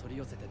行書を取り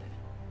寄せてね。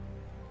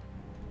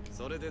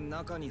それで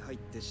中に入っ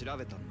て調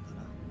べたんだ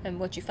な。 And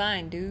what you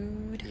find,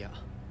 dude? いや、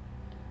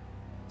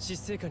執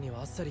政官には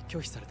あっさり拒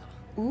否された。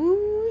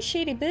 Ooh,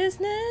 shady business.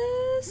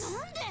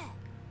 なんで？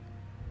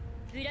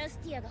ブラス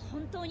ティアが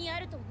本当にあ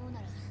ると思うな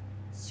ら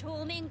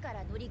正面か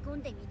ら乗り込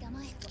んでみた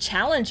まえと。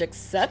 Challenge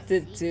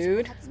accepted,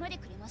 dude. 初まで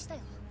くれました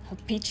よ。 I'll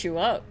beat you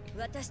up.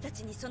 私た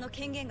ちにその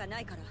権限がな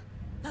いから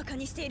バカ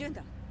にしているん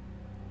だ。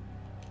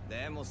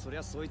でもそり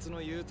ゃそいつの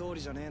言う通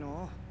りじゃねえ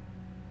の。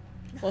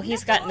 Well,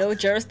 he's got no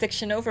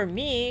jurisdiction over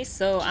me,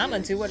 so I'm gonna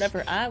do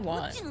whatever I こっ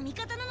want. ちの味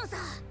方なのさ。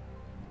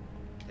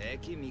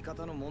敵味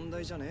方の問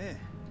題じゃねえ。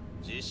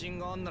自信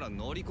があんなら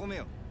乗り込め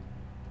よ。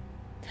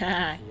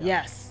Haha,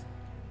 yes.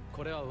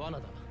 これは罠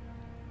だ。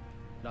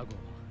ラゴンは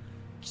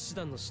騎士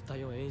団の失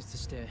態を演出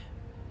して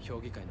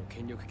評議会の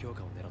権力強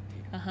化を狙って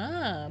いる。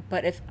 Uh-huh.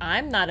 But if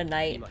I'm not a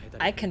knight,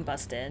 I can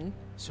bust in.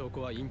 証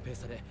拠は隠蔽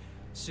され、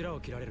白を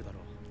切られるだろ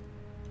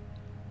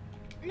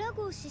う。ラ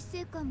ゴー執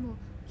政官も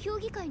評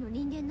議会の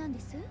人間なんで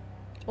す。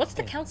 What's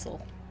the council?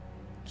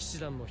 騎士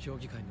団も評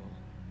議会も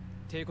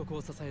帝国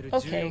を支える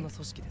重要な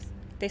組織です。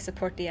 They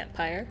support the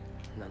empire.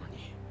 なの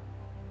に、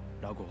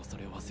ラゴはそ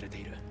れを忘れて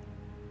いる。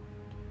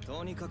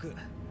とにかく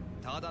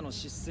ただの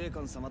執政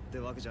官様って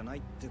わけじゃない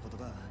ってこと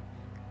か。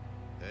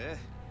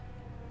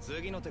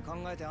次の手考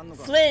えてあんの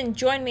か。 Flynn,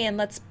 join me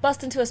and let's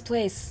bust into his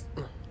place.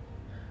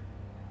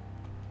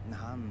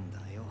 なん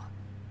だよ。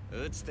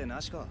打つ手な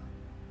しか。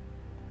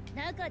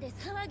中で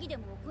騒ぎで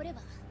も起これ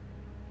ば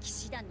騎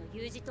士団の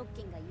有事特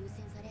権が優先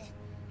され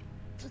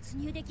突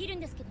入できるん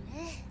ですけど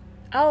ね。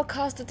 I'll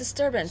cause the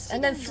disturbance,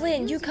 and then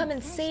Flynn, you come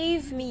and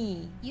save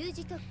me. 有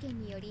事特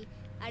権により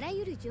あら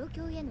ゆる状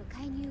況への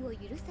介入を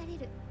許され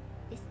る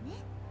ですね。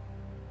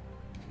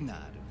な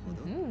るほ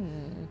ど。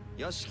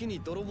屋敷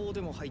に泥棒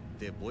でも入っ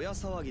てぼや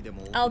騒ぎで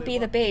も起これば I'll be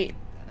the bait.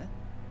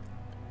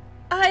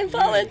 I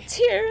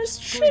volunteer as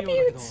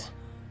tribute.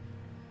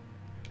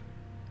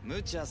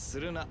 無茶す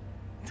るな。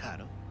だ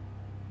ろ。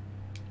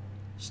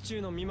市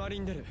中の見回り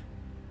に出る。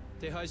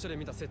手配書で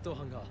見た窃盗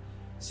犯が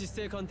執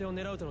政官邸を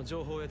狙うとの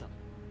情報を得た。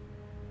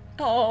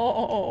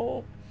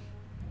 Oh,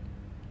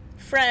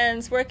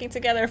 friends working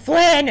together.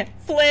 Flynn,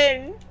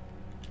 Flynn,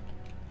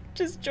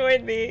 just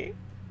join me.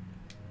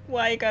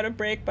 Why you gotta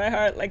break my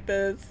heart like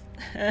this?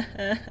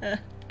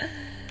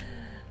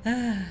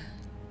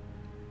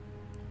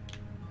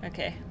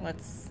 Okay,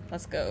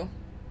 let's go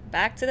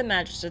back to the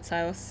magistrate's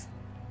house.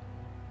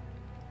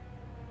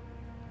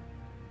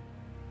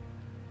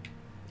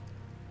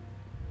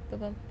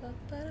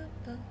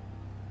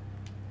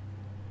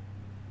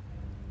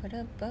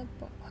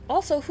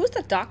 Also, who's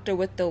the doctor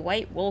with the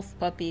white wolf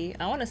puppy?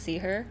 I want to see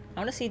her.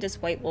 I want to see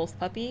this white wolf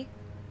puppy.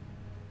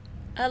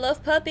 I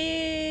love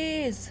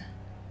puppies!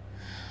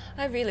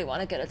 I really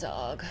want to get a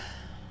dog.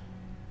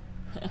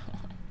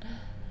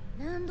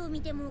 何度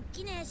見ても大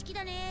きな屋敷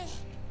だね。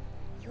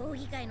評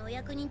議会のお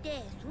役人っ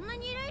てそんな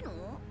に偉いの？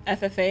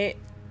 FF8.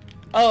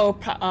 Oh,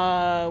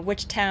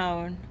 which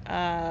town?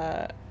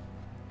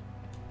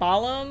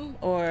 Balam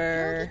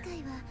or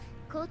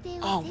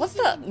oh, what's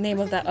the name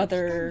of that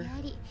other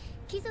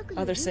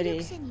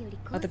city?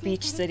 Other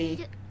beach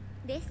city?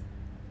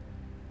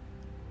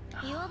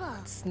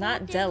 It's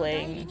not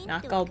Deling,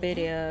 not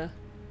Galbadia.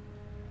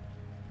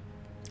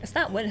 It's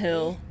not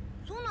Windhill.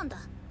 そうなんだ。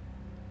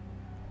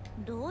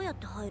どうやっ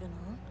て入る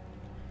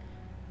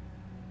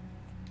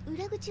の？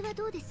裏口は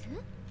どうです？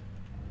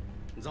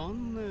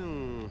残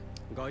念。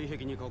外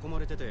壁に囲ま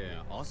れてて、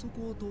あそ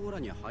こを通ら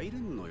に入れ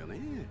んのよね。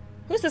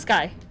Who's this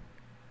guy?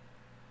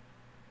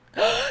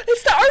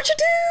 It's the Archer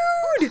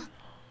dude!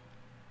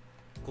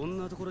 こん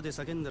なところで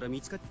叫んだら見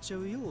つかっちゃ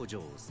うよ、お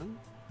嬢さん。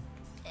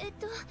失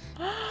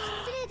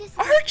礼です。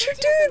Archer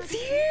dude's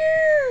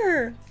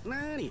here!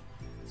 なに、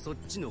そっ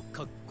ちの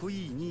かっこ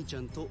いい兄ち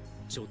ゃんと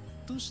ちょっ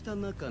とした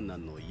仲な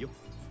のよ。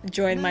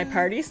Join my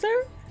party, sir?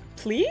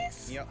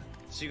 Please? いや、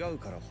違う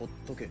からほっ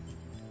とけ。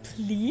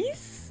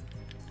 Please?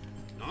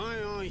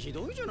 ない、ひ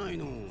どいじゃない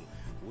の。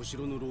お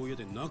城の牢屋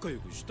で仲良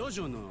くしたじ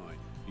ゃない。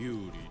ユ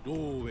ーリ・ロー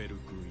ウェル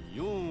君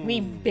よ。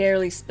We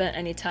barely spent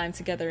any time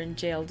together in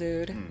jail,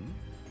 dude.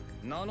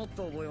 名乗っ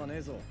た覚えはね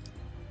えぞ。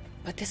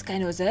But this guy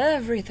knows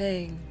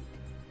everything.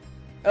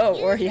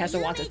 Oh, or he has a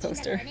wanted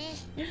poster.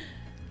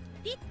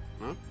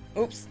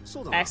 Oops,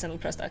 I accidentally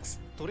pressed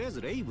X. とりあえ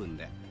ずレイブン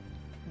で。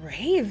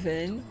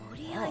Raven? と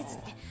りあえず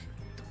って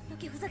どんだ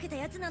けふざけた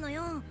やつなの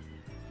よ。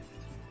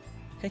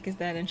Pick his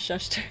dad and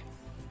shushed her.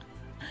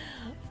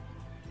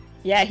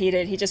 Yeah, he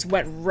did. He just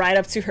went right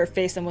up to her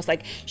face and was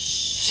like,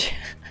 shh.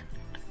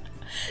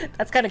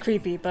 That's kind of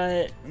creepy,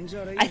 but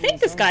I think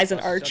this guy's an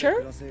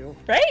archer,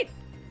 right?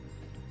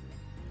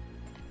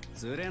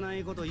 釣れな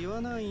いこと言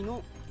わない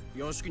の。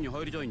屋敷に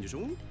入りたいんでしょ。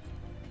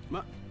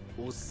ま、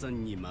おっさ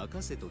んに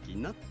任せとき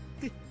なっ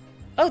て。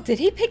Oh, did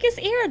he pick his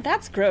ear?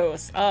 That's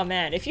gross. Oh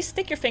man, if you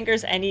stick your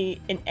fingers in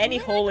any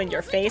hole in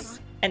your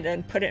face and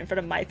then put it in front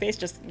of my face,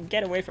 just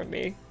get away from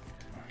me.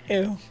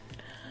 Ew.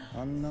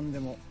 あんなんで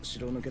も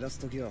城抜け出す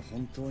ときは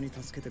本当に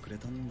助けてくれ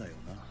たんだよ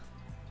な。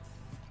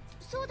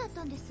そうだっ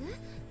たんです。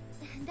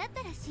だっ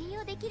たら信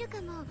用できる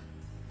かも。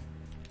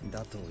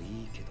だとい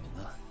いけど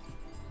な。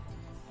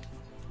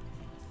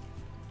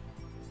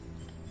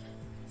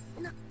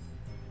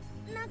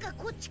なんか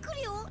こっち来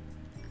るよ。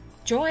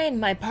Join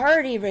my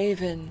party,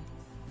 Raven.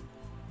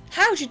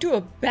 How'd you do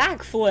a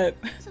backflip?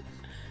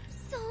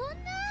 そん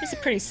な。He's a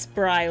pretty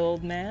spry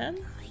old man.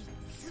 あい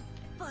つ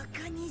バ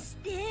カにし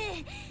て。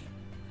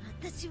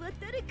私は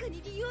誰か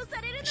に利用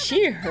されるのが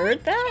She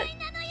heard that? 嫌い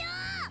なのよ。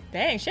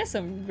 Dang, she has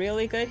some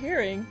really good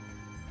hearing.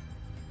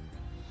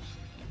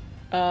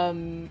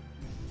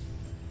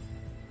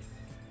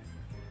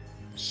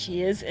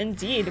 She is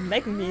indeed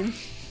Megumin.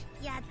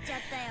 やっちゃっ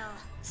たよ。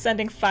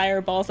Sending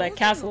fireballs at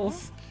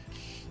castles.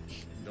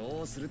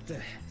 どうするって、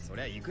そ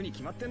りゃ行くに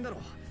決まってんだろ。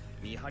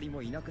見張り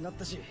もいなくなっ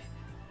たし。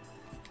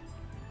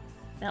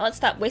Now let's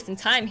stop wasting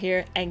time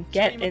here and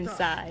get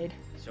inside.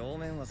 正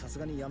面はさす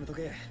がにやめと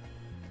け。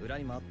裏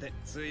に回って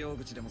通用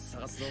口でも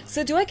探すぞ。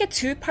 So do I get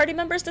 2 party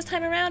members this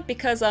time around?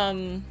 Because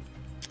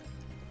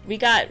we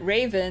got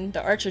Raven,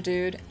 the archer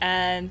dude,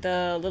 and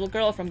the little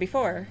girl from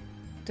before.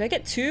 Do I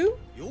get 2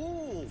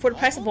 for the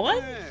price of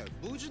 1?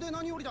 無事で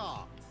何より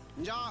だ。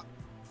じゃあ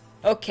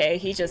Okay,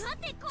 he just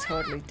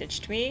totally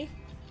ditched me.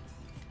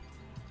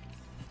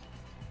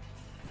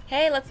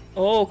 Hey, let's...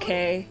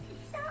 Okay.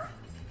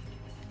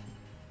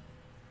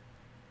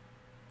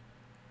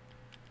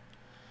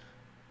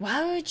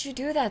 Why would you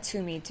do that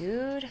to me,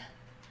 dude?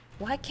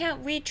 Why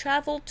can't we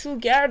travel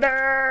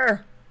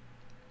together?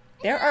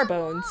 There are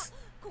bones.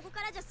 ここ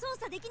からじゃ操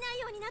作できない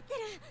ようになって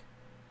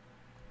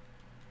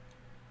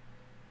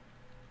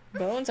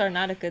る。 Bones are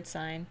not a good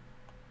sign.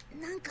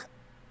 なんか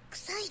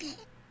臭いね。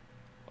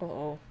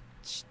 Uh-oh.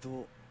 血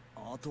と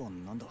あとは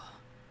なんだ。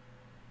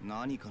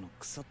何かの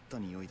腐った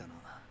匂いだな。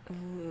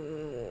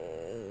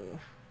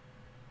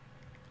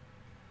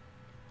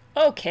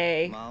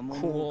Okay, 魔物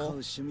を飼う cool.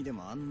 趣味で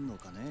もあんの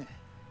かね。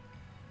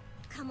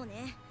かも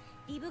ね。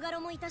リブガロ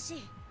もいたし。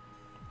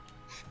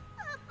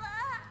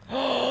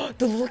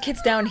 The little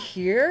kid's down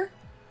here?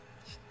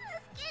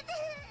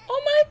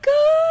 Oh my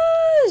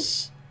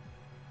gosh!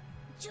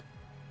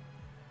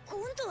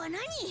 今度は何？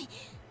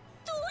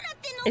どうなっ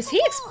てんの？ Is he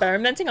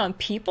experimenting on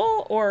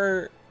people,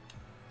 or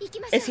行き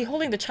ましょう。 is he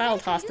holding the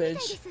child 誰かいるみ hostage? たいで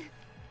す。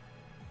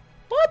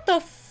 What the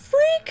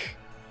freak?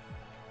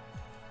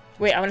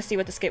 Wait, I want to see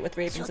what the skit with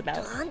ちょ Raven's っと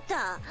about. あん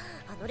た、あ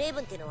のレイブ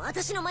ンってのは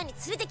私の前に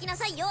連れてきな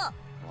さいよ。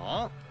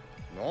あ？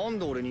なん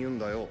で俺に言うん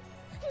だよ。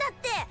だっ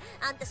て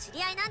あんた知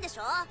り合いなんでし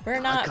ょ。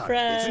 We're だ not か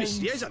ら別に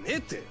知り合い friends. じゃねえ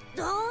って。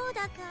どう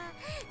だか。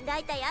だ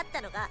いたいあっ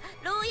たのが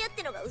牢屋っ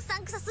てのがうさ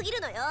んくさすぎ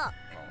るのよ。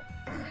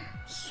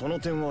その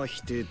点は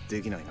否定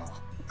できないな。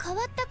変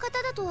わった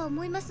方だとは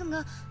思います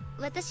が、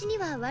私に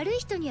は悪い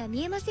人には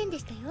見えませんで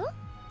したよ。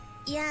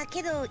いや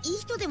けどいい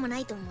人でもな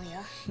いと思うよ。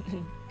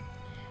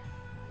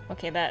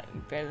 Okay, that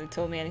barely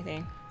told me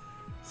anything.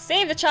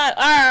 Save the child!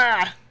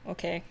 Ah!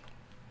 Okay.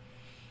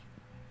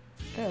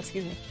 Oh,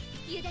 excuse me.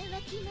 油断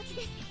は禁物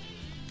です。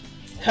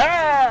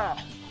 Ha!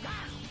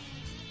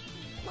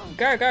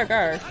 Gar, gar,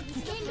 gar.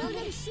 剣能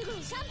なる守護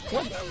をシャンプ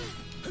What?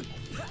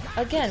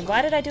 Again,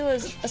 why did I do a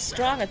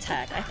strong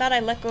attack? I thought I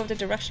let go of the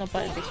directional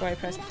button before I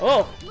pressed.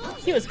 Oh!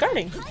 He was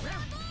guarding!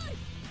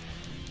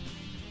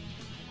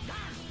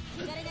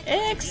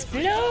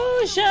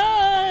 Explosion!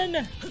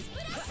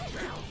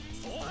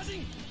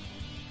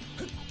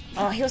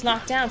 Oh, he was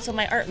knocked down, so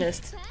my art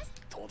missed.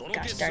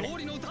 Gosh darn it.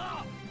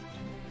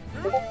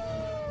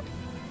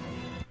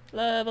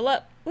 Level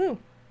up! Woo!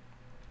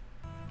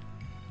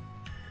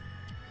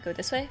 Go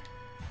this way?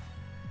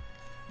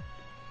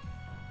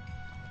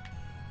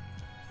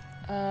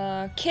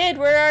 Kid,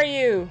 where are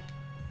you?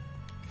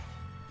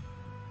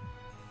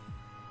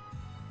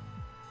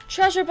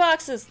 Treasure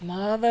boxes!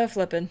 Mother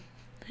flippin'.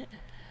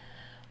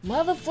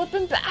 Mother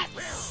flippin'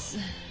 bats!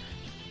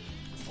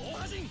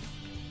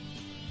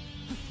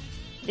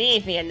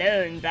 Leave me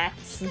alone,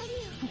 bats.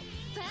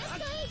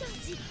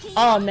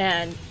 Oh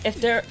man, if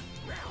there...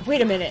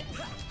 Wait a minute.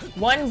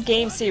 One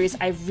game series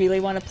I really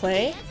want to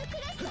play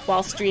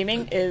while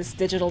streaming is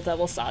Digital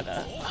Devil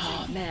Saga.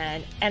 Oh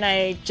man, and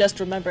I just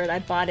remembered I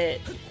bought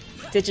it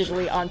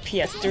digitally on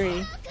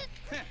PS3.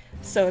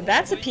 So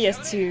that's a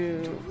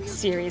PS2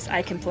 series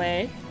I can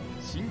play.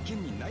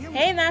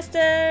 Hey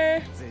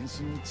master!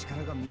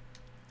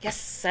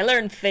 Yes, I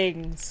learned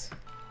things.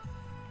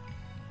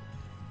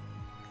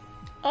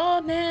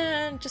 Oh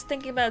man, just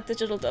thinking about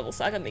Digital Devil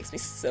Saga makes me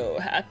so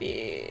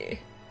happy.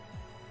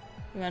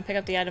 You wanna pick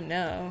up the item?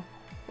 No.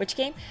 Which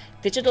game?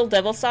 Digital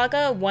Devil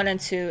Saga 1 and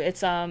 2.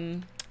 It's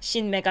Shin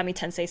Megami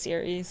Tensei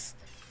series.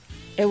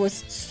 It was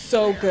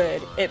so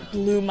good. It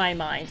blew my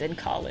mind in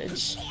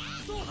college.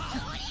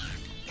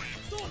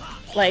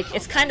 Like,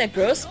 it's kind of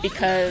gross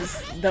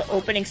because the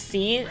opening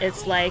scene,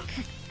 it's like,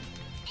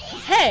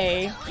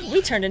 hey,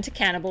 we turned into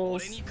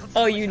cannibals.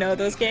 Oh, you know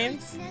those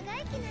games?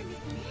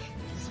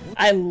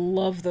 I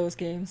love those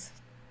games.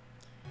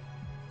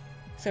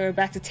 So we're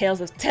back to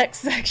Tales of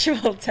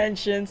Sexual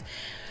Tensions.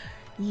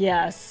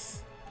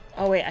 Yes.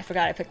 Oh wait, I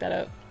forgot I picked that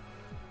up.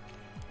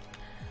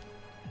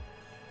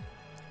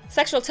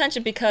 Sexual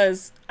tension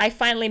because I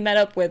finally met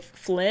up with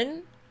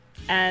Flynn,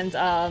 and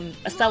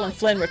Estelle and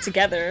Flynn were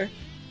together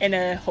in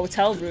a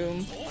hotel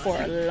room for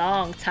a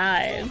long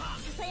time.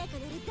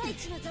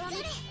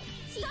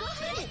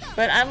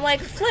 But I'm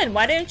like, Flynn,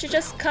 why didn't you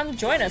just come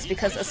join us?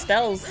 Because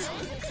Estelle's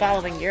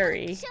following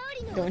Yuri.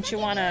 Don't you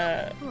want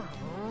to,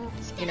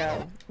 you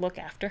know, look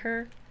after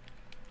her?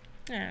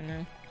 I don't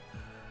know.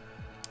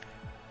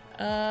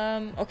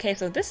 Okay,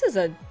 so this is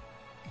a...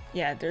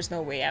 Yeah, there's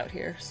no way out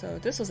here. So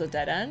this was a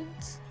dead end.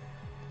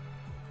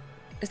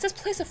 Is this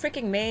place a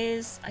freaking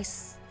maze? I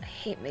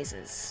hate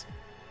mazes.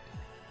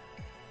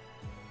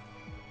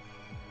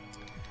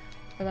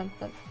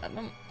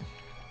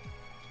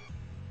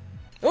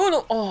 Oh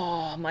no!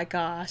 Oh my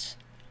gosh.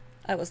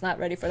 I was not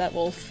ready for that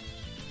wolf.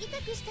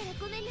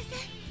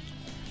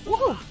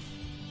 Woohoo!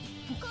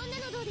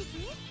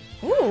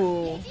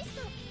 Ooh!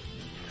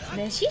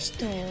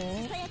 Mesisto?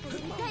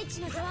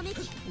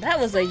 That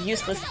was a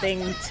useless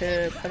thing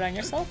to put on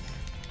yourself.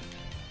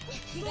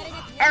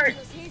 Art!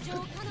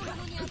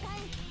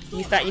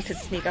 You thought you could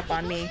sneak up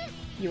on me.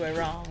 You were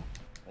wrong.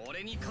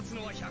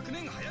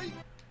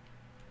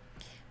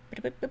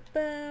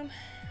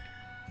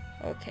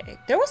 Okay.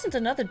 There wasn't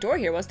another door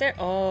here, was there?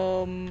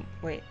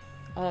 Wait.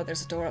 Oh,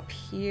 there's a door up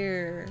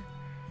here.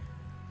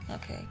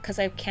 Okay, because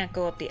I can't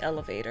go up the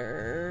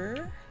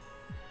elevator.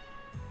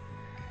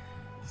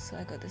 So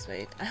I go this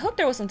way. I hope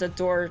there wasn't a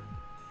door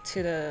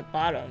to the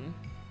bottom.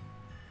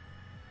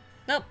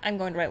 Nope, I'm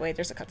going the right way.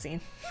 There's a cutscene.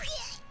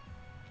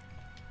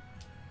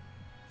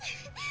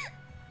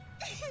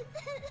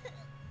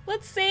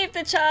 Let's save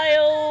the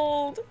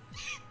child!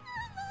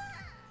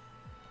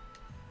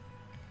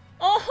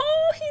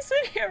 Oh, he's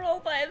in here all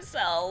by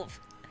himself.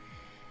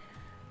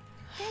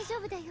 大丈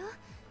夫だよ。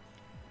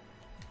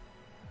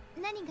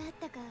何があっ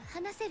たか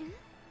話せる？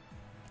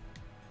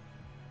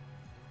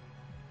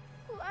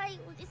怖い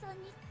おじさん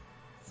に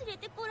連れ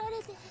てこられ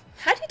て。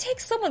How do you take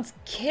someone's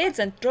kids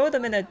and throw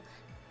them in a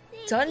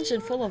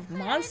dungeon full of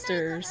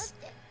monsters?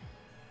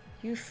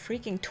 You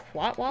freaking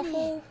twat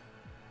waffle?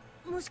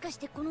 もしかし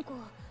てこの子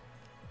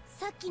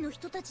さっきの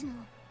人たちの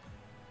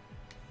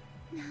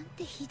なん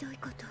てひどい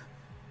こと。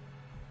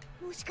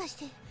もしかし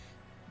て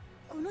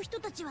この人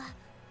たちは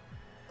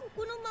こ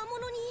この魔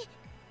物に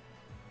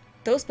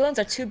Those bones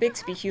are too big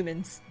to be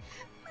humans.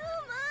 マ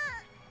マ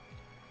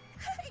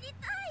入り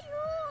たいよ。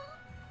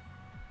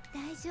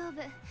大丈夫。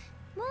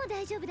もう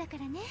大丈夫だか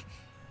らね。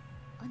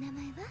お名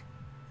前は？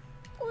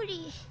ポ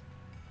リー。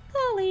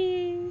ポリ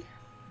ー。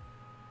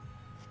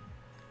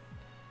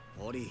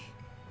ポリー、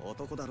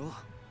男だろ。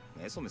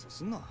メソメソ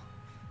すんな。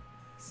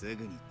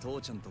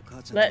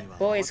Let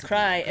boys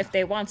cry if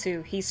they want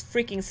to. He's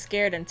freaking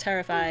scared and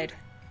terrified.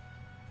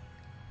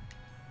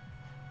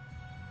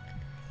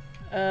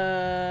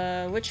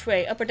 Which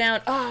way? Up or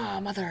down? Ah,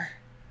 oh, mother.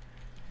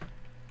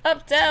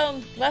 Up,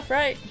 down, left,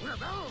 right.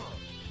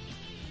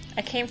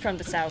 I came from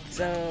the south,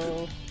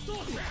 so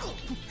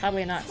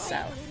Probably not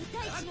south.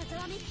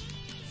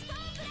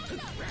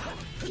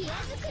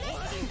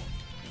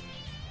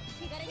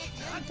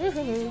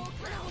 Woohoo.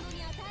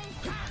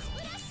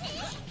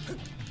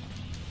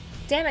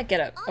 Damn it, get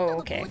up. Oh,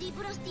 okay.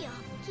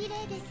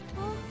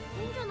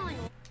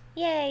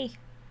 Yay!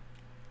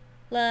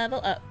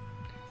 Level up.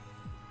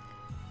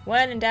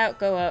 When in doubt,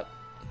 go up.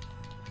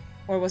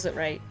 Or was it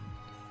right?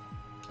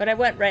 But I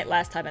went right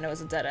last time and it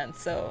was a dead end,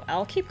 so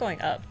I'll keep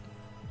going up.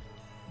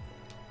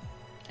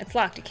 It's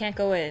locked, you can't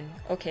go in.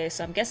 Okay,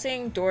 so I'm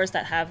guessing doors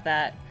that have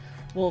that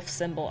wolf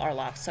symbol are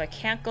locked, so I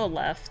can't go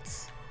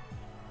left.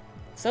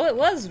 So it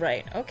was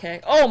right,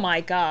 okay. Oh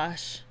my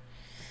gosh.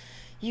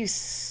 You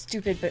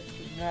stupid but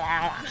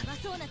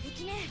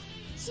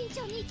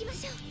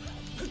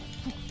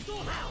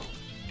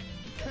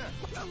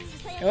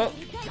oh,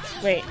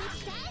 wait.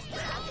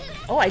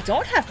 Oh, I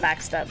don't have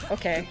backstep.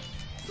 Okay.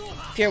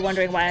 If you're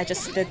wondering why I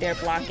just stood there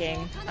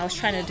blocking, I was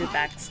trying to do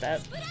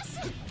backstep.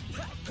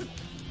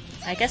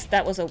 I guess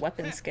that was a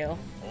weapon skill.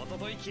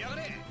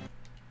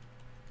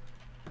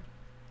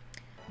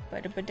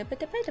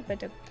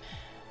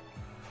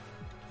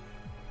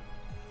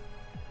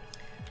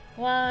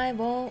 Why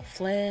won't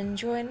Flynn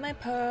join my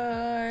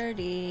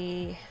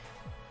party?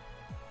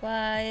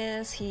 Why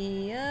is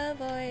he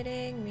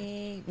avoiding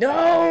me?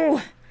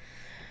 No!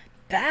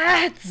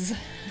 Bats!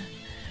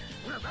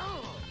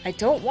 I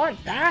don't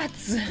want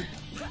bats!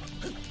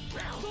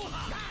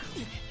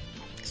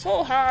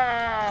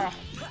 Soha!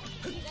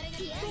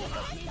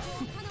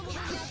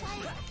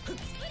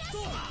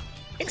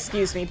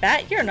 Excuse me,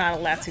 bat, you're not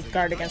allowed to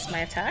guard against my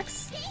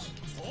attacks.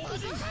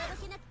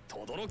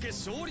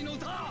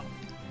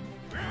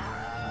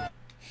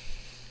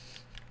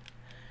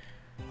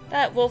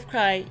 That wolf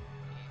cry.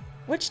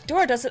 Which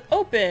door does it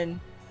open?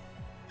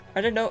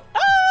 Are there no—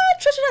 ah!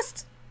 Treasure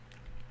chest!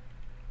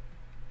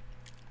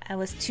 I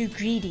was too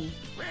greedy,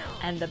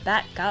 and the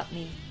bat got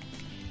me.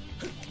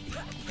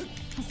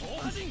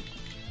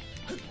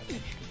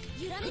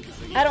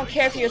 I don't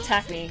care if you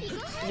attack me.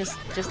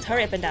 Just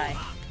hurry up and die.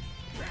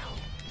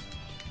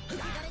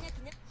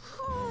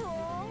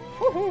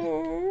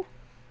 Woohoo!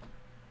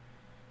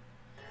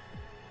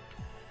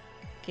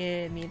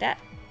 Give me that.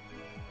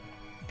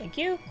 Thank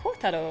you.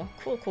 Kotaro.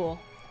 Cool, cool.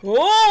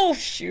 Whoa,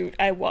 shoot.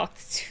 I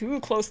walked too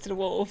close to the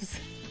wolves.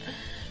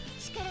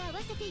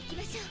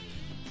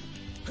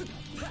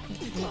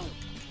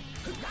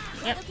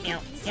 Yep.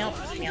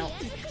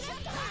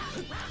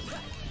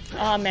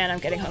 Oh man, I'm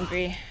getting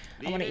hungry.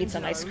 I want to eat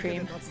some ice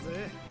cream.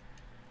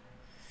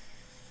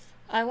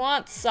 I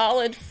want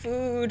solid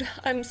food.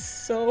 I'm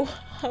so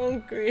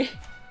hungry.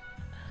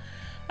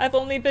 I've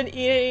only been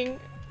eating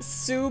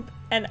soup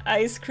and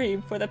ice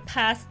cream for the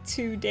past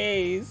 2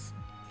 days.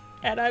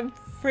 And I'm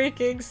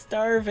freaking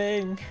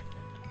starving.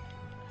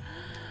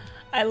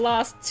 I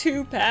lost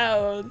 2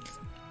 pounds.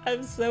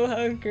 I'm so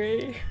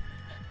hungry.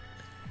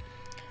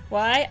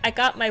 Why? I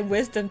got my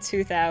wisdom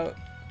tooth out.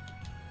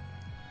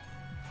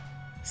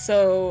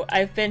 So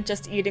I've been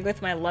just eating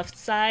with my left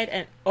side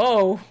and—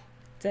 oh!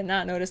 Did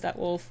not notice that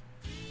wolf.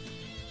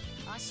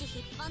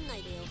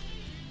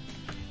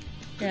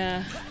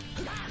 Yeah.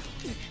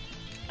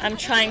 I'm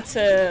trying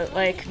to,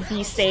 like,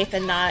 be safe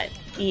and not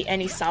eat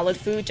any solid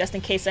food just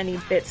in case any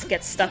bits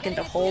get stuck in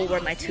the hole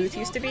where my tooth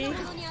used to be.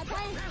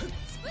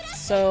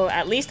 So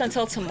at least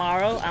until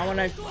tomorrow, I want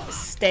to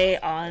stay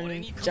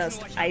on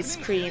just ice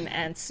cream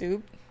and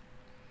soup.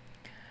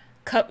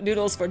 Cup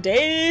noodles for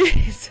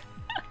days!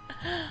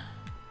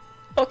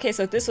 Okay,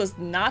 so this was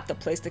not the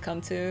place to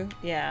come to.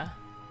 Yeah.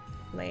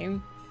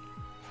 Lame.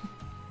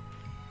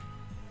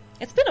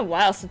 It's been a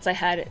while since I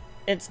had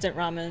instant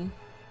ramen.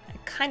 I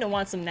kind of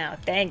want some now.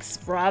 Thanks,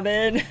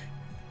 Robin.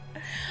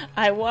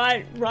 I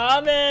want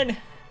ramen.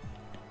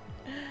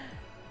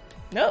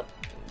 Nope.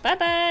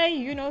 Bye-bye.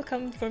 You know,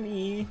 come for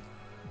me.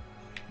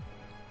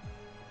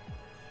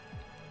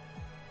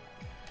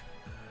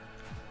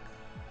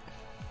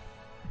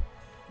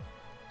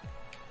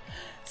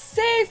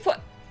 Save point.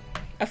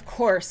 Of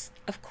course,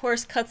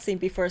 cutscene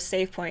before a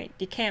save point.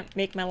 You can't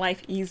make my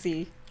life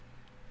easy.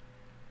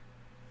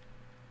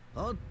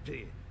 I'm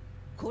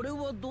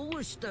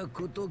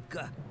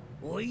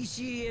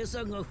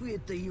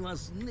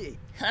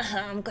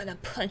gonna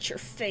punch your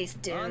face,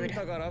 dude.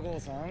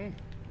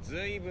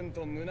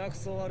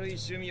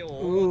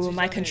 Ooh,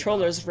 my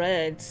controller's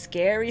red.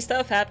 Scary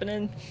stuff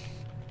happening.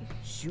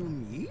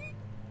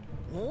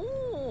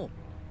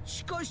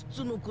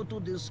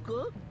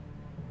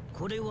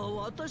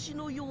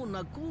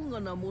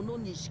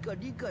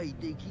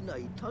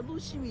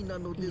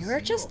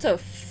 You're just a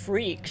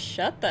freak.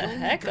 Shut the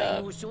heck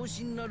up.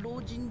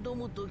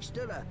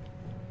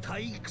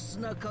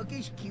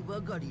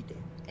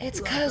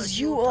 It's 'cause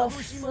you a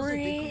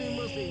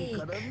freak.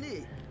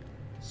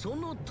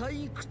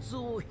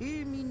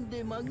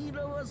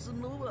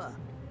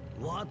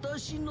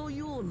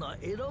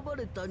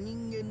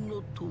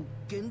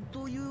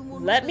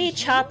 Let me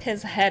chop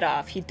his head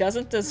off. He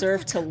doesn't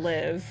deserve to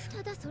live.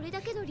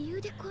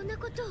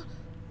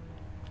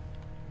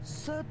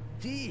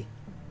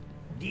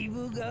 リ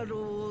ブガロ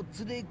を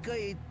連れ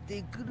帰っ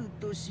てくる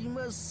とし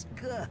ます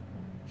か。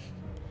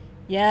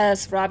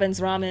 Yes,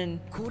 Robin's Ramen.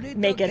 これ Make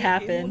だ it け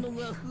happen. 獲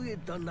物が増え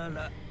たな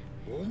ら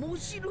面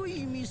白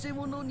い見せ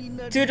物にな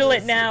ります。 Doodle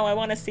it now. I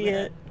want to see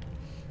it.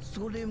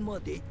 それま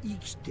で生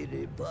きて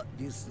れば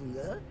です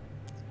が。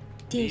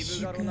リ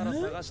ブガロなら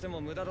探しても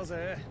無駄だ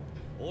ぜ。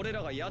俺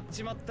らがやっ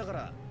ちまったか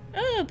ら。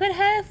 Oh, but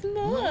have 何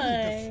more.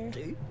 です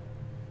って？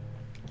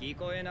聞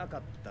こえなか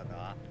った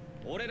か？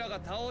俺らが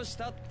倒し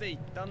たって言っ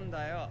たん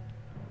だよ。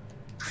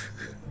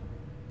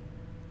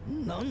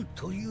なん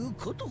という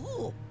こと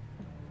を。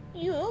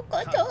いうこ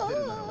勝って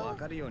るなら分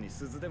かるように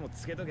鈴でも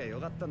つけときゃよ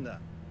かったんだ。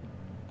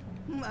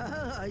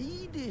まあ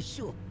いいで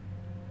しょう。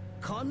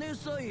金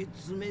さえ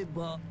積め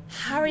ば。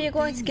 How are you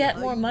going to get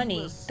more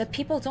money? The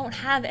people don't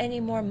have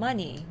any more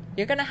money.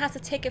 You're gonna have to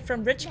take it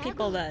from rich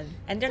people then,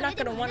 and they're not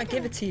gonna want to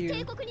give it to you.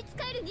 帝国に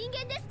使える人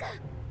間ですか？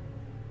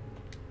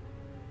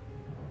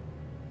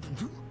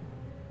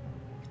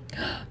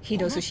 He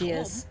knows who she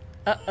is.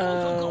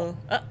 Uh-oh.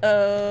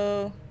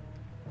 Uh-oh.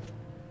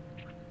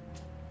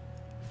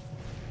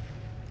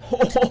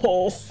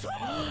 Oh.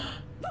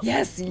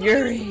 Yes,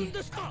 Yuri.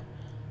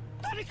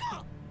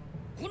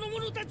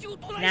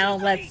 Now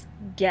let's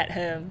get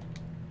him.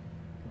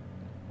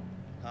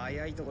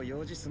 早いとこ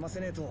用事済ませ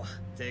ねえと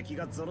敵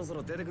がゾロゾ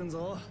ロ出てくん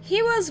ぞ。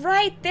 He was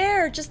right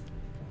there. Just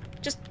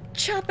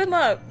chop him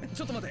up.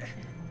 ちょっと待て。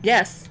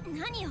 Yes.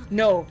 何よ。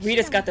 No,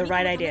 Rita's got the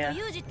right idea.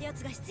 有事ってや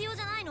つが必要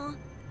じゃないの。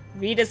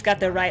 Rita's got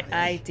the right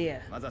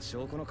idea. まずは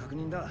証拠の確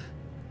認だ。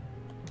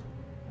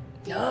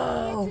帝国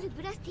を操る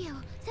ブラスティア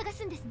を探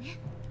すんですね。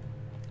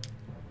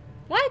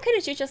 Why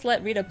couldn't you just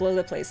let Rita blow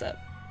the place up?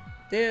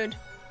 Dude.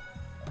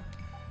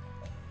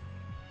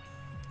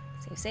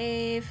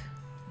 Save.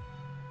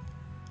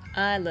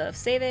 I love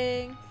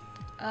saving.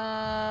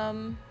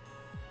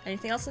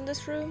 Anything else in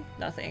this room?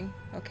 Nothing.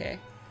 Okay.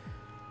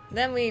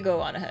 Then we go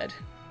on ahead.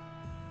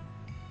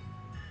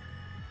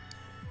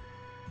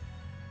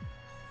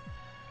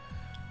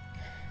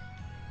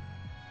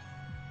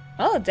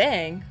 Oh,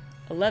 dang.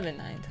 11,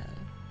 9, 10.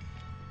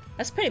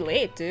 That's pretty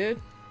late, dude.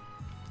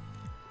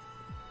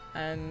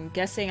 I'm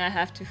guessing I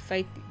have to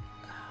fight the...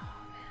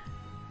 Oh,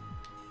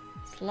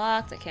 man. It's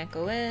locked. I can't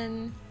go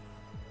in.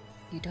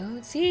 You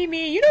don't see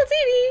me. You don't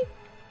see me.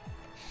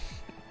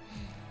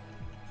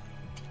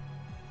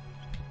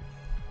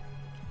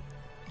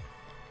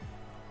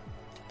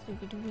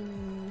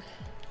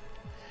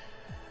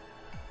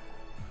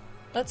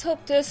 Let's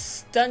hope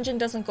this dungeon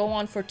doesn't go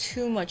on for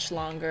too much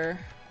longer.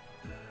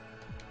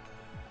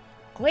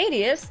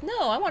 Gladius?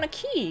 No, I want a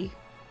key.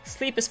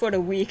 Sleep is for the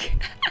weak.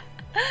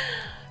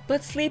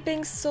 But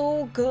sleeping's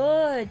so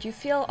good. You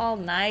feel all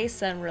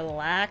nice and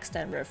relaxed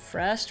and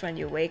refreshed when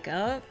you wake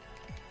up.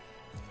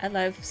 I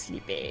love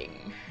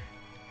sleeping.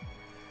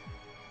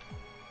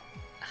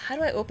 How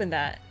do I open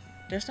that?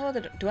 There's no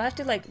other... Do I have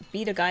to like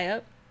beat a guy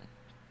up?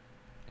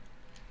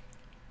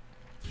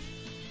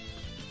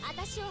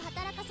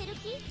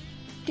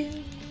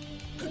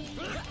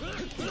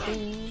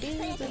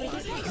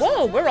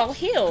 Whoa, we're all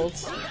healed.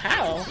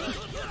 How?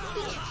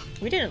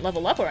 We didn't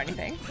level up or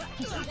anything.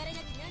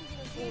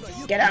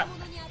 Get out.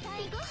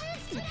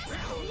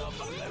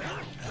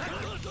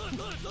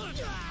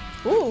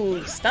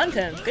 Ooh, stunned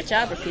him. Good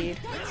job, Repeat.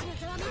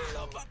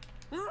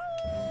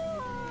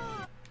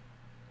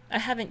 I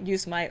haven't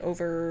used my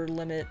over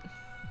limit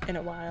in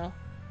a while.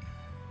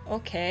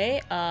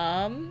 Okay, do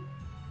I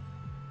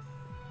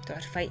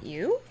have to fight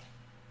you?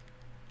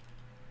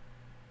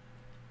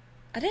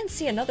 I didn't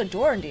see another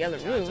door in the other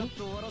room.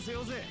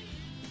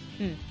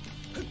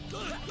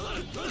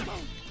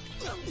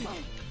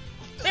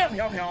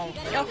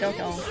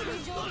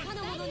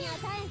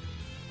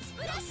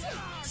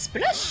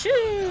 Splash!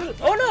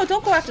 Oh no,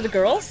 don't go after the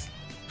girls.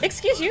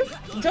 Excuse you,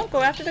 don't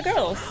go after the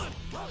girls.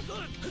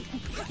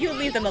 You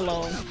leave them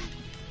alone.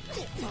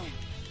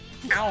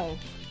 Ow.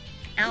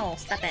 Ow,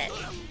 stop it.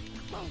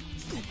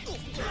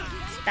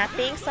 Stop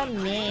being so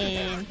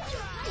mean.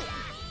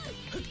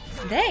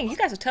 Dang, you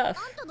guys are tough.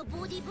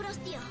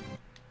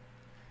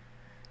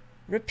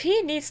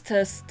 Repeat needs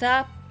to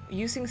stop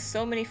using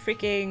so many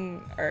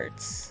freaking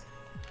arts.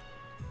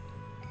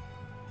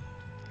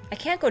 I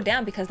can't go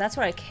down because that's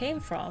where I came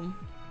from.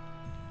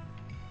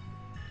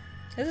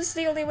 This is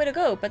the only way to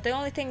go, but the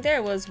only thing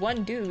there was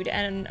one dude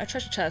and a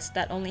treasure chest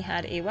that only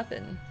had a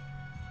weapon.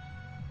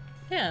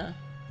 Yeah.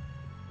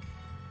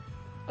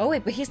 Oh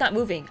wait, but he's not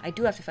moving. I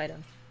do have to fight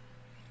him.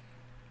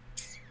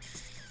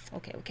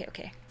 Okay, okay,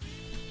 okay.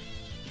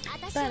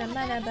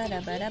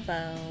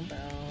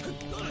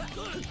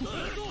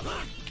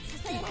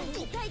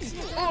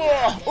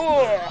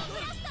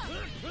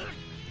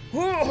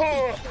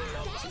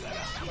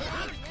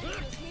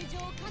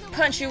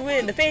 Punch you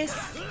in the face.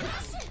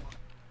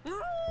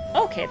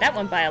 Okay, that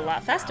went by a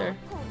lot faster.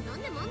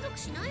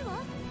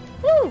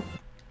 Woo!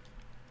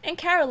 And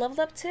Kara leveled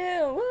up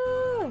too.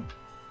 Woo!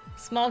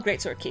 Small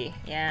greatsword key.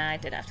 Yeah, I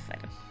did have to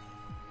fight him.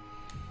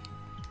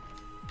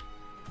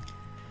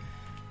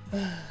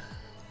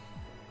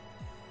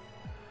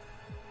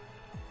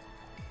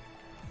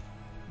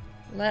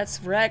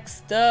 Let's wreck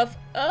stuff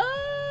up.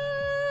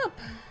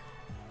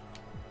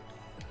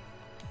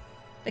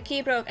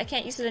 key broke. I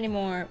can't use it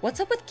anymore. What's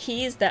up with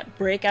keys that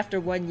break after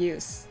one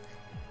use?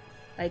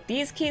 Like,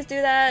 these keys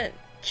do that.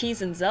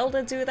 Keys in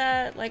Zelda do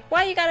that. Like,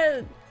 why you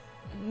gotta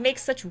make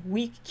such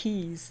weak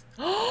keys?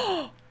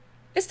 Oh,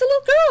 it's the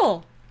little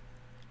girl.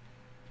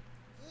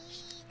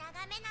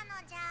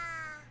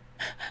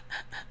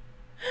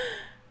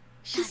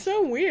 She's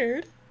so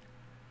weird.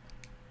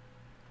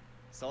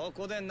 そ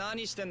こで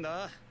何してん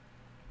だ?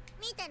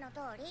 見ての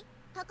通り、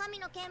高み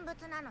の見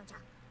物なのじゃ。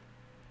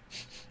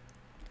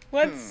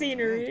What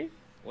scenery?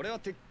 俺は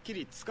てっき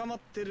り捕まっ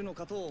てるの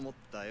かと思っ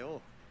た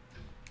よ。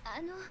捕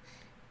まっ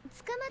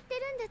て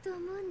るんだと思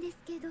うんです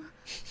けど。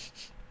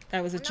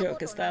That was a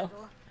joke, Estelle.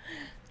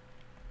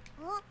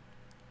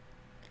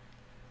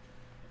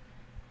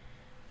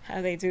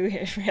 How they do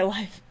here in real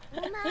life. お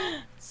前、知っ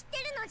て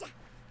るのじゃ。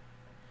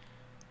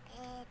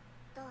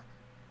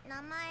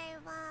名前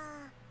は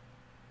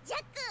ジャッ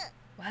ク。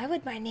Why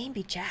would my name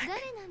be Jack?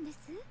 誰なんです？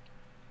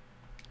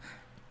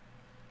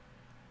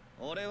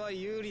俺は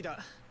有利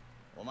だ。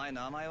お前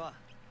名前は？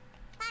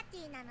パーテ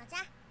ィーなのじゃ。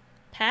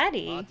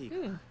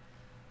Patty?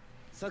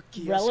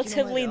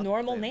 Relatively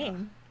normal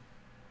name.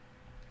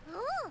 おお、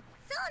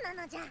そう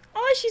なのじゃ。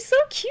Oh, she's so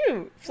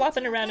cute!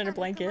 Flopping around in a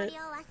blanket.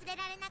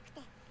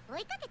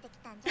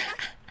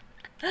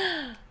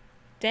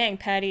 Dang,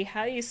 Patty,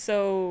 how are you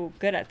so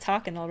good at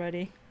talking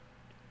already?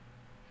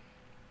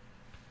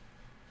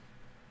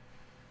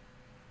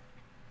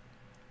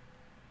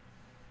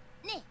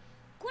 ねえ、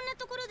こんな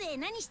ところで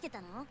何して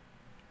たの？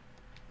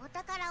お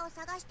宝を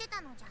探して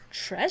たのじゃ。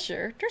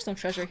Treasure? There's no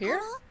treasure here.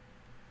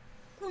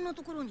 こんな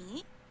ところ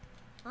に？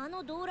あ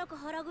の道楽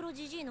腹黒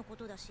じじいのこ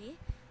とだし、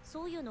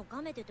そういうの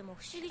がめてても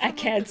不思議じゃない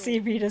けど。 I can't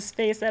see Rita's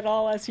face at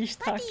all as she's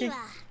パティ talking. は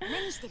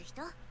何してる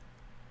人？冒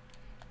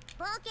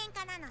険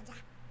家なのじゃ。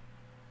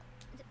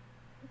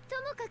と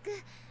もか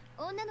く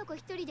女の子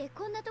一人で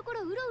こんなとこ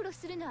ろうろうろ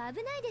するのは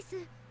危ないです。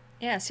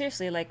Yeah,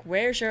 seriously, like,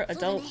 where's your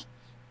adult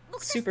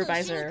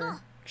supervisor,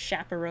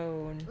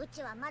 chaperone? う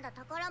ちはまだ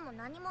宝も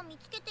何も見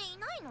つけてい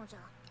ないのじゃ。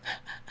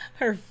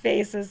Her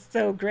face is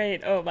so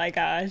great. Oh my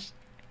gosh.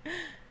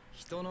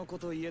 人のこ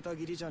と言えた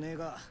ぎりじゃねえ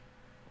が、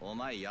お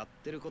前やっ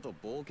てること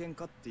冒険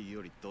家っていう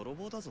より泥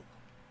棒だぞ。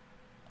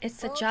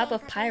It's the job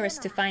of pirates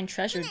to find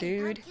treasure,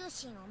 dude. 探求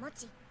心を持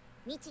ち、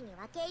未知に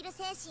分け入る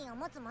精神を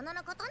持つ者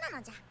のことな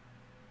のじゃ。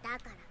だ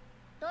から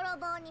泥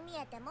棒に見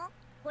えても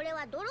これ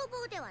は泥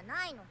棒では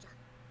ないのじゃ。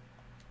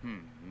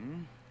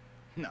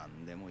な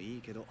んでもい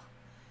いけど。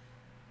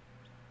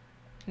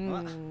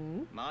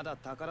まだ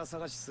宝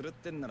探しするっ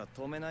てんなら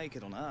止めない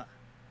けどな。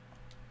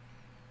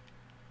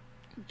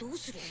どう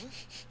する？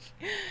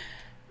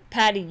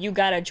 Patty, you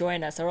gotta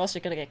join us or else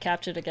you're gonna get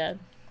captured again.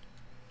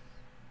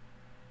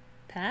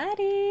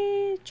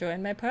 Patty,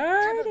 join my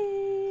party.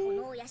 こ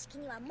のお屋敷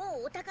にはも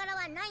うお宝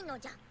はないの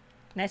じゃ。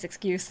Nice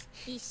excuse.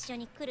 一緒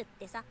に来るっ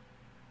てさ。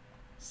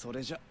そ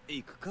れじゃ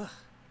行くか。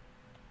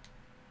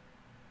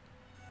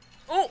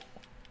Oh!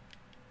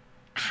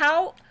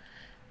 How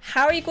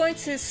are you going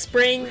to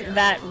spring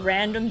that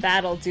random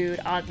battle dude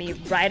on me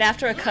right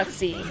after a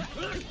cutscene?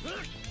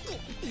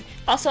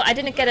 Also, I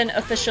didn't get an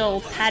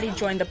official Patty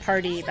join the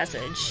party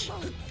message.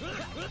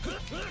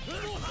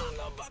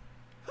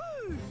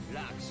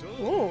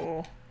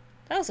 Ooh,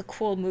 that was a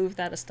cool move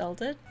that Estelle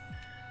did.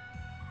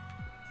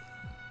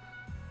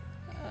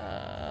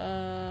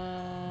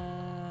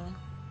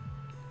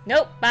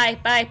 Nope, bye,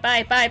 bye,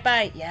 bye, bye,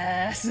 bye.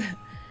 Yes.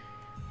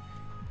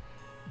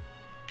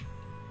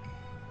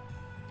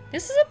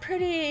 This is a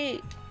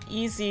pretty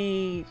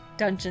easy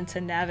dungeon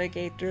to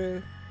navigate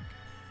through.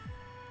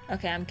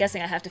 Okay, I'm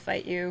guessing I have to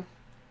fight you.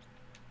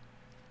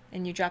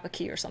 And you drop a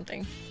key or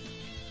something.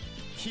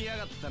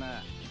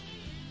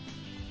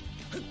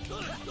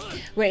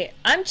 Wait,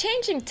 I'm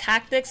changing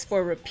tactics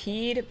for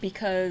Rapide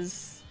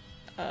because...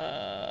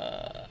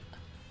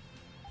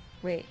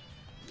 Wait,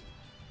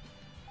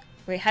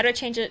 how do I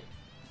change it?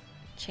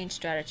 Change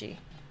strategy.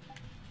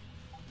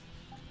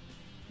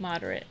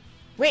 Moderate.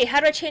 Wait, how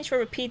do I change for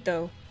Rapide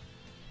though?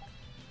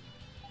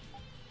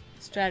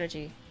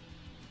 Strategy.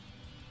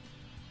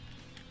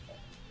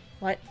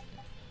 What?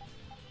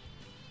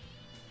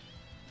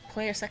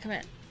 Player set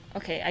command.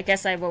 Okay, I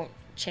guess I won't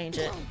change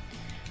it.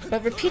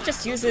 But Repeat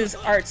just uses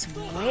arts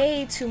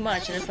way too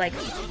much, and it's like,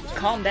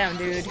 calm down,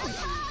 dude.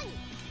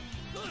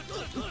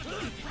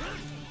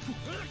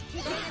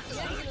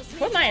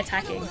 Who am I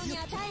attacking?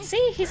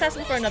 See, he's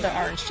asking for another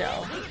orange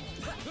shell.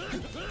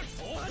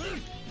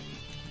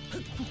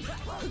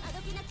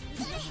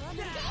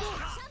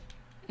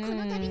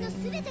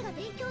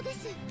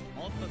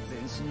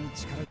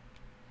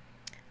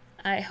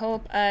 I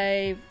hope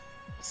I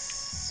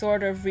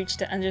sort of reach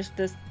the end of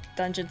this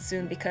dungeon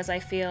soon because I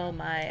feel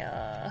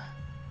my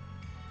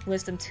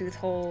wisdom tooth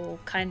hole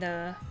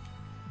kinda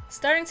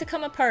starting to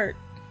come apart.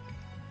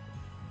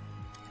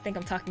 I think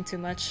I'm talking too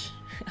much.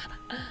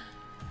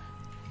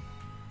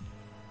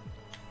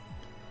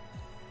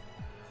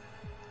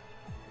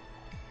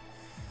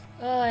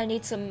 Oh, I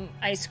need some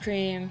ice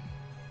cream.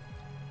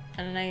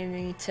 And I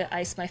need to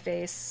ice my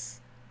face.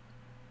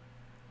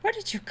 Where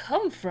did you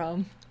come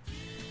from?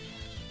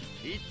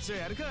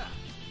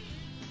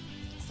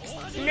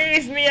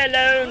 Leave me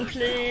alone,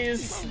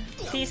 please.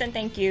 Please and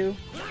thank you.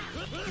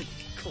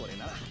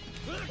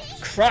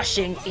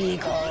 Crushing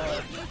Eagle.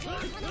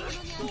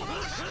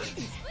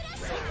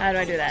 How do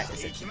I do that?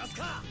 Is it...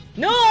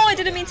 No, I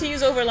didn't mean to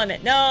use over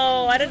limit.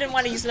 No, I didn't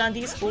want to use it on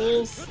these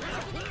fools.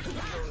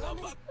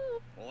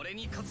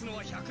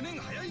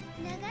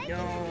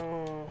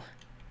 Yo.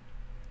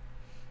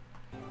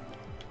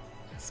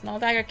 Small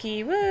dagger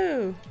key,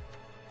 woo!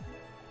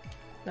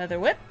 Leather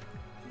whip.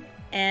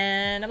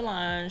 And a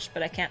melange,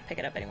 but I can't pick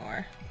it up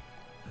anymore.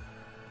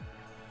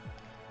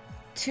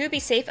 To be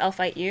safe, I'll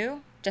fight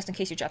you, just in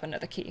case you drop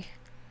another key.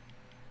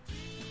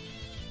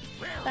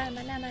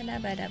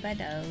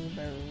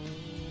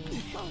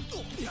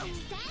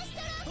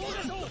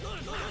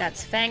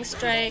 That's Fang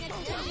Strike.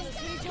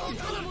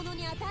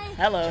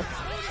 Hello.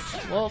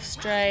 Wolf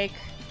Strike.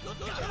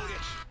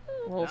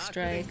 Wolf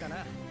Strike.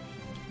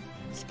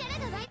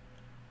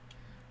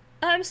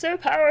 I'm so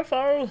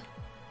powerful!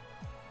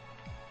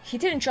 He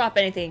didn't drop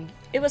anything.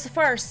 It was a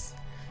farce.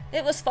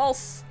 It was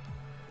false.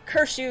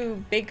 Curse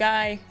you, big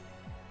guy.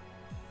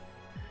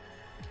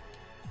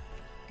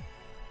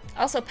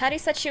 Also, Patty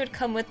said she would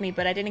come with me,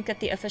 but I didn't get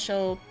the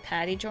official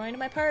Patty joined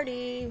my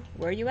party.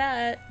 Where are you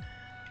at?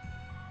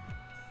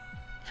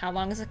 How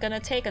long is it gonna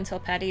take until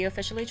Patty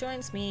officially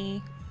joins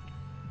me?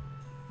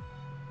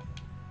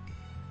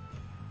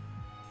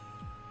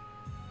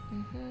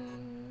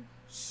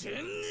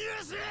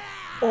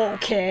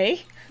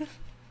 Okay.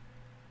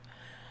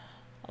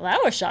 Well,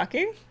 that was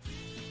shocking.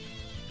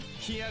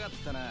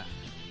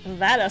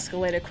 That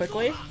escalated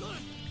quickly.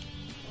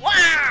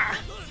 Wah!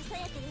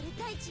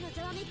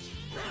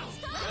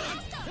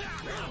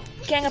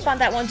 Gang up on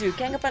that one dude.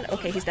 Gang up on...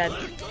 Okay, he's dead.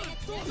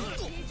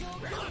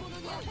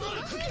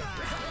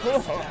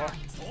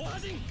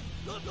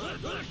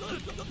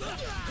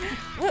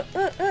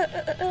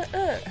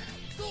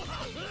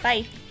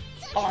 Bye.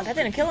 Oh, that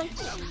didn't kill him.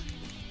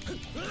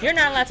 You're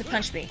not allowed to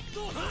punch me.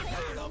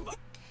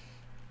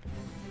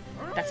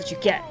 That's what you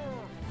get.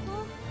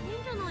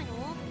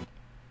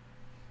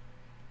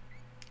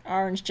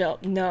 Orange gel.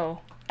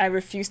 No. I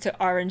refuse to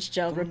orange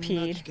gel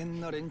repeat.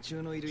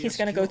 He's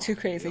gonna go too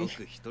crazy.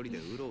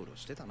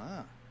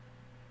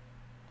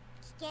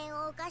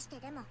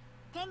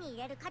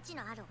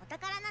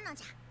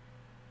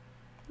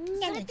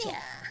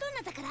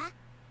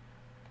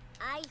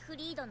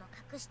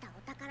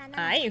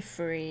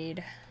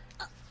 Eifried.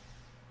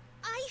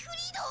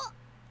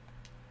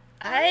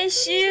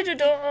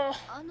 Eifried.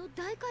 あの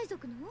大海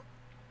賊の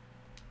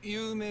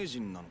有名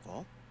人なの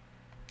か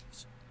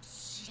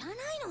知らない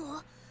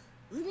の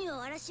海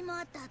を荒らし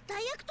回った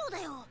大悪党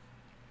だよ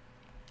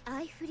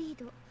アイフリ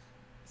ード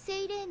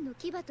セイレーンの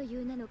牙と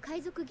いう名の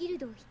海賊ギル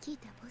ドを率い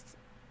たボス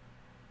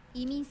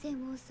移民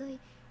船を襲い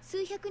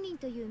数百人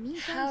という民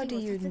間人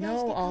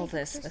を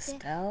殺害した海賊として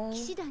騎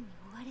士団に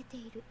追われて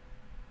いる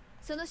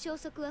その消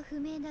息は不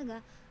明だ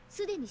が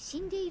すでに死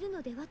んでいる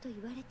のではと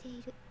言われて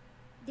いる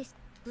です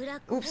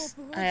Oops,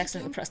 I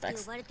accidentally pressed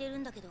X.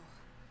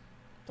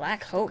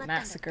 Black Hope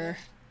Massacre.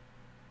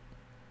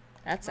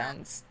 That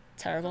sounds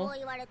terrible.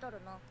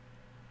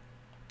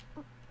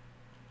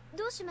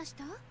 どうしまし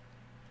た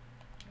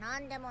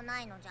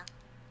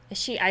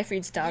Is she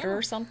Eifried's daughter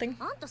or something?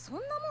 あんたそん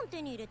なもん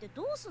手に入れて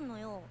どうすんの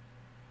よ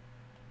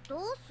ど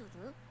うす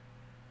る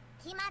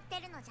決まって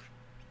るのじゃ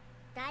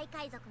大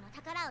海賊の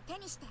宝を手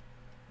にして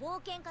冒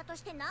険家と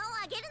して名を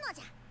上げるの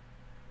じ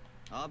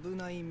ゃ危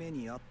ない目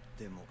にあっ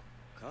ても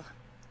か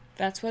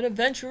That's what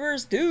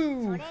adventurers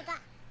do!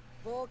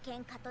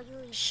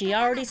 She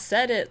already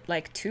said it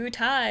like 2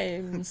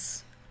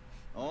 times.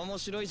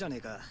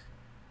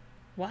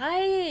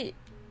 Why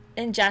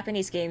in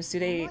Japanese games do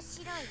they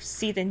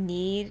see the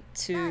need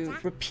to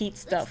repeat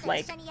stuff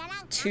like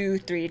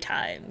 2-3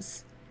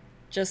 times?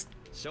 Just,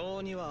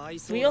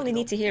 we only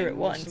need to hear it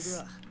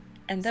once,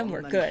 and then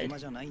we're good.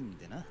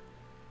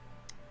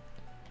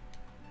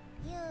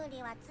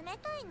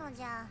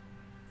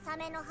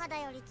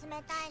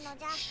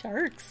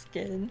 Shark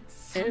skin.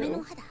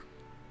 Ew.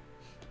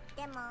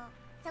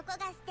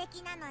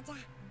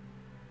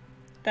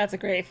 That's a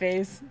great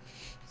face.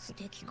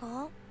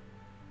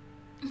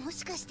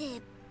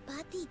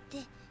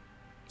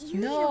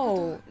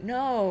 No,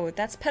 no,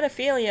 that's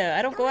pedophilia.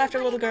 I don't go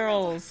after little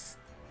girls.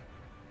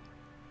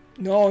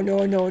 No,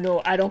 no, no,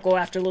 no. I don't go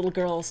after little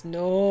girls.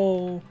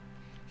 No.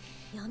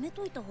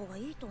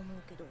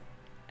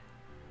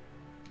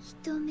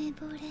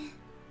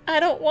 I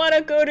don't want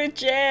to go to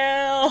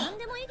jail.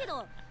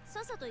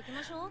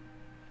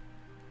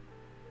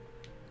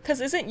 Cause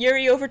isn't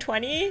Yuri over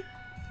 20?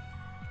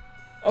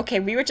 Okay,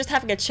 we were just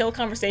having a chill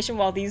conversation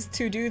while these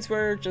 2 dudes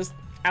were just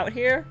out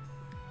here.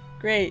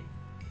 Great.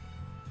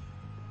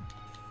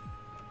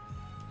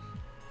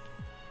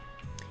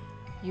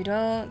 You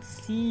don't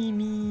see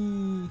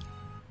me.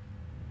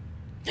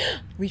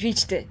 We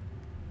reached it.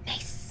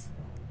 Nice.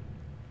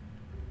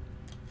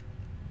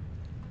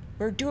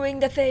 We're doing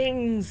the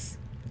things.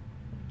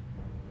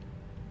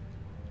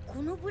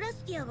 このブラス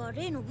ティアが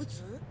例のブ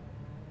ツ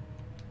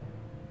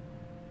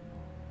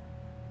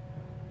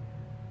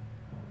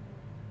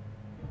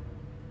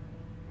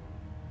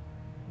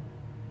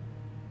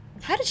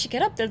How did she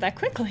get up there that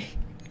quickly?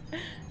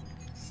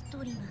 ス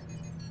トリム、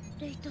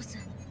レイトス、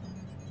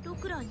ロ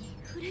クラーに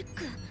フレッ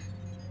ク。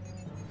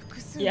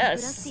複数のブラ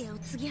スティアを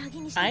継ぎはぎ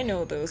にして I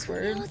know those 組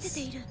み合わせ words.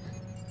 ている。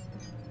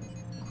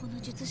この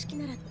術式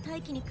なら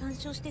大気に干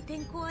渉して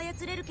天候を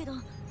操れるけど、こ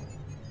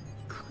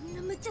ん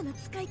な無茶な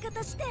使い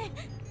方して。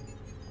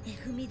エ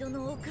フミド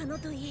の丘の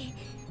といい、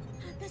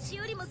私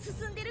よりも進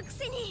んでるく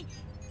せに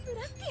ブ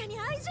ラスティアに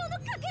愛情の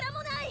かけら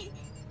もない。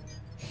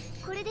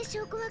これで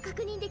証拠は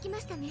確認できま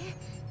したね。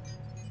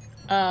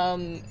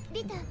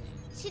リタ、調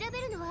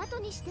べるのは後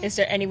にして。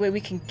Is there any way we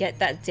can get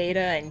that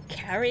data and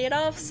carry it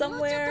off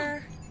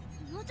somewhere?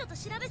 もうちょっと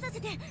調べさ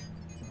せて。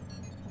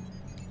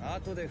 How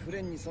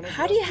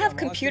do you have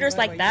computers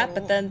like that,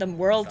 but then the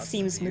world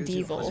seems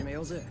medieval?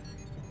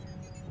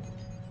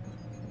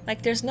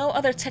 Like there's no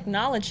other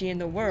technology in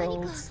the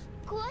world.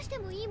 壊して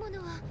もいいも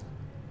のは。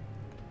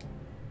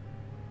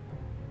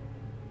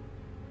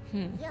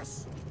よ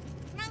し、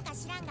なんか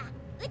知らんが、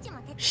うちも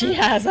手伝う。 She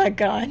has a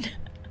gun.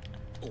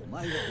 お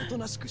前はおと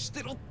なしくし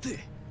てろって。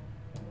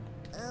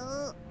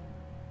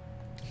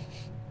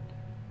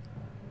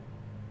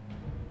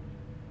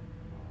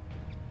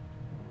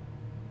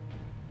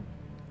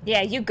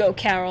Yeah, you go,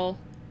 Carol.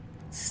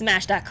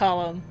 Smash that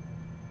column.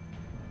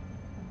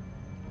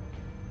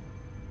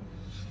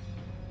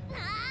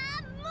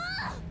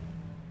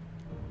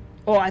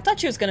 Oh, I thought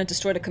she was gonna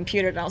destroy the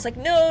computer, and I was like,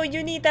 no,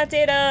 you need that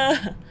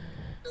data.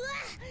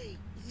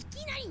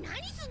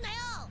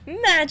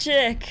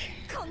 Magic.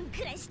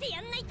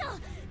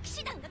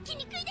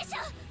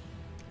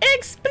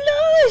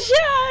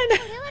 Explosion.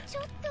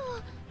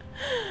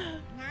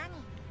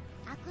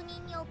 悪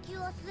人にお灸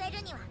を据え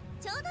るには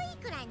ちょうどいい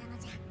くらいなの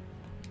じゃ。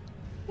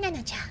な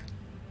のじゃ。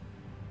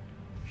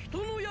人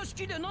の屋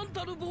敷で何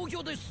たる暴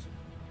挙です。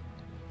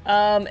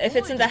 If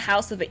it's in the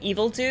house of an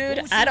evil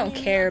dude, I don't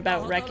care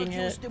about wrecking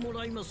it.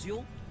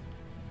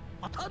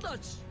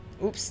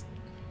 Oops.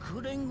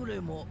 くれぐれ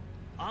も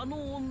あ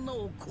の女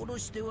を殺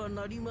しては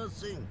なりま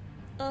せん。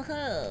まさ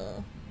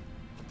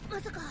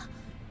か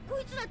こ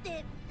いつだっ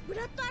てブ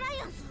ラッドアラ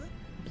イアンス？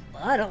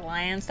 Blood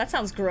Alliance? That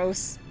sounds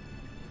gross.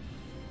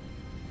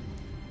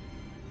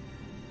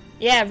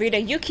 Yeah, Rita,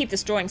 you keep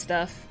destroying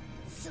stuff.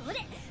 それ、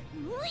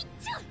もう一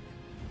丁。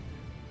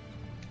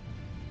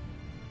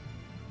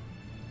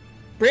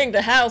 Bring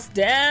the house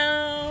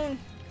down!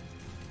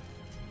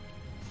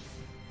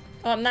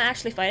 Oh, I'm not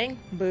actually fighting?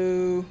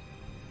 Boo.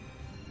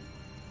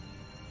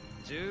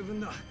 十分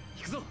だ。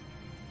行くぞ。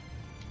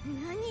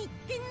何言っ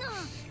てんの？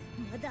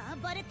まだ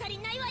暴れ足り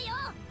ないわよ。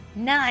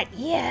 Not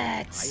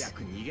yet. 早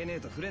く逃げねえ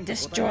とフレンと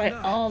Destroy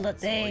all the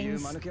そういう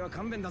things. 間抜けは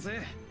勘弁だ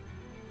ぜ。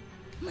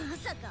ま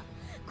さか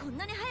こん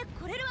なに早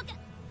く来れるわけ。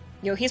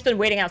 Yo, he's been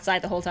waiting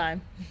outside the whole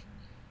time.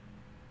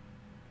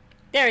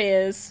 There he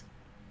is.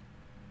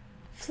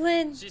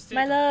 Flynn,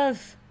 my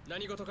love.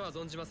 何事かは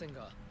存じません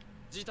が、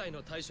事態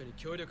の対処に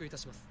協力いた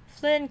します。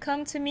 Flynn,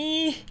 come to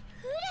me.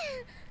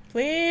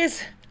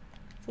 Please.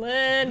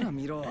 Flynn.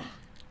 見ろ。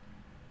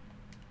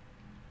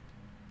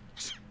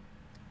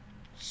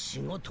仕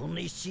事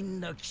熱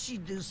心な騎士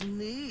です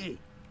ね。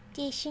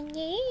です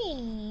ね。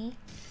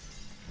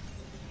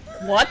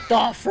 What the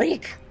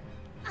freak?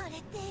 あれ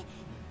って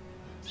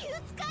竜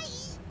使い？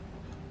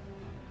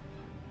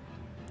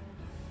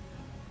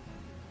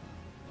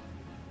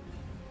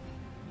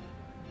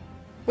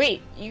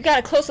 Wait, you got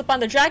a close-up on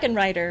the Dragon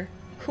Rider.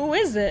 Who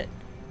is it?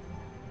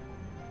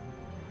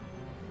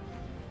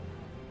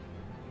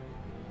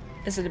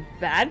 Is it a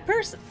bad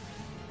person?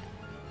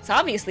 It's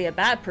obviously a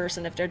bad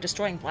person if they're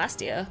destroying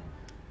Blastia.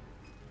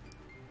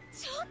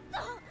 ちょっと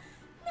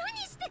何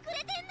してくれ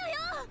てんのよ。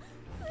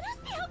ブラス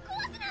ティアを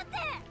壊すなんて。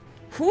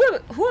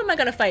Who am I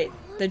gonna fight?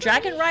 The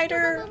Dragon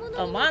Rider?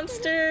 A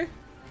monster?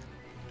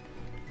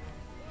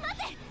 待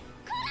て、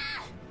こ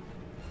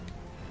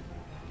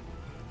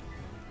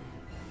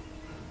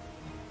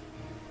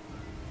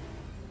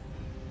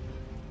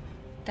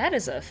ら！ That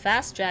is a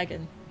fast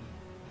dragon.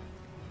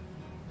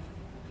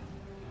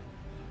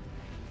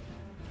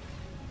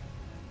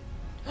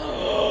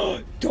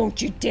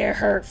 Don't you dare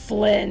hurt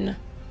Flynn!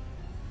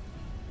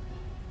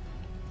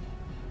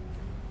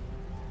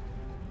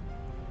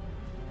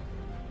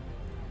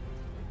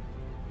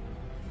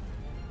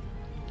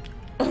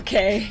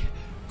 Okay.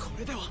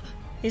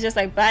 He's just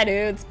like, bye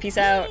dudes, peace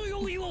out.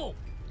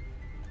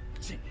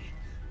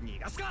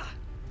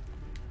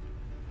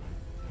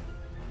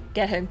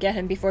 Get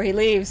him before he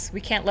leaves. We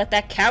can't let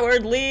that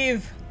coward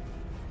leave.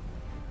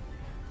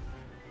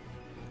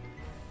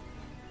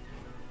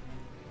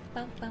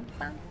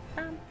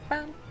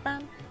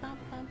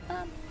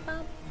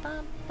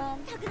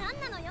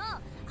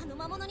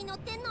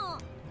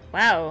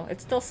 Wow,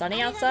 it's still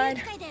sunny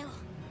outside?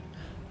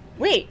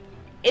 Wait,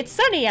 it's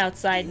sunny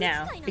outside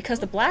now because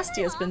the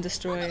Blastia has been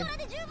destroyed.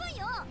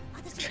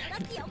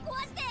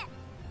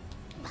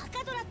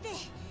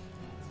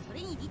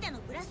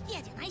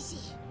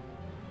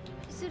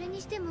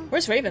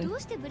 Where's Raven? どう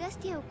してブラス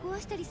ティアを壊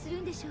したりする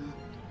んでしょう。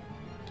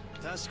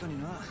確か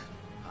にな。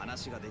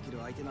話ができる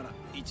相手なら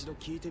一度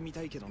聞いてみ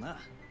たいけどな。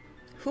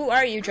Who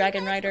are you,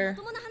 Dragon Rider?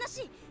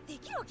 で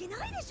きるわけ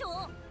ないでし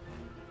ょ。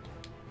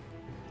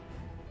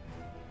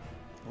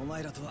お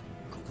前らとは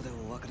ここで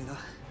お別れだ。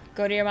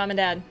 Go to your mom and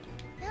dad.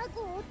 ラ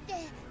ゴを追って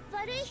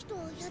悪い人を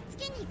やっつ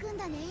けに行くん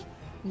だね。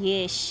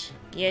Yeesh.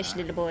 Yeesh,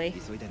 little boy.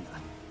 急いでんだ。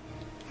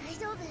大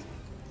丈夫、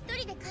一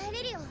人で帰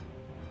れるよ。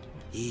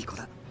いい子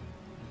だ。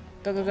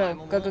 Go, go, go.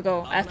 Go, go,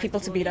 go. I have people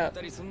to beat up.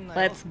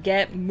 Let's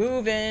get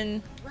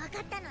moving. わか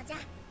ったのじゃ。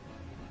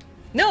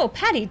 No,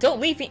 Patty, don't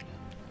leave me.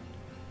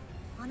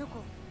 あの子、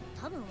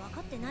多分わ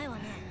かってないわ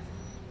ね。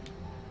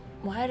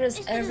 Why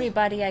does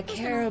everybody I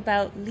care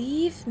about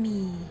leave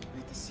me?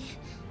 私、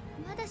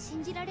まだ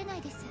信じられな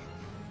いです。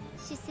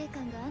執政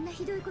官があんな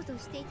ひどいことを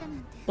していたなん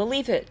て。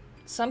 Believe it.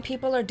 Some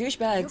people are よく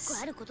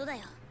douchebags. あることだ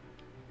よ。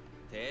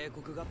帝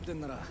国合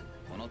点なら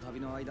この旅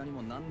の間に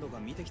も何度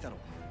か見てきたろ。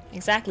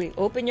 Exactly.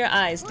 Open your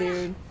eyes,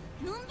 dude.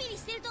 のんびり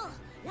してると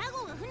ラゴ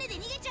ーが船で逃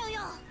げちゃう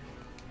よ。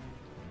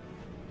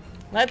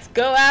 Let's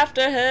go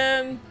after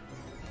him.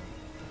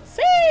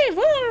 Save!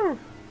 Woo!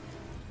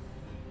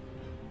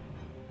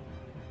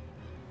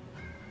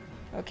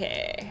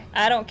 Okay.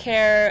 I don't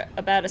care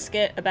about a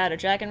skit about a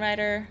dragon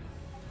rider.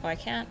 Oh, I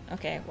can't?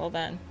 Okay, well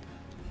then.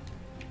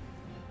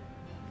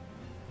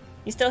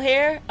 You still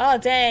here? Oh,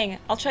 dang.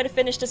 I'll try to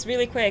finish this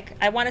really quick.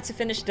 I wanted to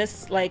finish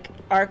this, like,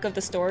 arc of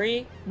the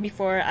story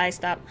before I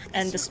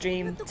end the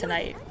stream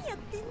tonight. 何やっ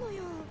てんの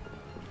よ。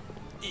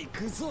行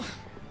くぞ。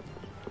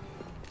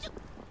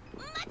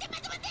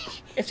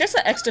 If there's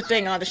an extra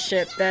thing on the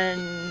ship,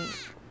 then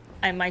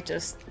I might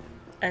just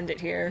end it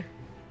here.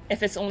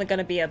 If it's only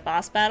gonna be a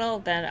boss battle,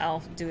 then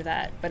I'll do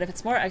that. But if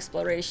it's more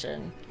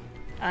exploration,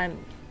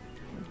 I'm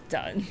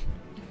done.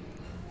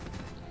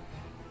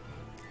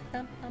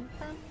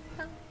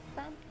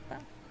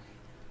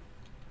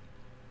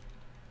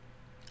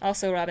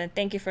 Also, Robin,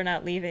 thank you for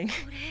not leaving.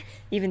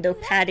 Even though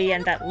Patty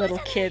and that little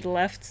kid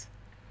left.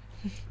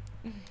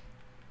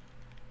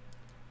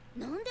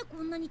 なんでこ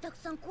んなにたく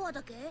さんコア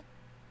だけ？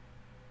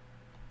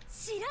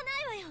知らな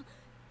いわよ。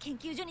研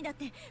究所にだっ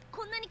て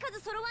こんなに数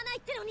揃わない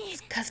ってのに。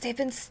 Because they've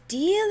been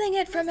stealing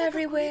it from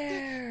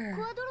everywhere.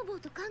 コア泥棒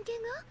と関係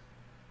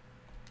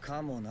が？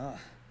かもな。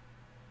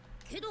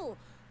けど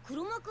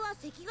黒幕は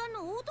赤眼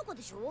の大男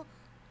でしょ。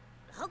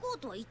ラゴー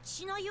とは一致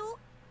しないよ。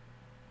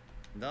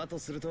だと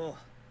すると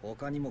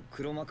他にも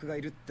黒幕が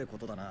いるってこ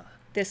とだな。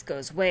 This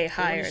goes way こ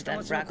こに higher 下 than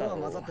町の子は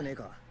混ざ Rago. ってねえ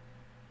か。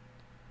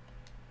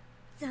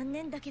残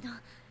念だけど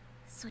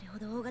それほ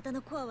ど大型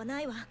のコアは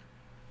ないわ。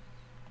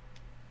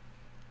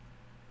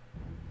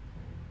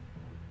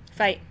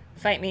 Fight.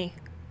 Fight me.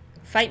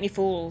 Fight me,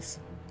 fools.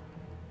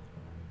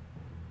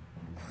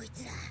 こい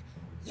つら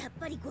やっ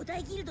ぱり五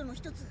大ギルドの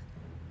一つ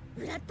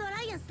ブラッドア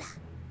ライアンスだ。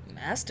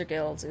 Master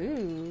guilds.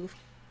 Ooh.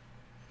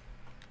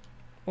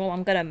 Well,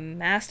 I'm gonna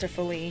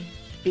masterfully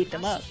beat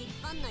them up. 足引っ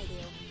張んないでよ。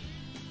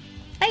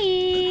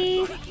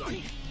 Bye!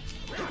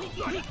 Nani,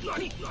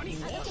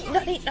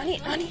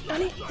 nani, nani, nani, nani,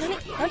 nani,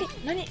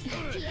 nani.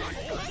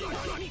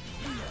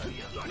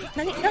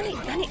 Nani, nani,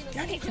 nani,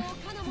 nani.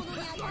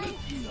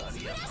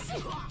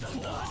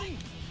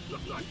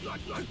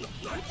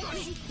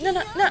 No,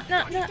 no, no,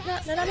 no, no, no,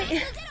 nani.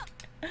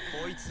 こ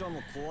いつら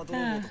もコア泥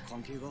棒と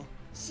関係が？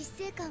執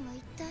政官は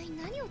一体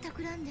何を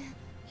企んで？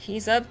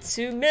 He's up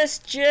to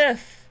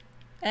mischief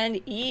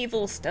and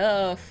evil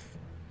stuff.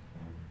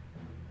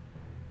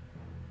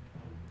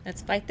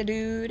 Let's fight the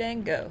dude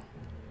and go.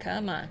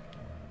 Come on.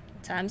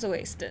 Time's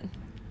a-wasting.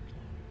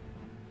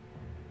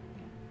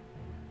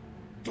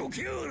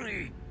 時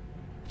折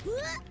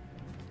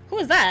Who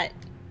is that?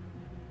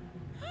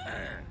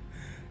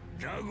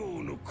 ラゴ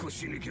ーの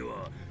腰抜け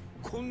は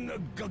こんな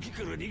ガキ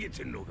から逃げ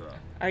てんのか。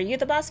 Are you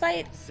the boss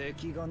fight?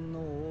 赤眼の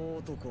大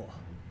男。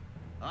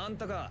あん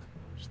たが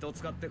人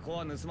使って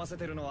コア盗ませ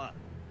てるのは。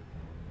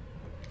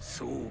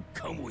そう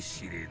かも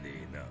しれ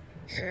ねえな。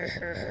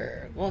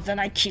 Well,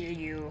 then I kill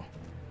you.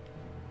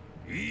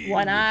 いい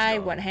One 動きだ eye,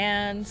 one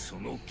hand. そ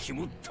の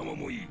肝っ玉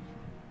もいい。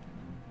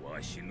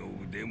わしの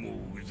腕も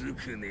うず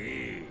くね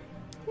え。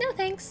 No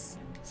thanks.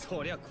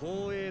 そりゃ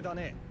光栄だ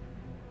ね。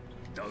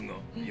だが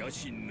野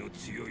心の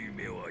強い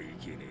目はい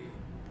けね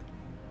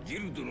え。ギ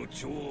ルドの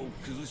調和を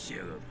崩しや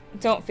がる。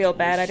 Don't feel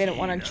bad. I didn't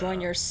want to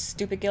join your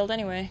stupid guild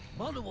anyway.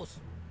 マルボ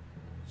ス、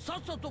さ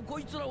っさとこ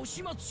いつらを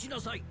始末しな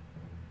さい。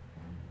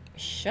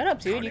 Shut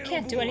up, dude. You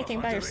can't do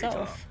anything by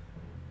yourself.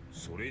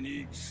 それ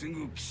にす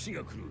ぐ騎士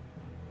が来る。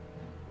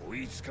追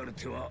いつかれ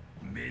ては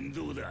面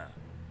倒だ。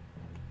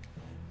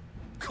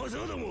小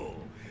僧ども、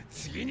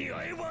次に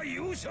会えば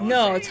容赦。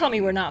 No, tell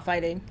me we're not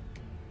fighting.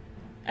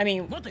 I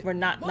mean, we're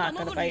not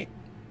gonna fight.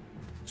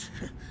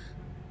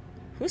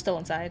 Who's still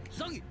inside?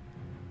 ザギ、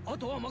あ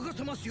とは任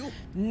せますよ。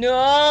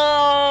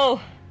 No!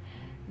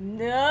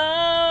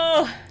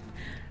 No!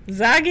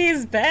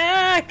 Zagi's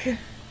back!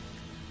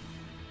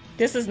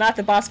 This is not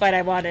the boss fight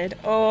I wanted.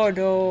 Oh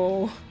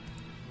no.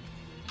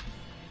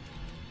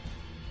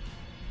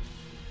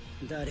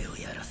 誰を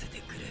やらせて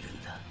くれるん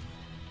だ。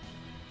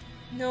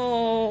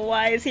 No,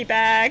 why is he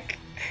back?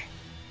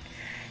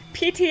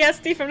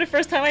 PTSD from the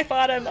first time I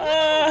fought him.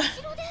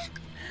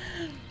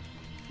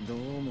 どう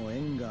も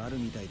縁がある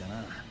みたいだ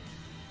な。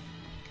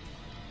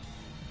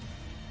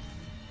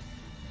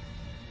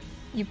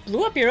You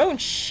blew up your own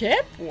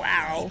ship?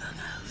 Wow.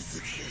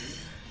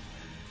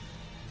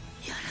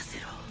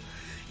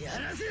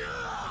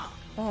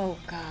 Oh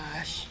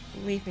gosh.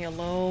 Leave me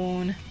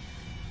alone.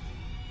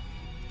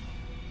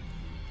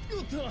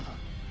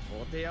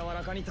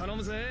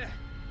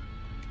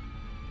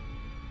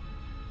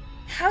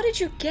 How did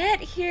you get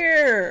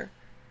here?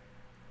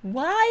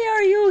 Why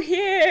are you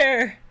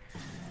here?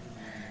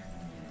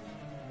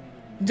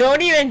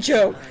 Don't even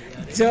joke.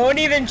 Don't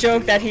even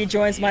joke that he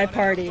joins my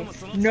party.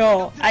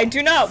 No, I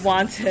do not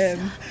want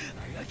him.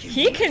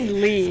 He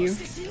can leave.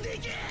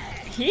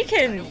 He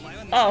can...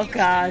 Oh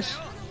gosh.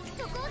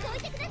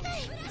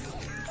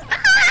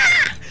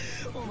 Ah!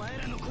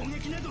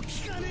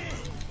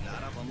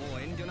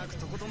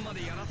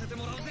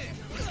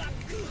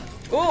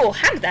 Ooh,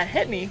 how did that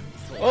hit me?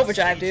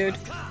 Overdrive, dude.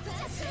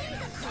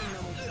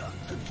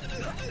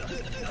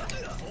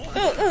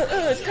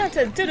 It's time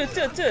to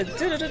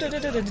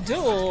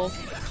duel.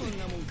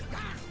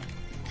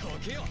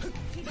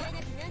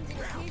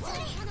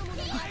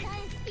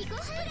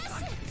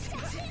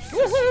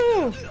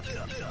 Woohoo!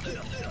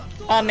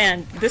 Oh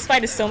man, this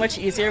fight is so much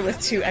easier with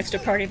 2 extra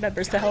party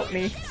members to help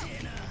me.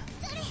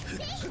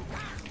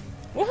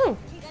 Woohoo!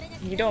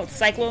 You don't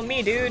cyclone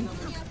me, dude.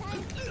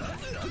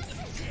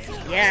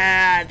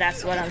 Yeah,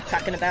 that's what I'm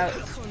talking about.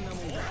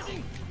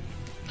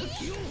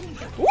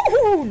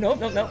 Woohoo! Nope,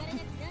 nope, nope.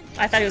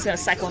 I thought he was gonna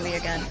cyclone me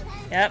again.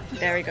 Yep,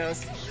 there he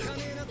goes.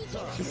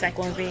 He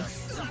cycloned me.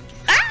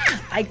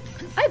 Ah! I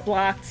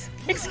blocked.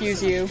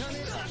 Excuse you.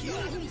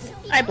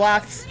 I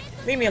blocked.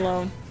 Leave me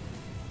alone.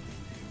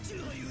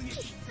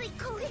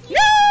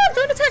 No!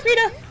 Don't attack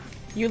Rita!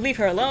 You leave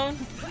her alone.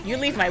 You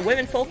leave my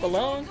women folk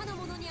alone.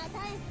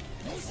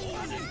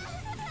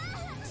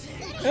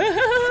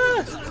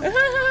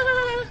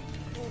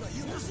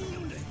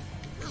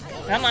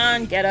 Come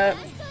on, get up.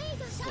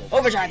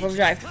 Overdrive,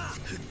 overdrive.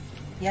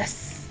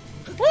 Yes.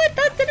 What?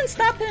 That didn't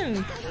stop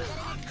him.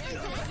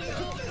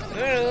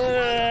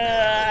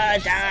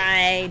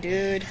 Die,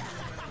 dude.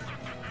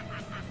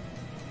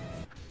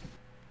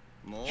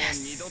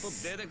 Yes.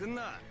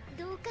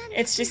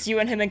 It's just you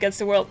and him against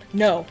the world.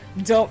 No,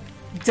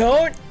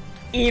 don't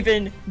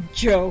even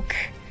joke.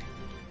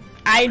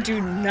 I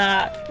do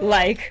not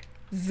like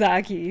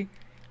Zagi.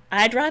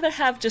 I'd rather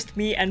have just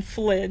me and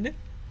Flynn.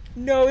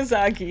 No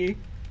Zagi.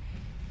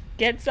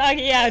 Get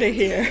Zagi out of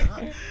here.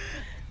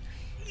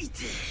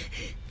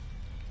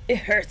 It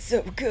hurts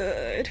so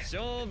good.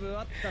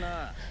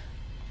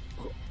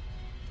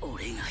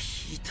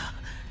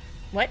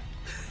 What?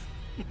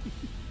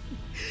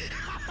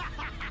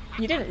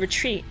 You didn't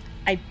retreat.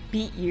 I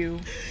beat you.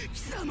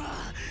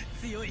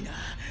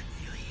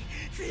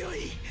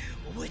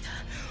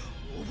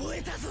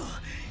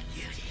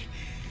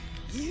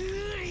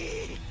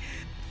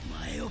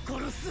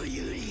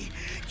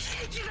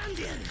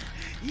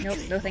 Nope,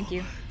 no thank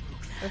you.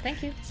 No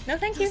thank you. No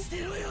thank you.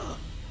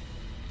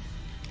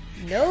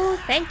 No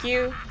thank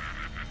you.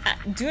 I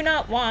do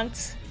not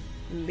want.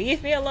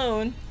 Leave me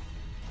alone.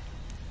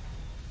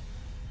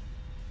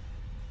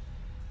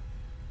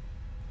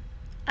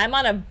 I'm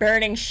on a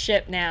burning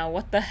ship now.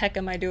 What the heck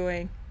am I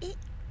doing?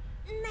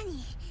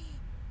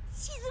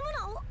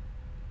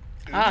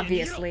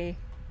 Obviously.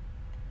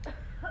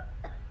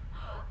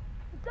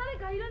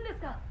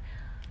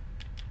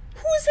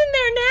 Who's in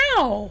there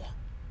now?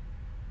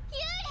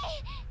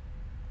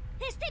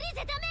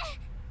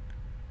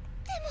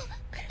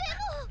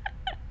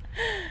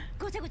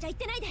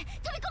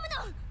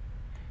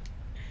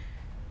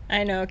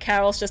 I know,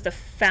 Carol's just a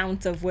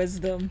fount of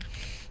wisdom.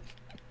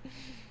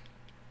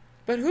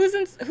 But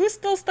who's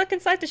still stuck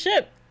inside the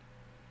ship?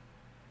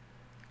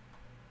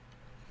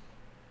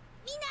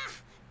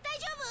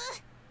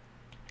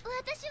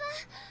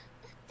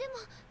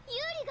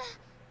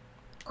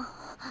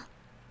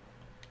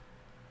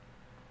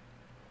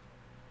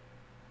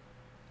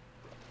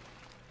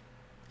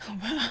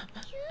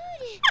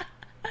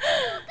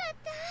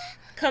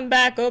 Come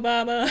back,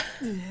 Obama.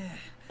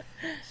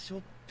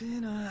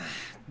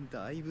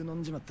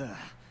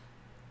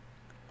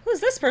 Who's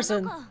this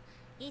person?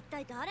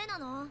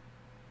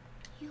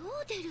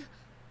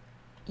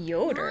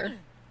 Yoder?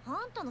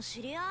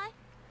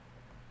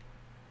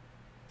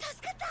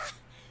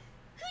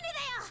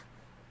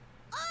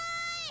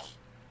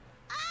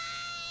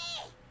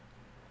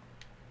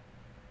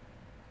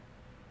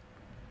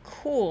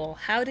 Cool.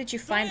 How did you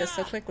find us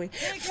so quickly?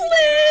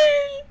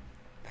 Flynn!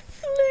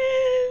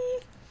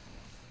 Flynn!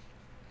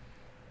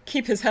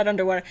 Keep his head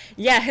underwater.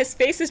 Yeah, his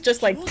face is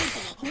just like...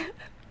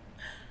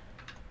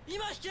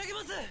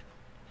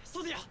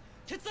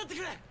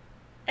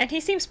 And he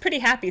seems pretty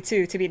happy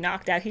too to be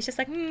knocked out. He's just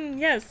like,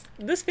 yes,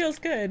 this feels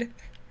good.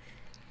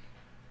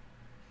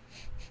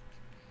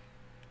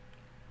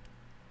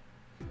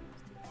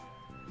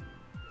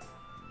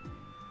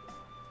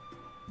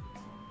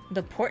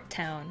 The port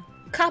town.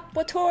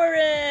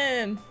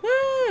 Kapwatorim!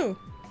 Woo!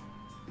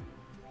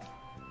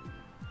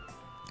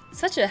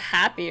 Such a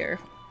happier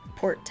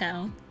port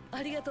town.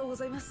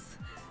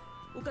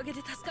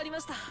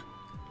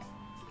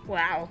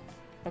 Wow.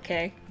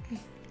 Okay.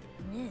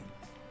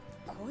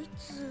 い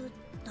つ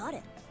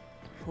誰？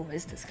 Who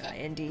is this guy,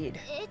 indeed? で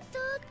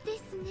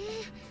すね。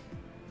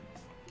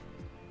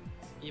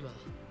今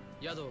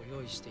宿を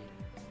用意している。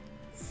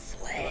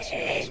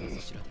 Flynn!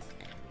 そちらで。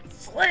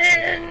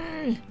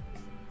 Flynn!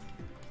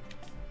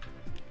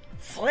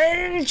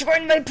 Flynn,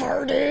 join my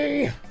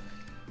party!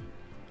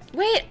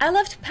 Wait, I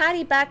left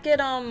Patty back at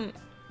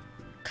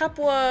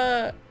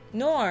Capua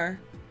Nor.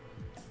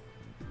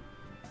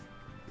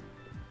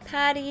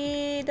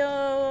 Patty,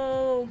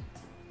 though.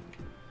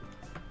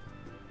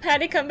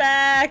 Patty, come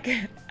back!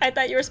 I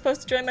thought you were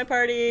supposed to join my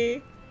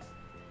party.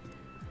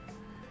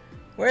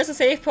 Where's the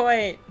save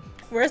point?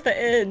 Where's the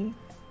inn?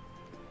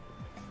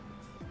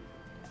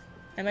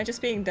 Am I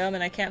just being dumb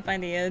and I can't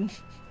find the inn?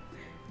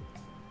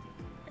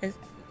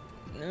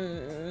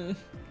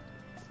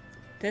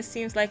 This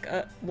seems like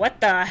a— what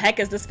the heck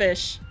is this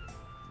fish?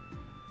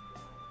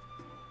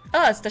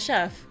 Oh, it's the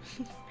chef.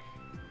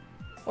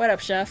 What up,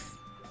 chef?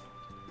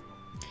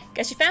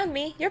 Guess you found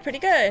me. You're pretty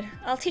good.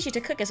 I'll teach you to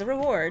cook as a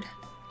reward.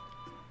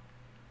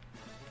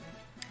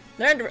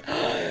 Learn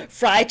to—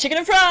 fried chicken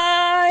and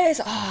fries!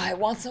 Oh, I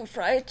want some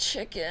fried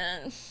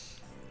chicken.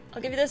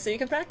 I'll give you this so you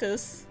can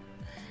practice.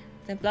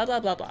 Then blah blah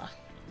blah blah.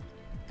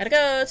 Gotta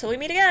go till we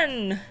meet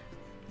again.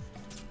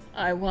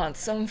 I want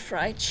some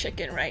fried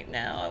chicken right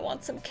now. I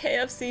want some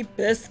KFC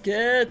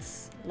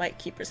biscuits.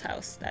 Lightkeeper's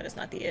house. That is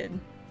not the inn.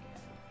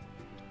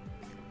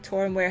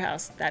 Torum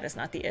Warehouse. That is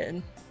not the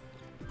inn.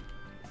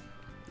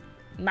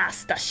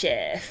 Master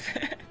Chef.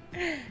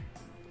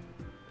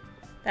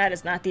 That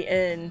is not the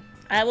inn.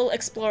 I will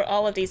explore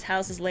all of these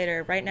houses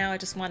later. Right now I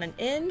just want an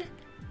inn.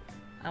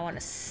 I want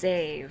to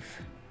save.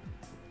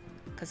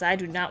 Because I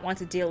do not want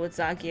to deal with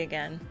Zagi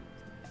again.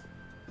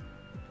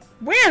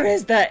 Where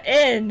is the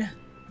inn?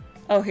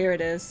 Oh, here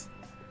it is.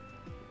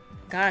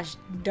 Gosh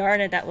darn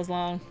it, that was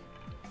long.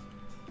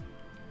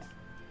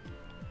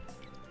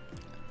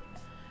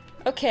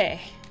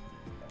 Okay.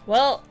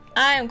 Well,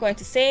 I am going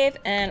to save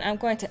and I'm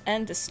going to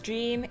end the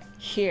stream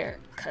here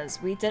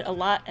because we did a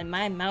lot and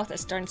my mouth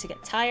is starting to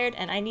get tired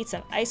and I need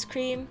some ice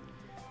cream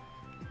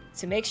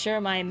to make sure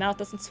my mouth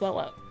doesn't swell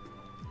up.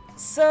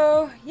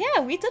 So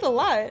yeah, we did a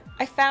lot.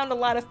 I found a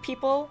lot of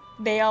people.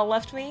 They all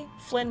left me.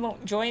 Flynn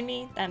won't join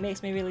me. That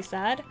makes me really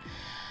sad.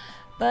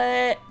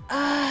 But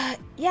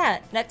yeah,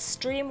 next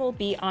stream will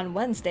be on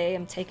Wednesday.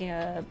 I'm taking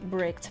a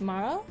break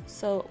tomorrow.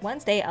 So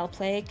Wednesday I'll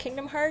play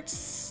Kingdom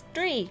Hearts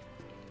 3.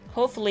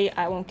 Hopefully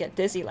I won't get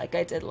dizzy like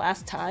I did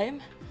last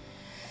time.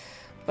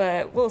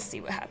 But we'll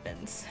see what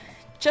happens.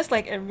 Just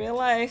like in real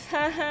life.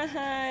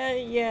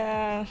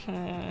 Yeah.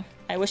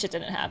 I wish it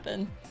didn't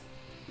happen.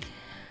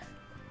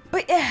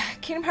 But yeah,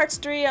 Kingdom Hearts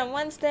 3 on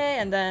Wednesday,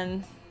 and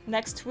then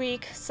next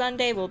week,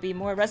 Sunday, will be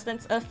more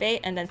Residents of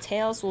Fate, and then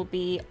Tales will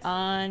be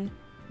on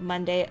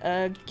Monday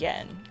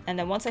again. And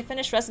then once I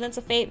finish Residents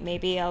of Fate,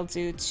 maybe I'll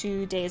do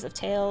 2 days of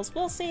Tales.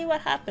 We'll see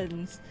what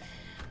happens.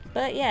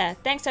 But yeah,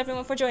 thanks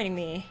everyone for joining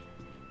me.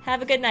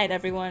 Have a good night,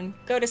 everyone.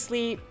 Go to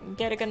sleep,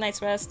 get a good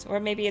night's rest, or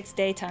maybe it's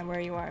daytime where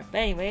you are. But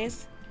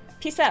anyways,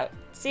 peace out.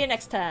 See you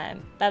next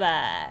time.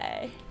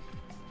 Bye-bye.